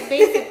 So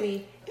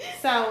basically,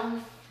 so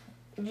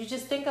you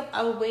just think of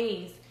other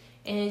ways,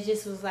 and it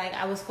just was like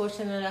I was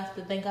fortunate enough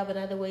to think of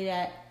another way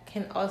that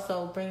can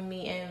also bring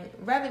me in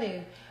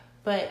revenue,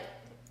 but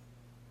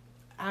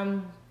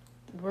I'm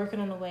working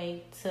on a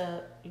way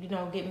to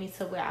get me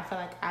to where I feel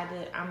like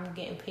I'm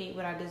getting paid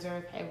what I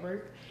deserve at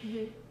work,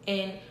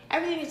 and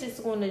everything is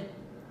just going to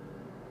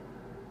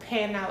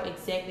pan out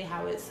exactly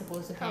how it's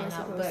supposed to pan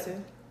out, but.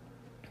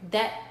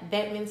 That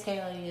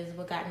mentality is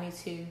what got me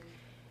to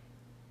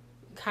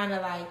kind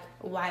of like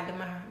widen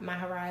my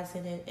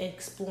horizon and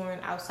exploring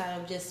outside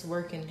of just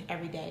working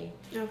every day.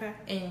 Okay.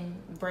 And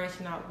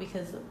branching out,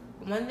 because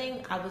one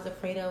thing I was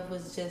afraid of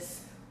was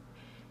just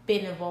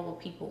being involved with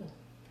people.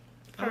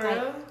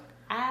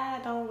 I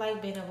don't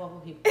like being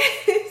involved with people.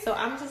 So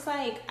I'm just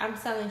like, I'm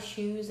selling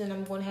shoes and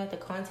I'm going to have to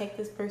contact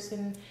this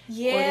person.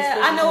 Yeah,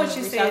 I know what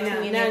you're saying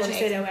now. Now that you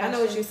say that way, I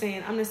know what you're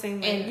saying. I'm the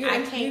same way.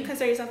 And you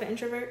consider yourself an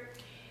introvert?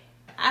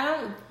 I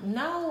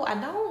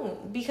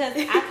don't, because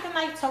I can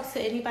like talk to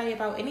anybody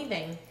about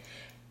anything,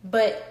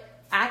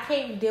 but I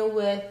can't deal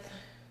with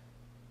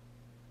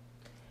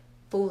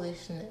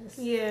foolishness.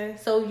 Yeah.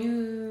 So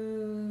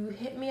you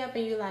hit me up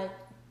and you're like,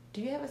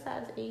 do you have a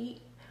size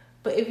 8?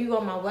 But if you go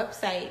on my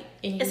website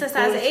and you it's a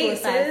size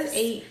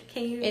 8,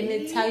 can you and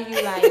it tell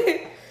you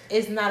like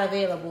it's not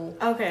available.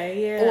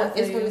 Okay, yeah. Or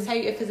it's going to tell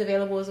you if it's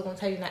available, or it's going to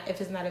tell you if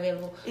it's not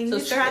available. And so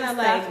you're trying to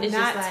like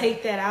not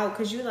take that out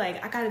because you're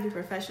like, I got to be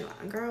professional.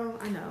 Girl,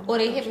 I know. Or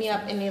they hit me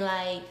up and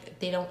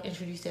they don't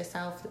introduce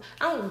themselves.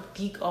 I don't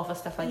geek off of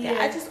stuff like that.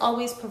 I just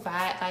always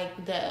provide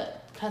like the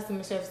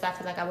customer service I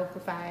feel like I would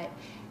provide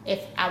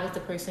if I was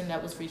the person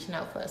that was reaching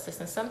out for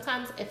assistance.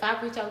 Sometimes if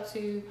I reach out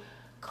to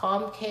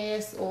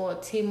Comcast or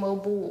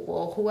T-Mobile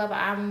or whoever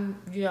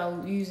I'm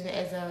using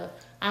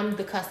I'm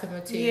the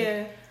customer too.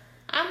 Yeah.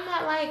 I'm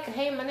not like,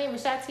 hey, my name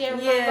is Shatiera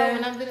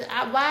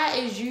and why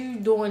is you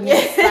doing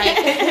this?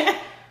 Like,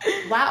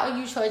 why are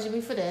you charging me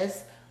for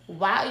this?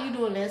 Why are you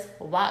doing this?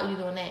 Why are you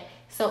doing that?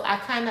 So I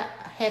kind of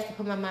have to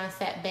put my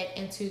mindset back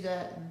into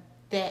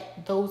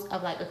those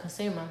of like a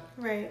consumer,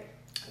 right?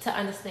 To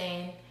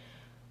understand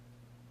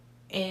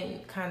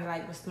and kind of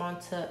like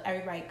respond to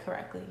everybody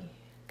correctly.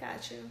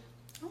 Got you.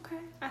 Okay,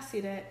 I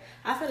see that.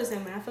 I feel the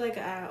same way. I feel like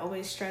I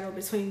always straddle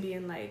between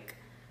being like,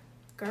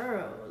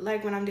 girl,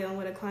 like when I'm dealing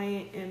with a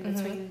client, and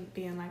between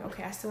being like,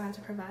 okay, I still have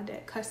to provide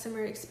that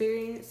customer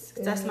experience.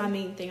 That's my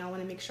main thing. I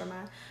want to make sure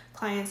my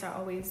clients are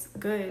always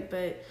good.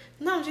 But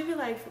no, you be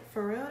like,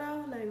 for real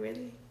though? Like,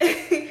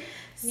 really?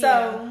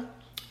 So,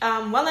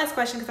 one last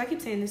question, because I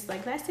keep saying this,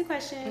 like, last 2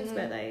 questions,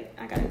 but like,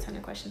 I got a ton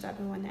of questions I've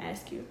been wanting to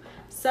ask you.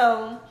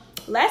 So,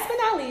 last but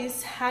not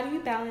least, how do you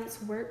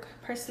balance work,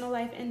 personal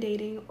life, and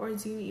dating, or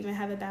do you even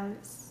have a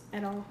balance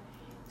at all?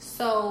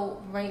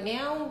 So, right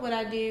now, what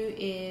I do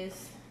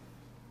is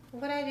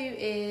What I do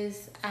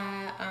is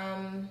I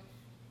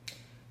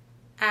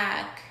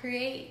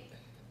create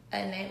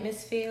an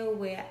atmosphere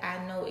where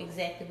I know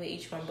exactly where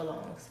each one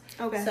belongs.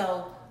 Okay.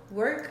 So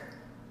what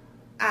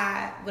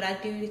I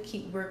do to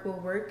keep work will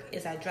work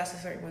is I dress a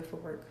certain way for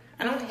work.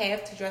 I don't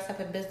have to dress up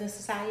in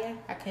business attire.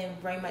 I can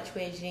very much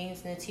wear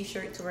jeans and a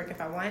t-shirt to work if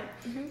I want.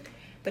 Mm-hmm.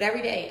 But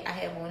every day I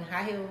have on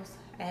high heels,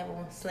 I have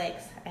on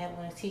slacks, I have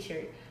on a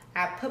t-shirt.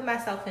 I put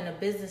myself in a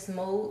business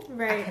mode.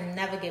 Right. I can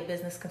never get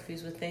business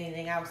confused with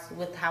anything else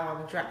with how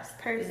I'm dressed.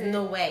 Perfect. There's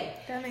no way.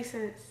 That makes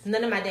sense.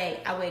 None of my day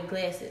I wear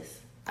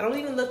glasses. I don't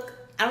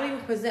even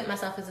present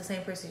myself as the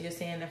same person you're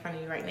seeing in front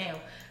of you right now,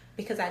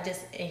 because I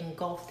just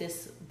engulf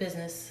this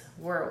business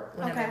world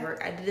whenever I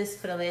work. I did this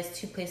for the last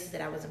 2 places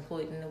that I was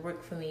employed, and it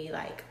worked for me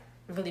like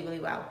really,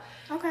 really well.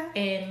 Okay.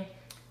 And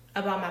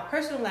about my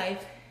personal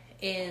life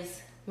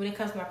is, when it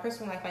comes to my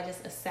personal life, I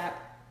just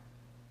accept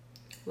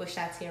what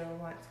Shatira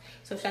wants.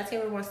 So if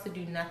Shatira wants to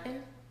do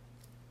nothing,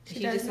 she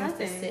just wants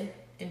to sit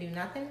and do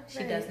nothing,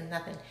 she does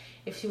nothing.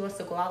 If she wants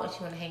to go out and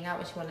she want to hang out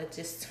and she want to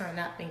just turn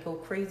up and go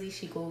crazy,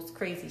 she goes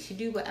crazy. She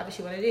do whatever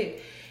she want to do.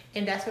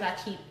 And that's what I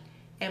keep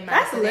in mind.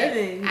 That's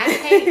living.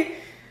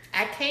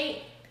 I can't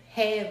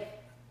have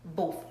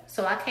both.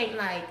 So I can't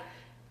like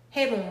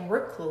have on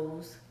work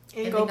clothes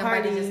and go then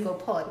party. just go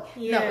party.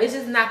 Yeah. No, it's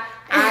just not.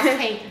 I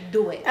can't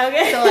do it.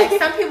 Okay. So like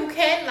some people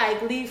can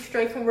like leave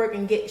straight from work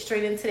and get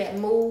straight into that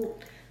mood.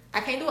 I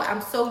can't do it.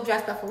 I'm so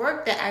dressed up for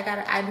work that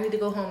I need to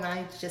go home and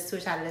I need to just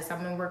switch out of this.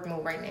 I'm in work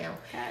mode right now.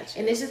 Gotcha.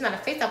 And it's just not a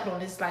face I put on.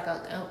 It's like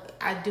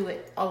I do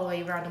it all the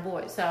way around the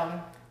board.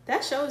 So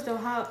that shows though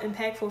how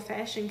impactful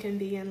fashion can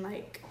be in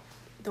like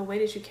the way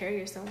that you carry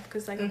yourself.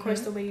 Because like of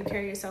course the way you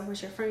carry yourself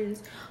with your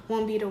friends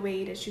won't be the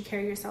way that you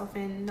carry yourself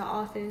in the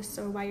office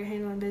or while you're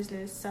handling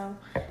business. So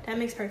that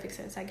makes perfect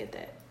sense. I get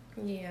that.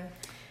 Yeah.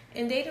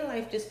 And dating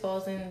life just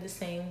falls in the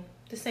same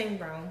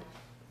realm.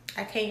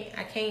 I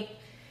can't.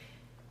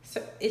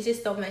 So it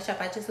just don't match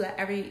up. I just let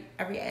every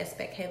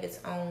aspect have its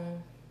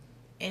own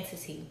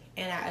entity,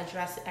 and I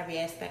address every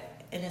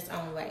aspect in its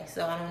own way,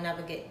 so I don't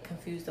never get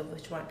confused of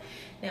which one.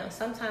 Now,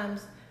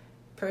 sometimes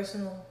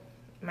personal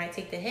might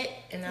take the hit,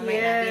 and I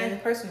might not be in the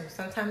personal.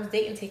 Sometimes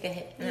dating take a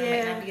hit, and I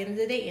might not be in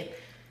the dating.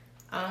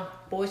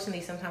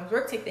 Fortunately, sometimes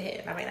work take the hit,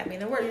 and I might not be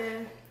in the work.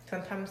 Yeah.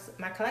 Sometimes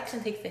my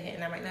collection takes the hit,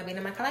 and I might not be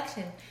in my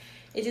collection.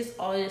 It just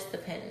all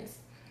depends,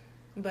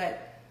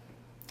 but.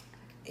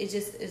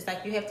 It's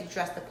like you have to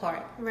dress the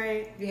part.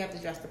 Right. You have to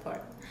dress the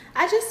part.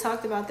 I just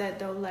talked about that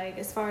though, like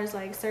as far as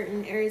like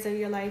certain areas of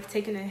your life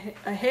taking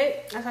a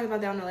hit. I talked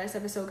about that on the last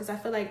episode because I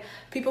feel like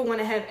people want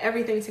to have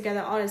everything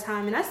together all the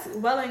time, and that's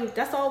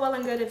all well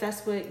and good if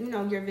that's what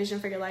your vision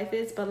for your life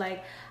is. But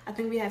like I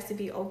think we have to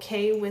be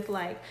okay with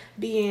like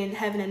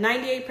having a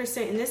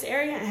 98% in this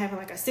area and having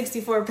like a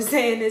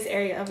 64% in this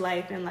area of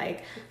life, and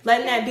like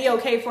letting that be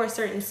okay for a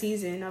certain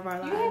season of our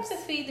lives. You have to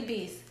feed the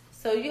beast,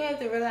 so you have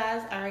to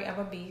realize, all right, I'm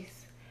a beast.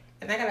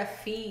 And I gotta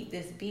feed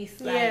this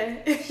beast.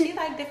 Like she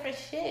like different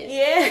shit.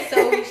 Yeah.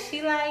 So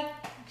she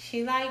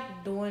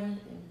like doing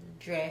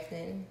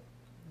drafting,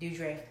 do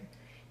drafting.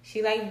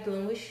 She like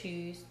dealing with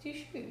shoes, do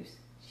shoes.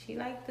 She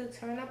like to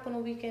turn up on the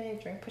weekend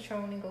and drink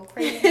Patron and go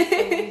crazy.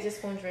 So we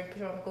just gonna drink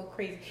Patron and go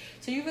crazy.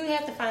 So you really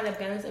have to find a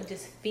balance of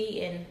just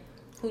feeding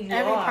who you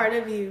every are. part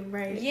of you,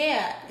 right?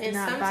 Yeah. And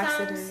not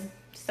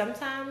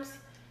sometimes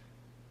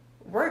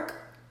work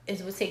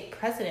is what take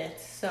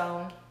precedence.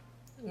 So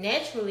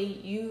naturally,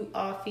 you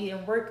are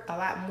feeding work a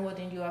lot more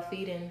than you are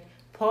feeding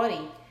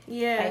party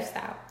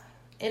lifestyle.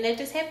 And that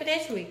just happened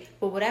naturally.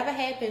 But whatever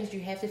happens,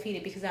 you have to feed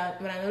it. Because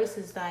what I notice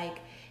is like,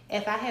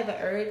 if I have an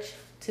urge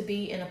to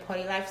be in a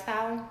party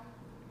lifestyle,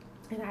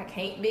 and I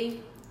can't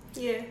be,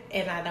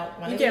 and I don't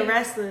want to be. You get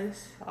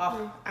restless.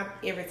 Oh, I'm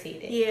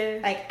irritated.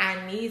 Yeah. Like,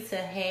 I need to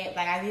get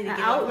outlet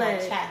off my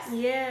chest.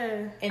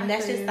 Yeah. And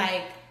that's just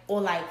like, or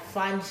like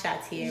fun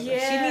shots here. Yeah.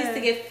 She needs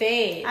to get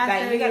fed.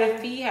 Like you gotta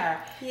feed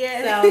her.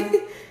 Yeah.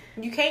 So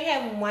you can't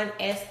have one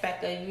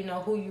aspect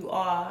of who you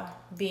are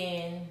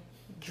being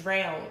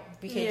drowned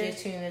because you're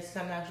tuning into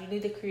something else. You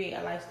need to create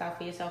a lifestyle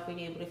for yourself and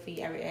be able to feed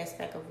every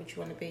aspect of what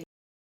you want to be.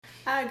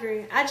 I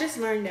agree. I just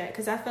learned that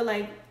because I feel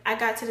like I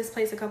got to this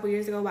place a couple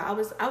years ago where I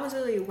was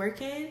really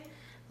working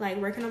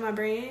on my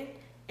brand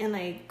and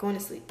like going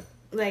to sleep.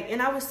 Like,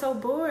 and I was so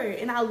bored,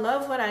 and I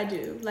love what I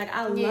do. Like,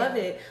 I love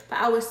it, but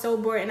I was so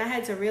bored, and I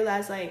had to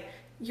realize, like,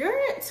 you're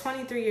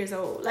 23 years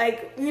old.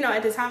 Like,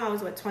 at the time I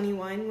was,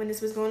 21 when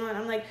this was going on.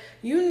 I'm like,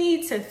 you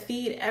need to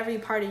feed every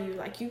part of you.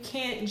 Like, you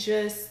can't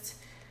just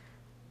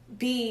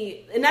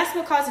be, and that's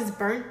what causes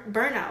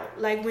burnout.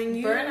 Like, when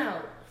you...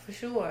 Burnout, for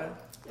sure.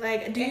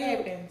 Like,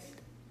 happens.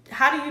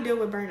 How do you deal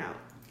with burnout?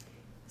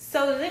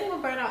 So, the thing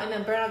with burnout and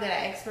the burnout that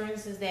I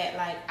experienced is that,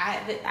 like,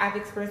 I've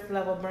experienced the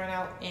level of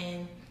burnout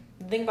and...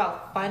 The thing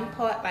about fun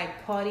part,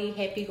 like party,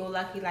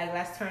 happy-go-lucky, like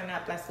let's turn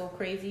up, let's go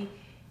crazy,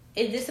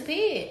 it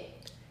disappeared.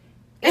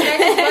 And I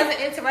just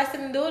wasn't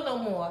interested in doing it no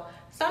more.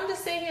 So I'm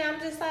just sitting here, I'm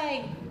just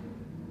like,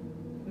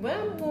 when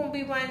I'm going to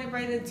be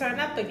ready to turn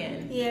up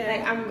again?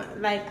 Yeah.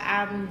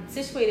 I'm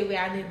situated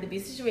where I need to be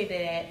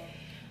situated at,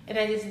 and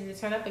I just need to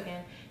turn up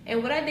again.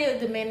 And what I did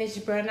to manage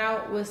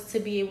burnout was to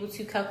be able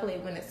to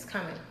calculate when it's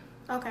coming.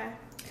 Okay.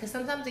 Because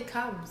sometimes it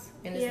comes,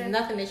 and there's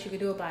nothing that you can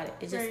do about it.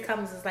 It just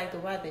comes. It's like the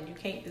weather. You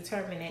can't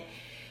determine it.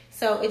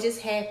 So it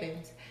just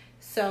happens.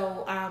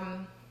 So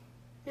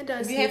it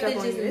does. You have to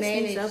just manage.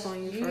 It sneaks up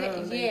on you for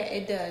real. Yeah,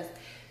 it does.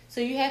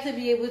 So you have to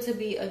be able to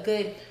be a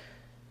good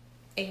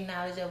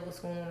acknowledge of what's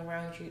going on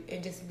around you,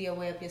 and just be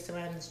aware of your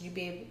surroundings. You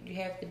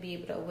have to be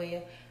able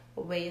to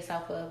aware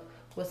yourself of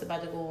what's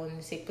about to go on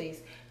and take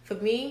place. For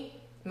me,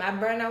 my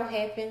burnout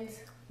happens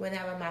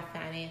whenever my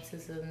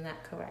finances are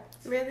not correct.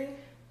 Really?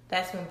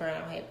 That's when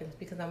burnout happens,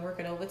 because I'm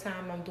working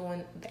overtime. I'm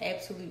doing the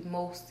absolute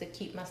most to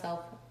keep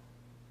myself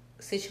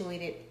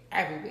situated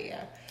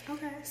everywhere.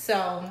 Okay.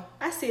 So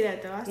I see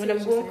that though. When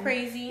I'm going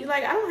crazy, you're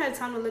like, I don't have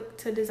time to look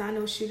to design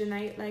no shoe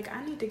tonight. Like,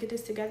 I need to get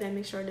this together and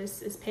make sure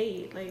this is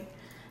paid. Like,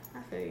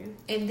 I feel you.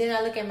 And then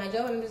I look at my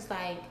job and I'm just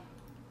like,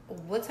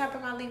 what type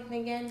am I leaving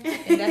again?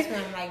 And that's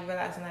when I'm like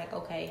realizing, like,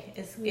 okay,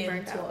 it's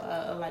getting to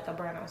a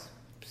burnout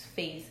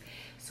phase.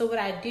 So what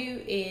I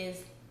do is,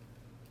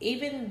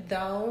 even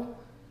though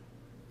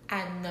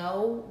I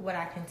know what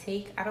I can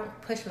take, I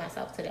don't push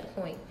myself to that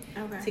point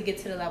to get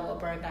to the level of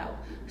burned out.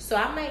 So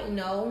I might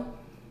know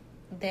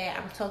that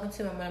I'm talking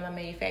to one of my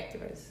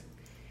manufacturers.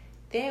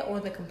 They're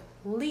on the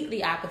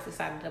completely opposite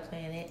side of the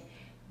planet.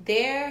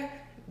 Their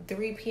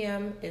 3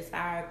 p.m. is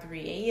our 3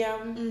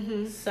 a.m.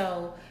 Mm-hmm.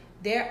 So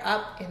they're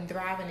up and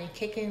thriving and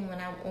kicking when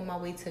I'm on my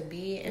way to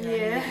bed, and I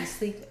need to be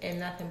sleep and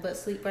nothing but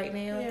sleep right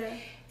now. Yeah.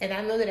 And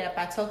I know that if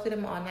I talk to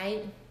them all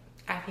night,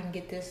 I can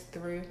get this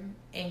through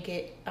and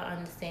get an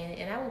understanding,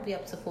 and I will be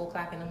up to 4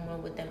 o'clock in the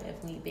morning with them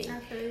if need be.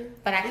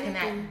 But I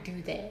cannot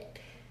do that.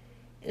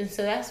 And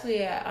so that's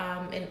where,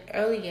 and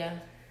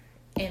earlier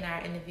in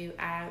our interview,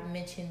 I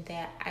mentioned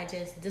that I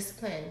just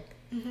discipline.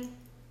 Mm-hmm.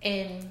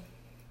 And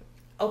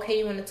okay,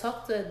 you want to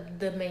talk to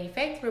the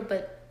manufacturer,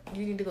 but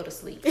you need to go to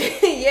sleep. No,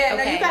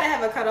 you gotta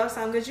have a cutoff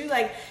time, because you're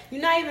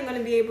not even going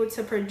to be able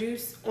to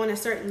produce on a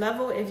certain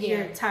level if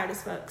you're tired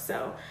as fuck.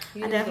 So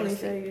I definitely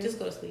feel you. Just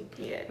go to sleep.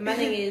 Yeah. My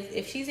thing is,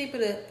 if she's able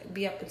to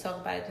be up and talk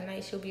about it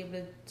tonight, she'll be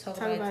able to talk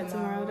about it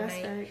tomorrow That's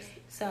night. nice.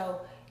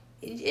 So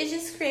it's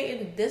just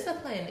creating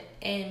discipline,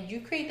 and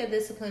you create that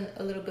discipline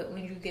a little bit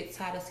when you get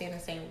tired of seeing the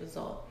same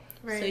result.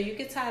 Right. So you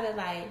get tired of,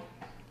 like,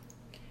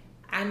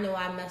 I know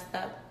I messed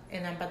up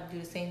and I'm about to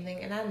do the same thing,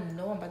 and I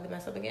know I'm about to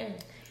mess up again.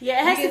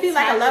 Yeah, it has to be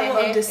like a level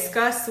of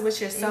disgust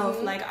with yourself.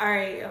 Mm-hmm. Like, all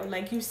right,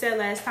 like you said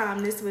last time,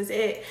 this was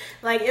it.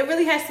 Like, it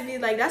really has to be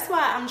like, that's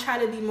why I'm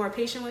trying to be more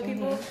patient with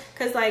people,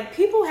 because like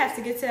people have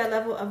to get to that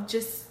level of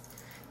just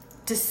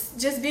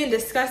being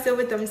disgusted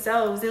with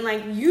themselves, and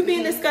like you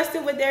being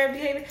disgusted with their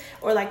behavior,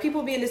 or like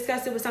people being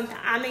disgusted with something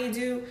I may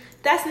do.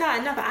 That's not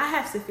enough. I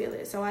have to feel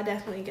it, so I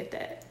definitely get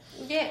that.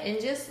 Yeah,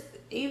 and just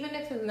even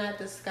if it's not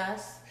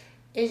disgust,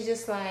 it's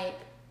just like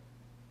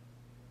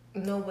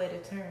nowhere to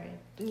turn.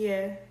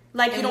 Yeah.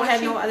 Like, you don't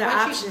have no other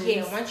options.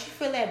 Once you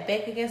feel that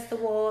back against the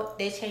wall,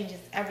 that changes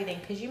everything.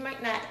 Because you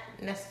might not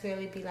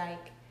necessarily be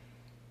like,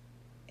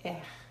 yeah.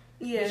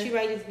 But you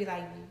might just be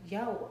like,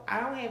 yo, I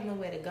don't have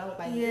nowhere to go.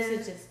 Like, this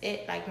is just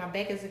it. Like, my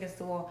back is against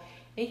the wall.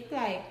 And you be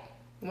like,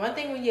 one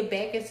thing when your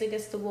back is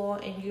against the wall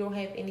and you don't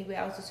have anywhere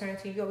else to turn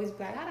to, you always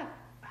be like,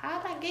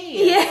 how'd I get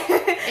here?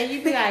 Yeah. And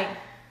you be like,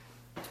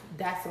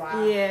 that's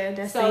why. Yeah,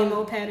 that same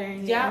old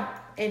pattern. Yeah.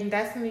 And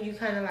that's when you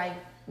kind of like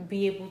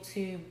be able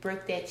to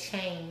break that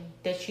chain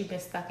that you've been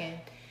stuck in,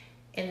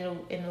 and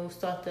it'll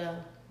start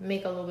to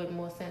make a little bit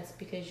more sense,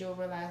 because you'll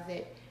realize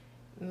that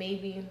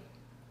maybe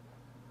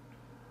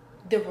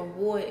the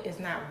reward is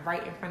not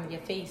right in front of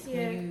your face.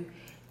 When you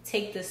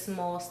take the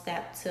small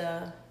step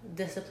to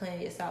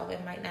discipline yourself,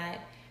 it might not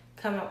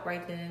come up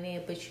right then and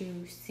there, but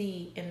you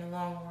see in the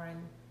long run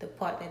the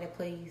part that it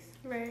plays.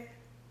 Right.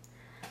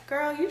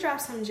 Girl, you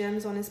dropped some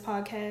gems on this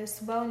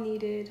podcast. Well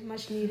needed,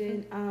 much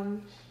needed.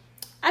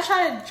 I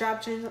try to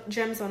drop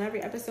gems on every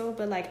episode,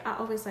 but like I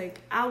always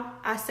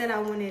I said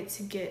I wanted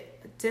to get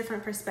a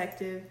different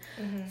perspective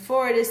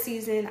for this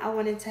season. I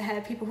wanted to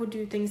have people who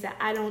do things that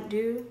I don't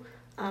do,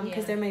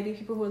 because there may be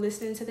people who are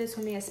listening to this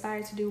who may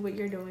aspire to do what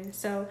you're doing.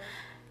 So,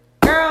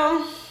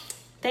 girl,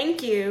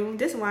 thank you.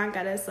 This wine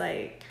got us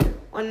like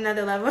on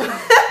another level.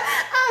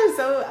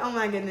 Oh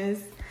my goodness,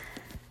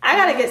 I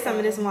gotta get some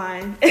of this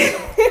wine.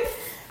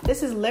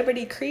 This is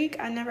Liberty Creek.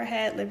 I never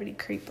had Liberty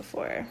Creek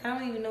before. I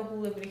don't even know who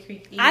Liberty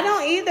Creek is. I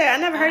don't either. I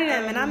never heard of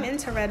them, and I'm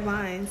into red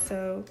wine,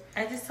 so.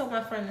 I just told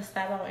my friend to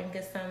stop out and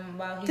get some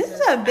while he's This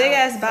is a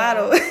big-ass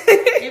bottle.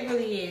 It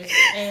really is.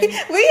 And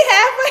we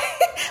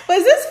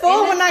was this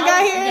full when I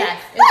got here?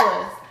 Yes, it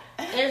was.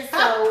 And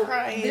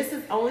so, this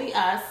is only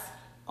us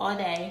all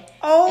day.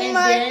 Oh, and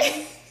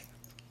then,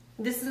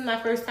 this is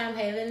my first time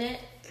having it.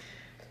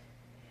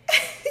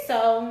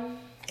 So...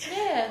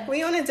 yeah,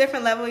 we on a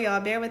different level, y'all.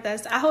 Bear with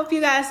us. I hope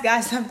you guys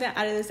got something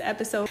out of this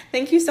episode.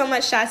 Thank you so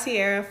much,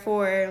 Shatiera,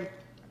 for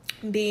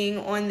being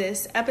on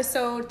this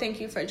episode.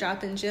 Thank you for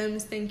dropping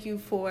gems. Thank you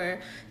for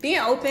being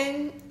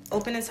open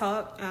to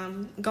talk,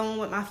 going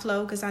with my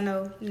flow, because I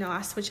know,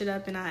 I switch it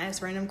up and I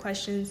ask random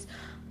questions.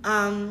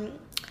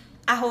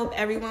 I I hope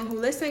everyone who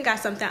listened got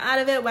something out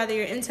of it, whether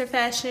you're into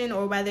fashion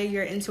or whether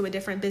you're into a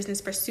different business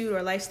pursuit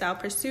or lifestyle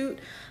pursuit.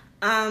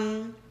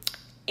 And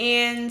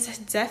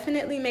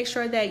definitely make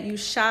sure that you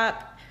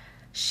shop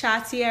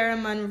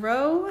Shatiera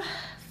Monroe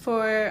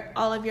for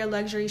all of your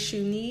luxury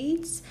shoe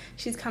needs.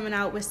 She's coming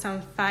out with some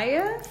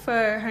fire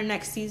for her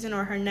next season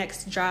or her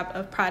next drop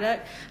of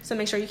product. So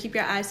make sure you keep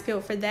your eyes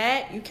peeled for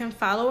that. You can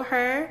follow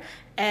her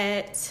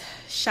at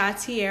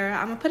Shatiera.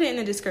 I'm going to put it in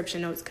the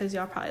description notes because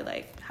y'all probably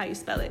like how you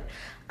spell it.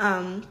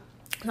 So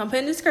I'll put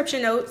in the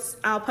description notes.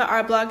 I'll put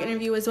our blog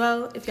interview as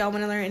well if y'all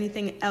want to learn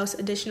anything else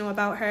additional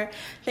about her.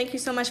 Thank you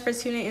so much for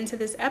tuning into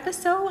this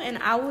episode, and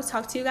I will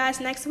talk to you guys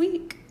next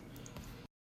week.